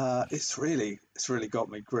 But it's really got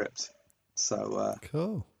me gripped. So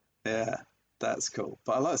cool. Yeah, that's cool.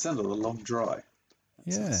 But I like the sound of The Long Dry.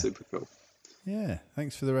 That's super cool. Yeah,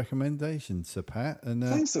 thanks for the recommendation, Sir Pat. And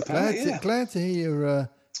thanks, Sir Pat. Glad to hear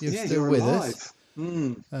you're still with alive. us.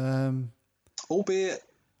 Albeit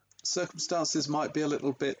circumstances might be a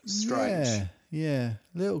little bit strange. Yeah,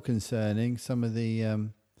 a little concerning. Some of the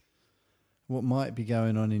what might be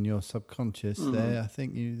going on in your subconscious there. I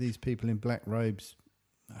think these people in black robes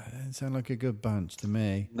don't sound like a good bunch to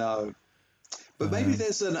me. No, but maybe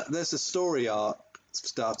there's a story arc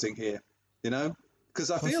starting here.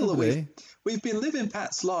 Because I feel that we've been living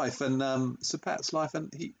Pat's life and Sir Pat's life, and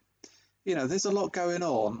he, there's a lot going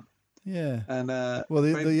on. Yeah. And well,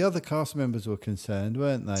 the other cast members were concerned,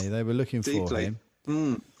 weren't they? They were looking deeply for him.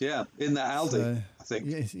 Yeah, in that Aldi, I think.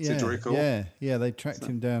 Yeah. They tracked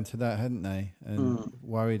him down to that, hadn't they? And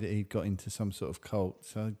worried that he'd got into some sort of cult.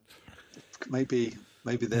 So maybe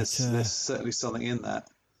there's certainly something in that.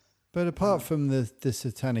 But apart from the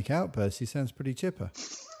satanic outburst, he sounds pretty chipper.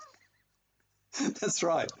 That's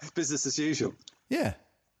right. Business as usual. Yeah.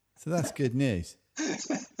 So that's good news, I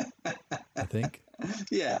think.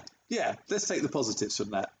 Yeah. Let's take the positives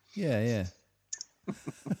from that. Yeah.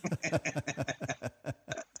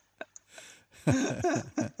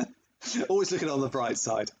 Always looking on the bright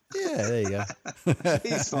side. Yeah, there you go.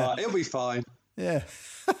 He's fine. He'll be fine. Yeah.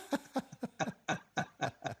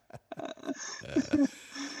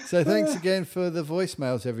 So thanks again for the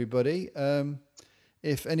voicemails, everybody.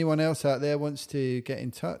 If anyone else out there wants to get in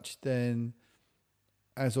touch, then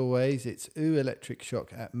as always, it's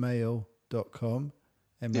ooelectricshock@mail.com,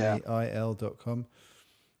 mail.com.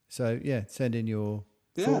 So send in your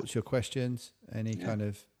thoughts, your questions, any kind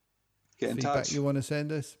of get in feedback touch. You want to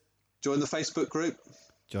send us. Join the Facebook group.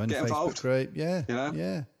 Get Facebook involved. Group. Yeah.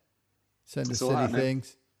 Yeah. Send us silly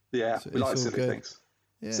things. Yeah, we like silly things.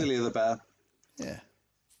 Yeah. Silly are the bad. Yeah.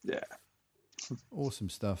 Awesome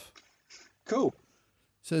stuff. Cool.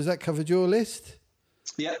 So has that covered your list?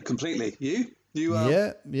 Yeah, completely. You?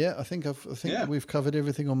 Yeah. I think we've covered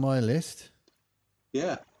everything on my list.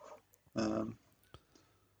 Yeah.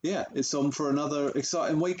 It's on for another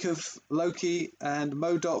exciting week of Loki and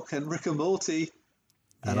MODOK and Rick and Morty.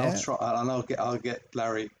 And I'll get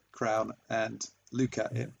Larry Crown and Luca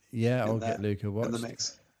in. Yeah, I'll get Luca watched. In the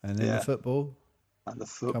mix. And then the football. And the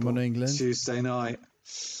football. Come on, England. Tuesday night.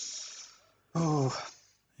 Oh.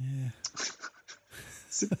 Yeah.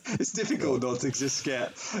 It's difficult not to just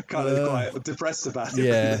get kind of quite depressed about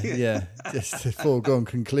it. Yeah. Just a foregone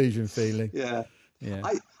conclusion feeling. Yeah.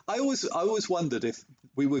 I always wondered if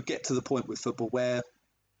we would get to the point with football where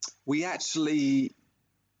we actually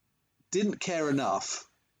didn't care enough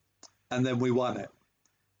and then we won it.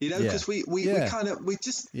 Because we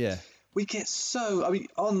get so,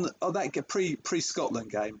 on that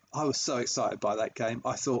pre-Scotland game, I was so excited by that game.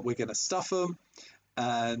 I thought we're going to stuff them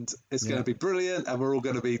and it's going to be brilliant and we're all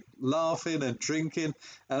going to be laughing and drinking.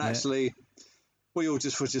 And actually, we all were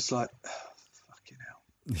just like, oh, fucking hell.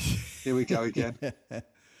 Here we go again.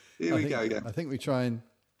 Here we go again. I think I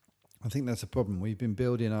think that's a problem. We've been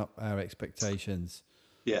building up our expectations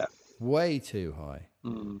way too high,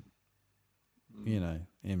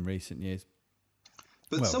 in recent years.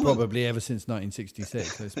 But probably ever since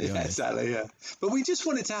 1966, let's be honest. Exactly, yeah. But we just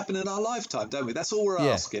want it to happen in our lifetime, don't we? That's all we're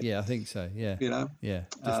asking. Yeah, I think so, yeah. Yeah,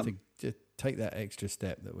 just to take that extra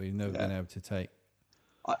step that we've never been able to take.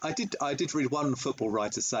 I did read one football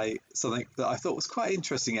writer say something that I thought was quite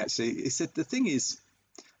interesting, actually. He said, the thing is,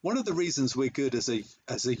 one of the reasons we're good as a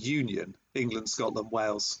union, England, Scotland,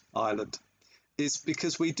 Wales, Ireland, is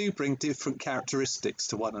because we do bring different characteristics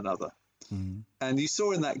to one another. Mm. And you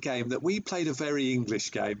saw in that game that we played a very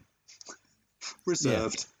English game,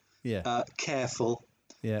 reserved, careful,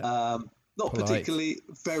 not polite. Particularly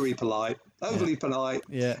very polite, overly polite.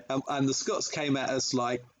 Yeah. And the Scots came at us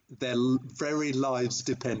like their very lives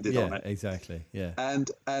depended on it. Exactly. Yeah. And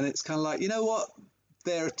it's kind of like, you know what?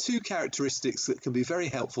 There are two characteristics that can be very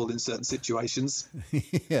helpful in certain situations.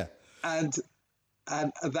 Yeah. And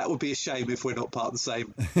that would be a shame if we're not part of the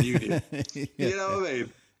same union. You know what I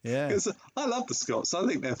mean? Yeah. Because I love the Scots. I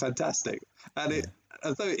think they're fantastic. And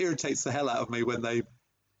although it irritates the hell out of me when they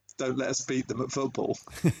don't let us beat them at football.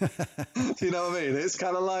 You know what I mean? It's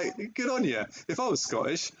kind of like, good on you. If I was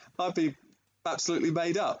Scottish, I'd be absolutely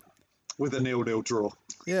made up with a 0-0 draw.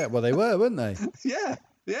 Yeah, well, they were, weren't they? Yeah.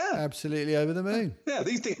 Absolutely over the moon. Yeah,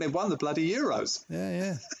 they think they've won the bloody Euros.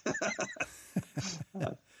 Yeah.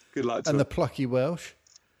 Good luck to And them. the plucky Welsh.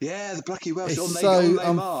 Yeah, the plucky Welsh. It's They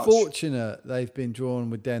so march. unfortunate they've been drawn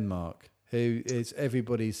with Denmark, who is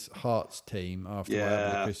everybody's heart's team after what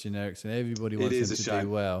happened with Christian Eriksen. Everybody wants is them a to shame. do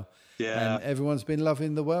well. Yeah. And everyone's been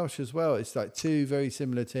loving the Welsh as well. It's like two very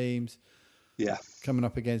similar teams coming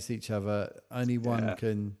up against each other. Only one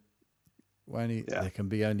can... There can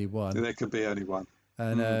be only one. There can be only one.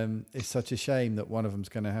 And it's such a shame that one of them's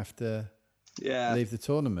going to have to leave the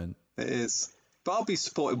tournament. It is. But I'll be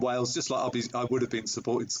supporting Wales just like I would have been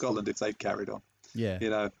supporting Scotland if they'd carried on. Yeah. You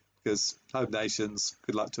know, because home nations,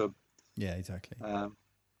 good luck to them. Yeah, exactly.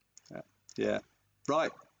 Yeah.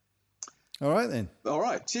 Right. All right, then. All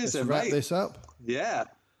right. Cheers, Let's then, wrap mate. this up. Yeah.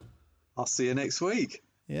 I'll see you next week.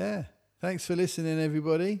 Yeah. Thanks for listening,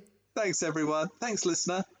 everybody. Thanks, everyone. Thanks,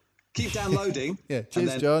 listener. Keep downloading. Cheers, and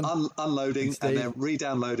then John. Unloading and then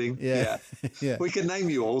re-downloading. Yeah. Yeah. We can name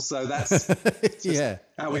you all, so that's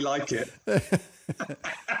how we like it.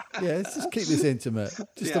 Let's just keep this intimate,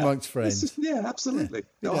 just amongst friends. Absolutely.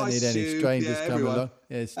 We don't need any Stu. strangers coming everyone. along.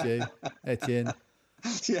 Yeah, Stu, Etienne.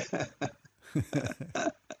 Yeah.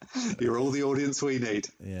 You're all the audience we need.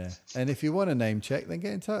 Yeah. And if you want a name check, then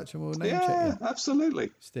get in touch and we'll name check you.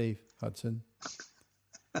 Absolutely. Steve Hudson.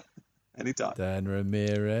 Anytime. Dan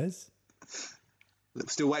Ramirez.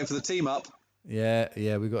 Still waiting for the team up. Yeah,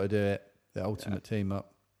 we've got to do it. The ultimate team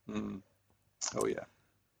up. Oh, yeah.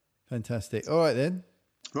 Fantastic. All right, then.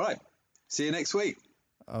 Right. See you next week.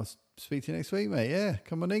 I'll speak to you next week, mate. Yeah.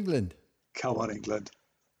 Come on, England. Come on, England.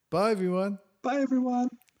 Bye, everyone. Bye, everyone.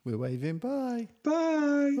 We're waving. Bye.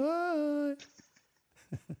 Bye. Bye.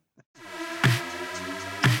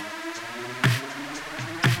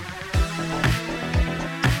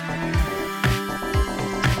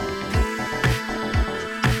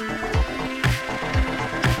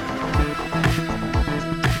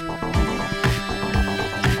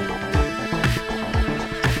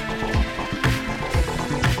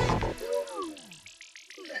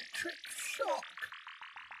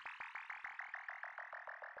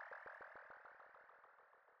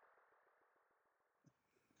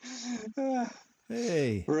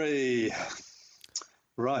 Hey.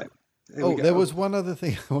 Right. There was one other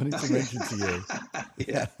thing I wanted to mention to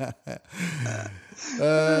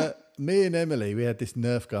you. Me and Emily, we had this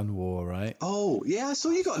Nerf gun war, right? Oh, yeah, I saw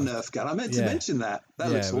you got a Nerf gun. I meant to mention that.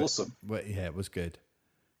 That looks awesome. Yeah, it was good.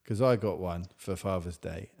 Because I got one for Father's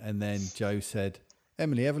Day. And then Joe said,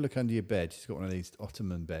 Emily, have a look under your bed. She's got one of these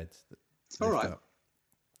Ottoman beds. All right. Up.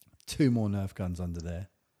 2 more Nerf guns under there.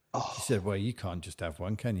 Oh. She said, well, you can't just have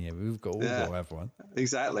one, can you? We've got all got to have one.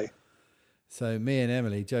 Exactly. So me and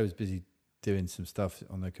Emily, Joe was busy doing some stuff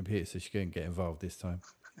on the computer, so she couldn't get involved this time.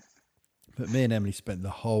 But me and Emily spent the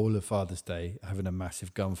whole of Father's Day having a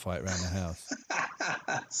massive gunfight around the house.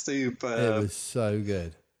 Super. It was so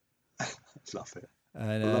good. Love it.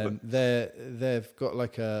 And they've got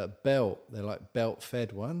like a belt. They're like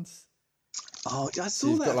belt-fed ones. Oh, I So saw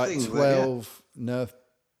you've that got like thing. 12 Nerf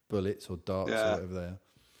bullets or darts or whatever they are.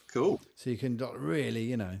 Cool. So you can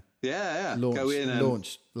really, Go in and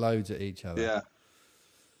launch loads at each other. Yeah.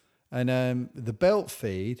 And the belt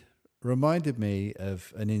feed reminded me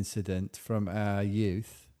of an incident from our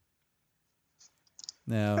youth.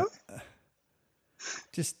 Now,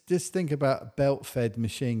 just think about belt-fed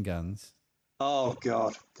machine guns. Oh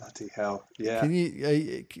God, bloody hell! Yeah. Can you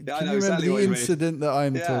I know remember exactly the what you mean. incident that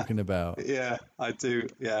I'm talking about? Yeah, I do.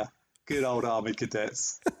 Yeah. Good old army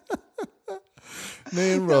cadets.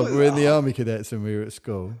 Me and Rob were in the army cadets when we were at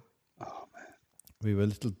school. Oh man. We were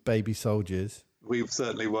little baby soldiers. We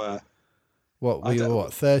certainly were. What, we were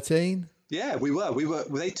 13? Yeah, we were.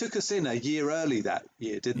 They took us in a year early that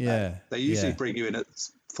year, didn't they? They usually bring you in at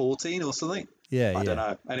 14 or something. Yeah, I don't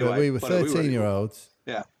know. Anyway, but we were 13-year-olds.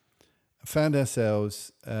 Yeah. Found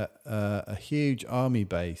ourselves at a huge army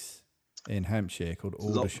base in Hampshire called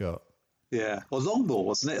Aldershot. Yeah. Well, Longmoor,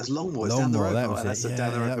 wasn't it? It was Longmoor. It's down the road. That was That's it.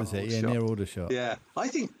 down the road that was it. Yeah, near Aldershot. Yeah. I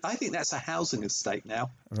think that's a housing estate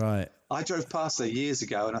now. Right. I drove past there years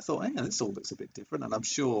ago and I thought, hang on, this all looks a bit different. And I'm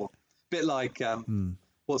sure, a bit like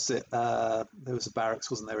what's it? There was a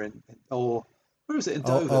barracks, wasn't there? Or where was it in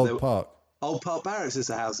Dover? Old Park. Old Park Barracks is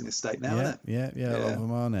a housing estate now, isn't it? Yeah. A lot of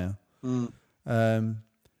them are now.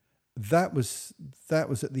 That was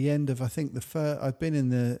at the end of, I think,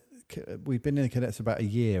 we've been in the cadets about a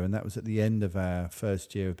year, and that was at the end of our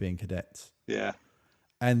first year of being cadets. Yeah.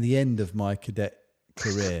 And the end of my cadet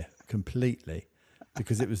career completely,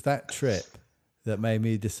 because it was that trip that made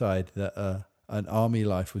me decide that an army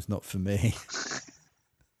life was not for me.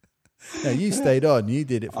 Now, you stayed on. You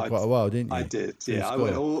did it for quite a while, didn't you? I did. Yeah, I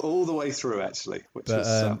went all the way through, actually.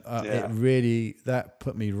 It really, that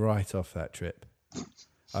put me right off that trip.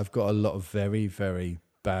 I've got a lot of very, very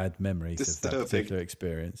bad memories of that particular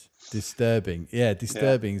experience. Disturbing. Yeah,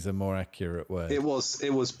 disturbing is a more accurate word. It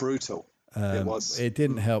was brutal. It was. It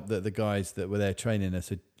didn't help that the guys that were there training us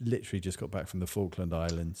had literally just got back from the Falkland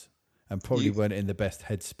Islands and probably weren't in the best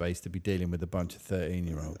headspace to be dealing with a bunch of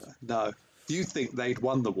 13-year-olds. No. You think they'd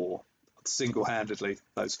won the war single-handedly,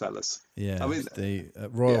 those fellas? Yeah. I mean, the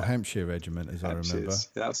Royal Hampshire Regiment, as I remember.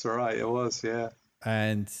 That's right. It was, yeah.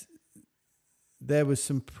 And there was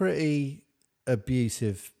some pretty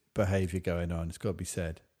abusive behaviour going on, it's got to be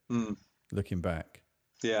said, looking back.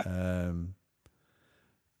 Yeah.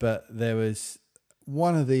 But there was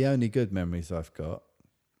one of the only good memories I've got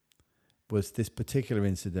was this particular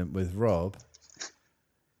incident with Rob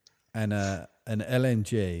and an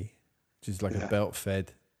LMG, which is like a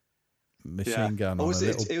belt-fed machine gun on a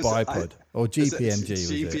little bipod, or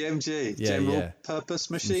GPMG. GPMG, General Purpose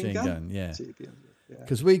Machine Gun. Yeah.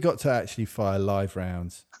 Because we got to actually fire live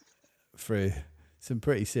rounds through some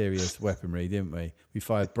pretty serious weaponry, didn't we? We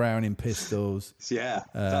fired Browning pistols. Yeah,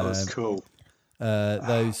 that was cool.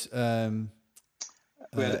 Those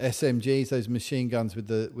SMGs, those machine guns with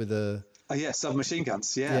the submachine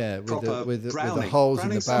guns. Yeah, with the holes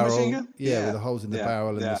in the barrel. With the holes in the barrel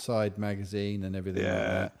and the side magazine and everything like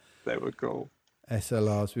that. They were cool.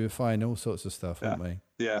 SLRs. We were firing all sorts of stuff, weren't we?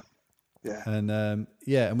 Yeah. And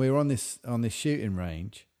and we were on this shooting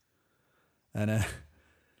range, and I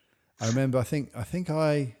remember I think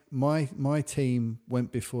my team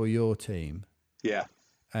went before your team. Yeah.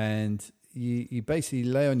 And you basically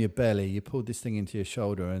lay on your belly, you pulled this thing into your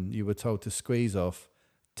shoulder, and you were told to squeeze off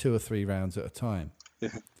 2 or 3 rounds at a time. Yeah.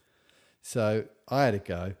 So I had a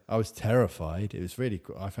go. I was terrified. It was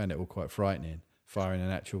I found it all quite frightening, firing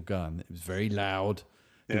an actual gun. It was very loud.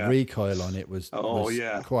 The recoil on it was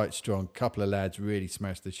quite strong. A couple of lads really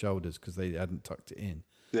smashed their shoulders because they hadn't tucked it in.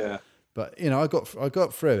 Yeah. But, I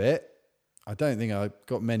got through it. I don't think I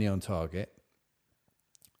got many on target.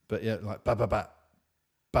 But, like, ba-ba-ba,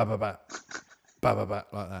 ba-ba-ba, ba-ba-ba,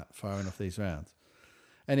 like that, firing off these rounds.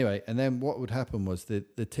 Anyway, and then what would happen was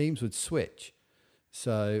the teams would switch.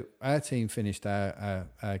 So our team finished our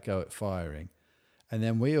go at firing. And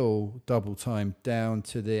then we all double-timed down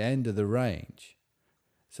to the end of the range.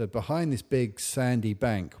 So behind this big sandy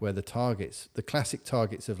bank where the classic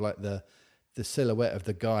targets of like the silhouette of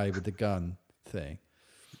the guy with the gun thing,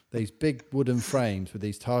 these big wooden frames with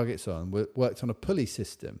these targets on worked on a pulley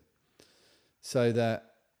system so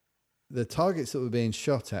that the targets that were being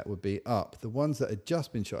shot at would be up. The ones that had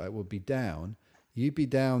just been shot at would be down. You'd be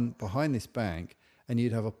down behind this bank and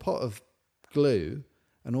you'd have a pot of glue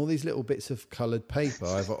and all these little bits of coloured paper,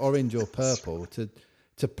 either orange or purple, to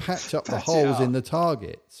patch up the holes in the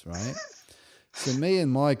targets, right? So me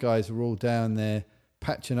and my guys were all down there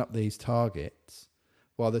patching up these targets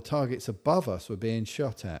while the targets above us were being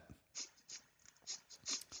shot at.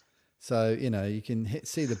 So, you can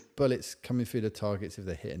see the bullets coming through the targets if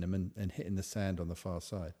they're hitting them and hitting the sand on the far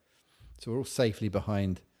side. So we're all safely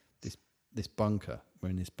behind this bunker. We're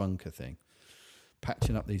in this bunker thing,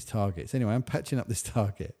 patching up these targets. Anyway, I'm patching up this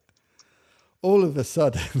target. All of a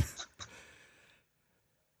sudden...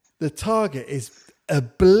 the target is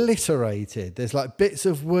obliterated. There's like bits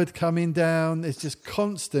of wood coming down. There's just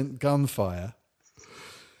constant gunfire.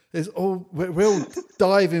 We're all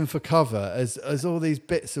diving for cover as all these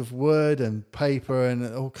bits of wood and paper and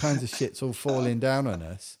all kinds of shit's all falling down on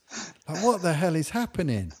us. Like, what the hell is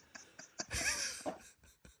happening?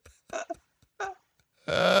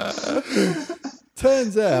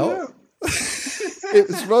 Turns out it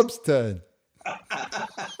was Rob's turn.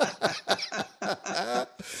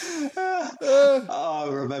 I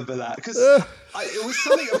remember that because it was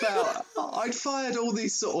something about I'd fired all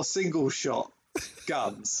these sort of single shot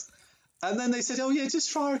guns, and then they said, "Oh yeah,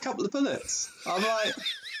 just fire a couple of bullets." I'm like,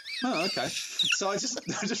 "Oh okay." So I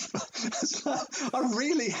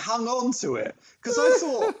really hung on to it because I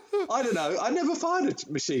thought, I don't know, I never fired a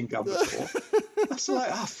machine gun before. I was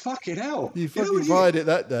like, "Oh fucking hell!" You fucking fired it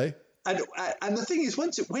that day. And the thing is,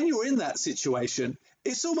 when you're in that situation,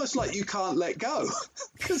 it's almost like you can't let go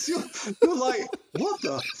because you're like, what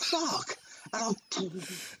the fuck? And I'm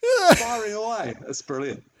firing away. That's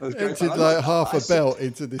brilliant. That was great. Emptied like half a belt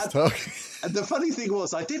into this target. And the funny thing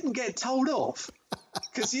was, I didn't get told off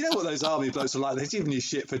because you know what those army blokes are like. They're giving you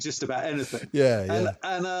shit for just about anything. Yeah.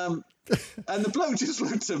 And the bloke just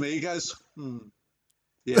looked at me. He goes,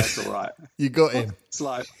 yeah, it's all right. You got him. It's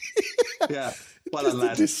like, yeah. Well done,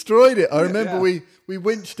 lad. Destroyed it. I remember we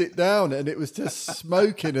winched it down and it was just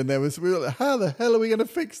smoking, and we were like, how the hell are we going to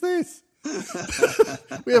fix this?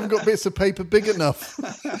 We haven't got bits of paper big enough.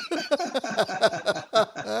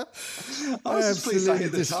 I absolutely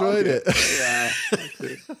destroyed it. Yeah.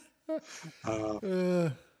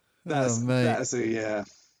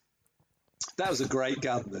 That was a great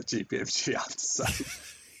gun, the GPMG, I have to say.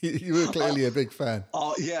 You were clearly a big fan.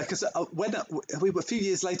 Oh yeah, because when we were a few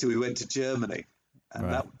years later, we went to Germany,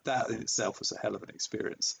 and that in itself was a hell of an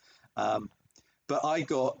experience. But I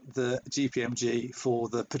got the GPMG for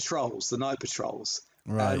the patrols, the night patrols.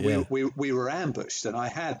 Right. And we were ambushed, and I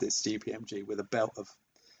had this GPMG with a belt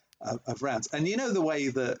of rounds. And you know the way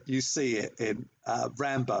that you see it in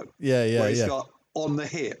Rambo, where he's got on the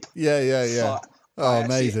hip. Yeah.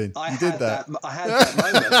 Amazing! I did that. I had that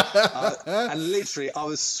moment, and literally, I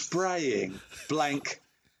was spraying blank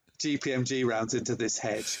GPMG rounds into this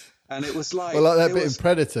hedge, and it was like that bit in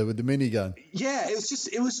Predator with the minigun. Yeah,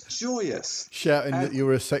 it was joyous, shouting that you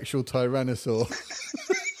were a sexual tyrannosaur,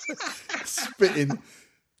 spitting,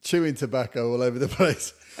 chewing tobacco all over the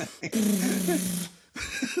place.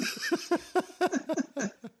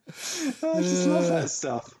 I just love that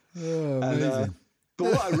stuff. Oh, amazing.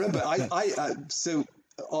 But what I remember, so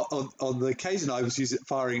on the occasion I was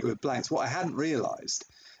firing it with blanks, what I hadn't realised,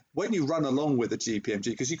 when you run along with a GPMG,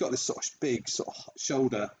 because you've got this sort of big sort of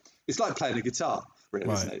shoulder, it's like playing a guitar,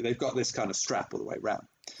 really, isn't it? They've got this kind of strap all the way around.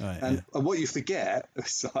 Right, and what you forget,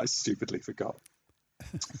 I stupidly forgot,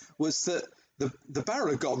 was that the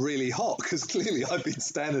barrel got really hot because clearly I'd been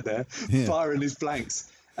standing there firing these blanks.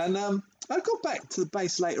 And I got back to the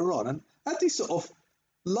base later on and had these sort of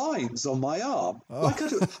lines on my arm, like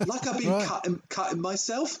I've been cutting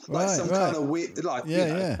myself, like some kind of weird, like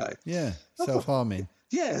self-harming.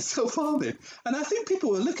 Yeah, self-harming. And I think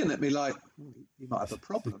people were looking at me like, you might have a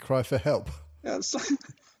problem. Cry for help. Yeah, it's like,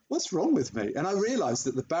 what's wrong with me? And I realised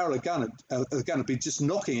that the barrel of the gun had been just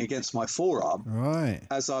knocking against my forearm,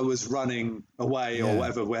 as I was running away or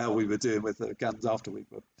whatever we were doing with the guns after we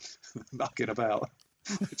were mucking about.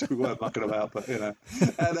 Which we weren't mucking about, but and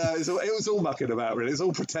it was all mucking about, really. It's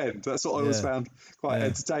all pretend. That's what I always found quite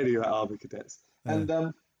entertaining about Army cadets. And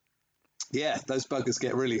those buggers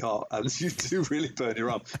get really hot, and you do really burn your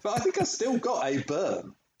arm. But I think I still got a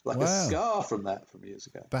burn, like a scar from years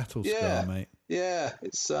ago. Battle scar, mate. Yeah,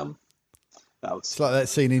 it's It's like that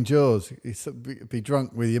scene in Jaws. You'd be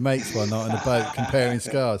drunk with your mates one night on a boat comparing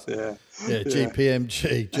scars. Yeah,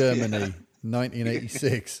 GPMG, Germany,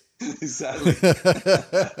 1986. Exactly.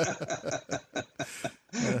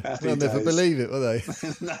 They'll never believe it, will they?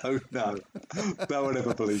 No one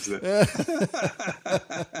ever believes it.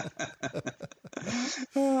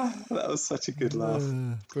 That was such a good laugh.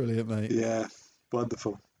 Brilliant, mate. Yeah,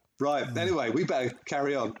 wonderful. Right, anyway, we better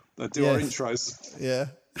carry on and do our intros. Yeah.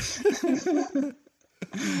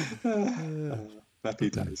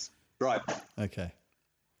 Happy days. Right. Okay.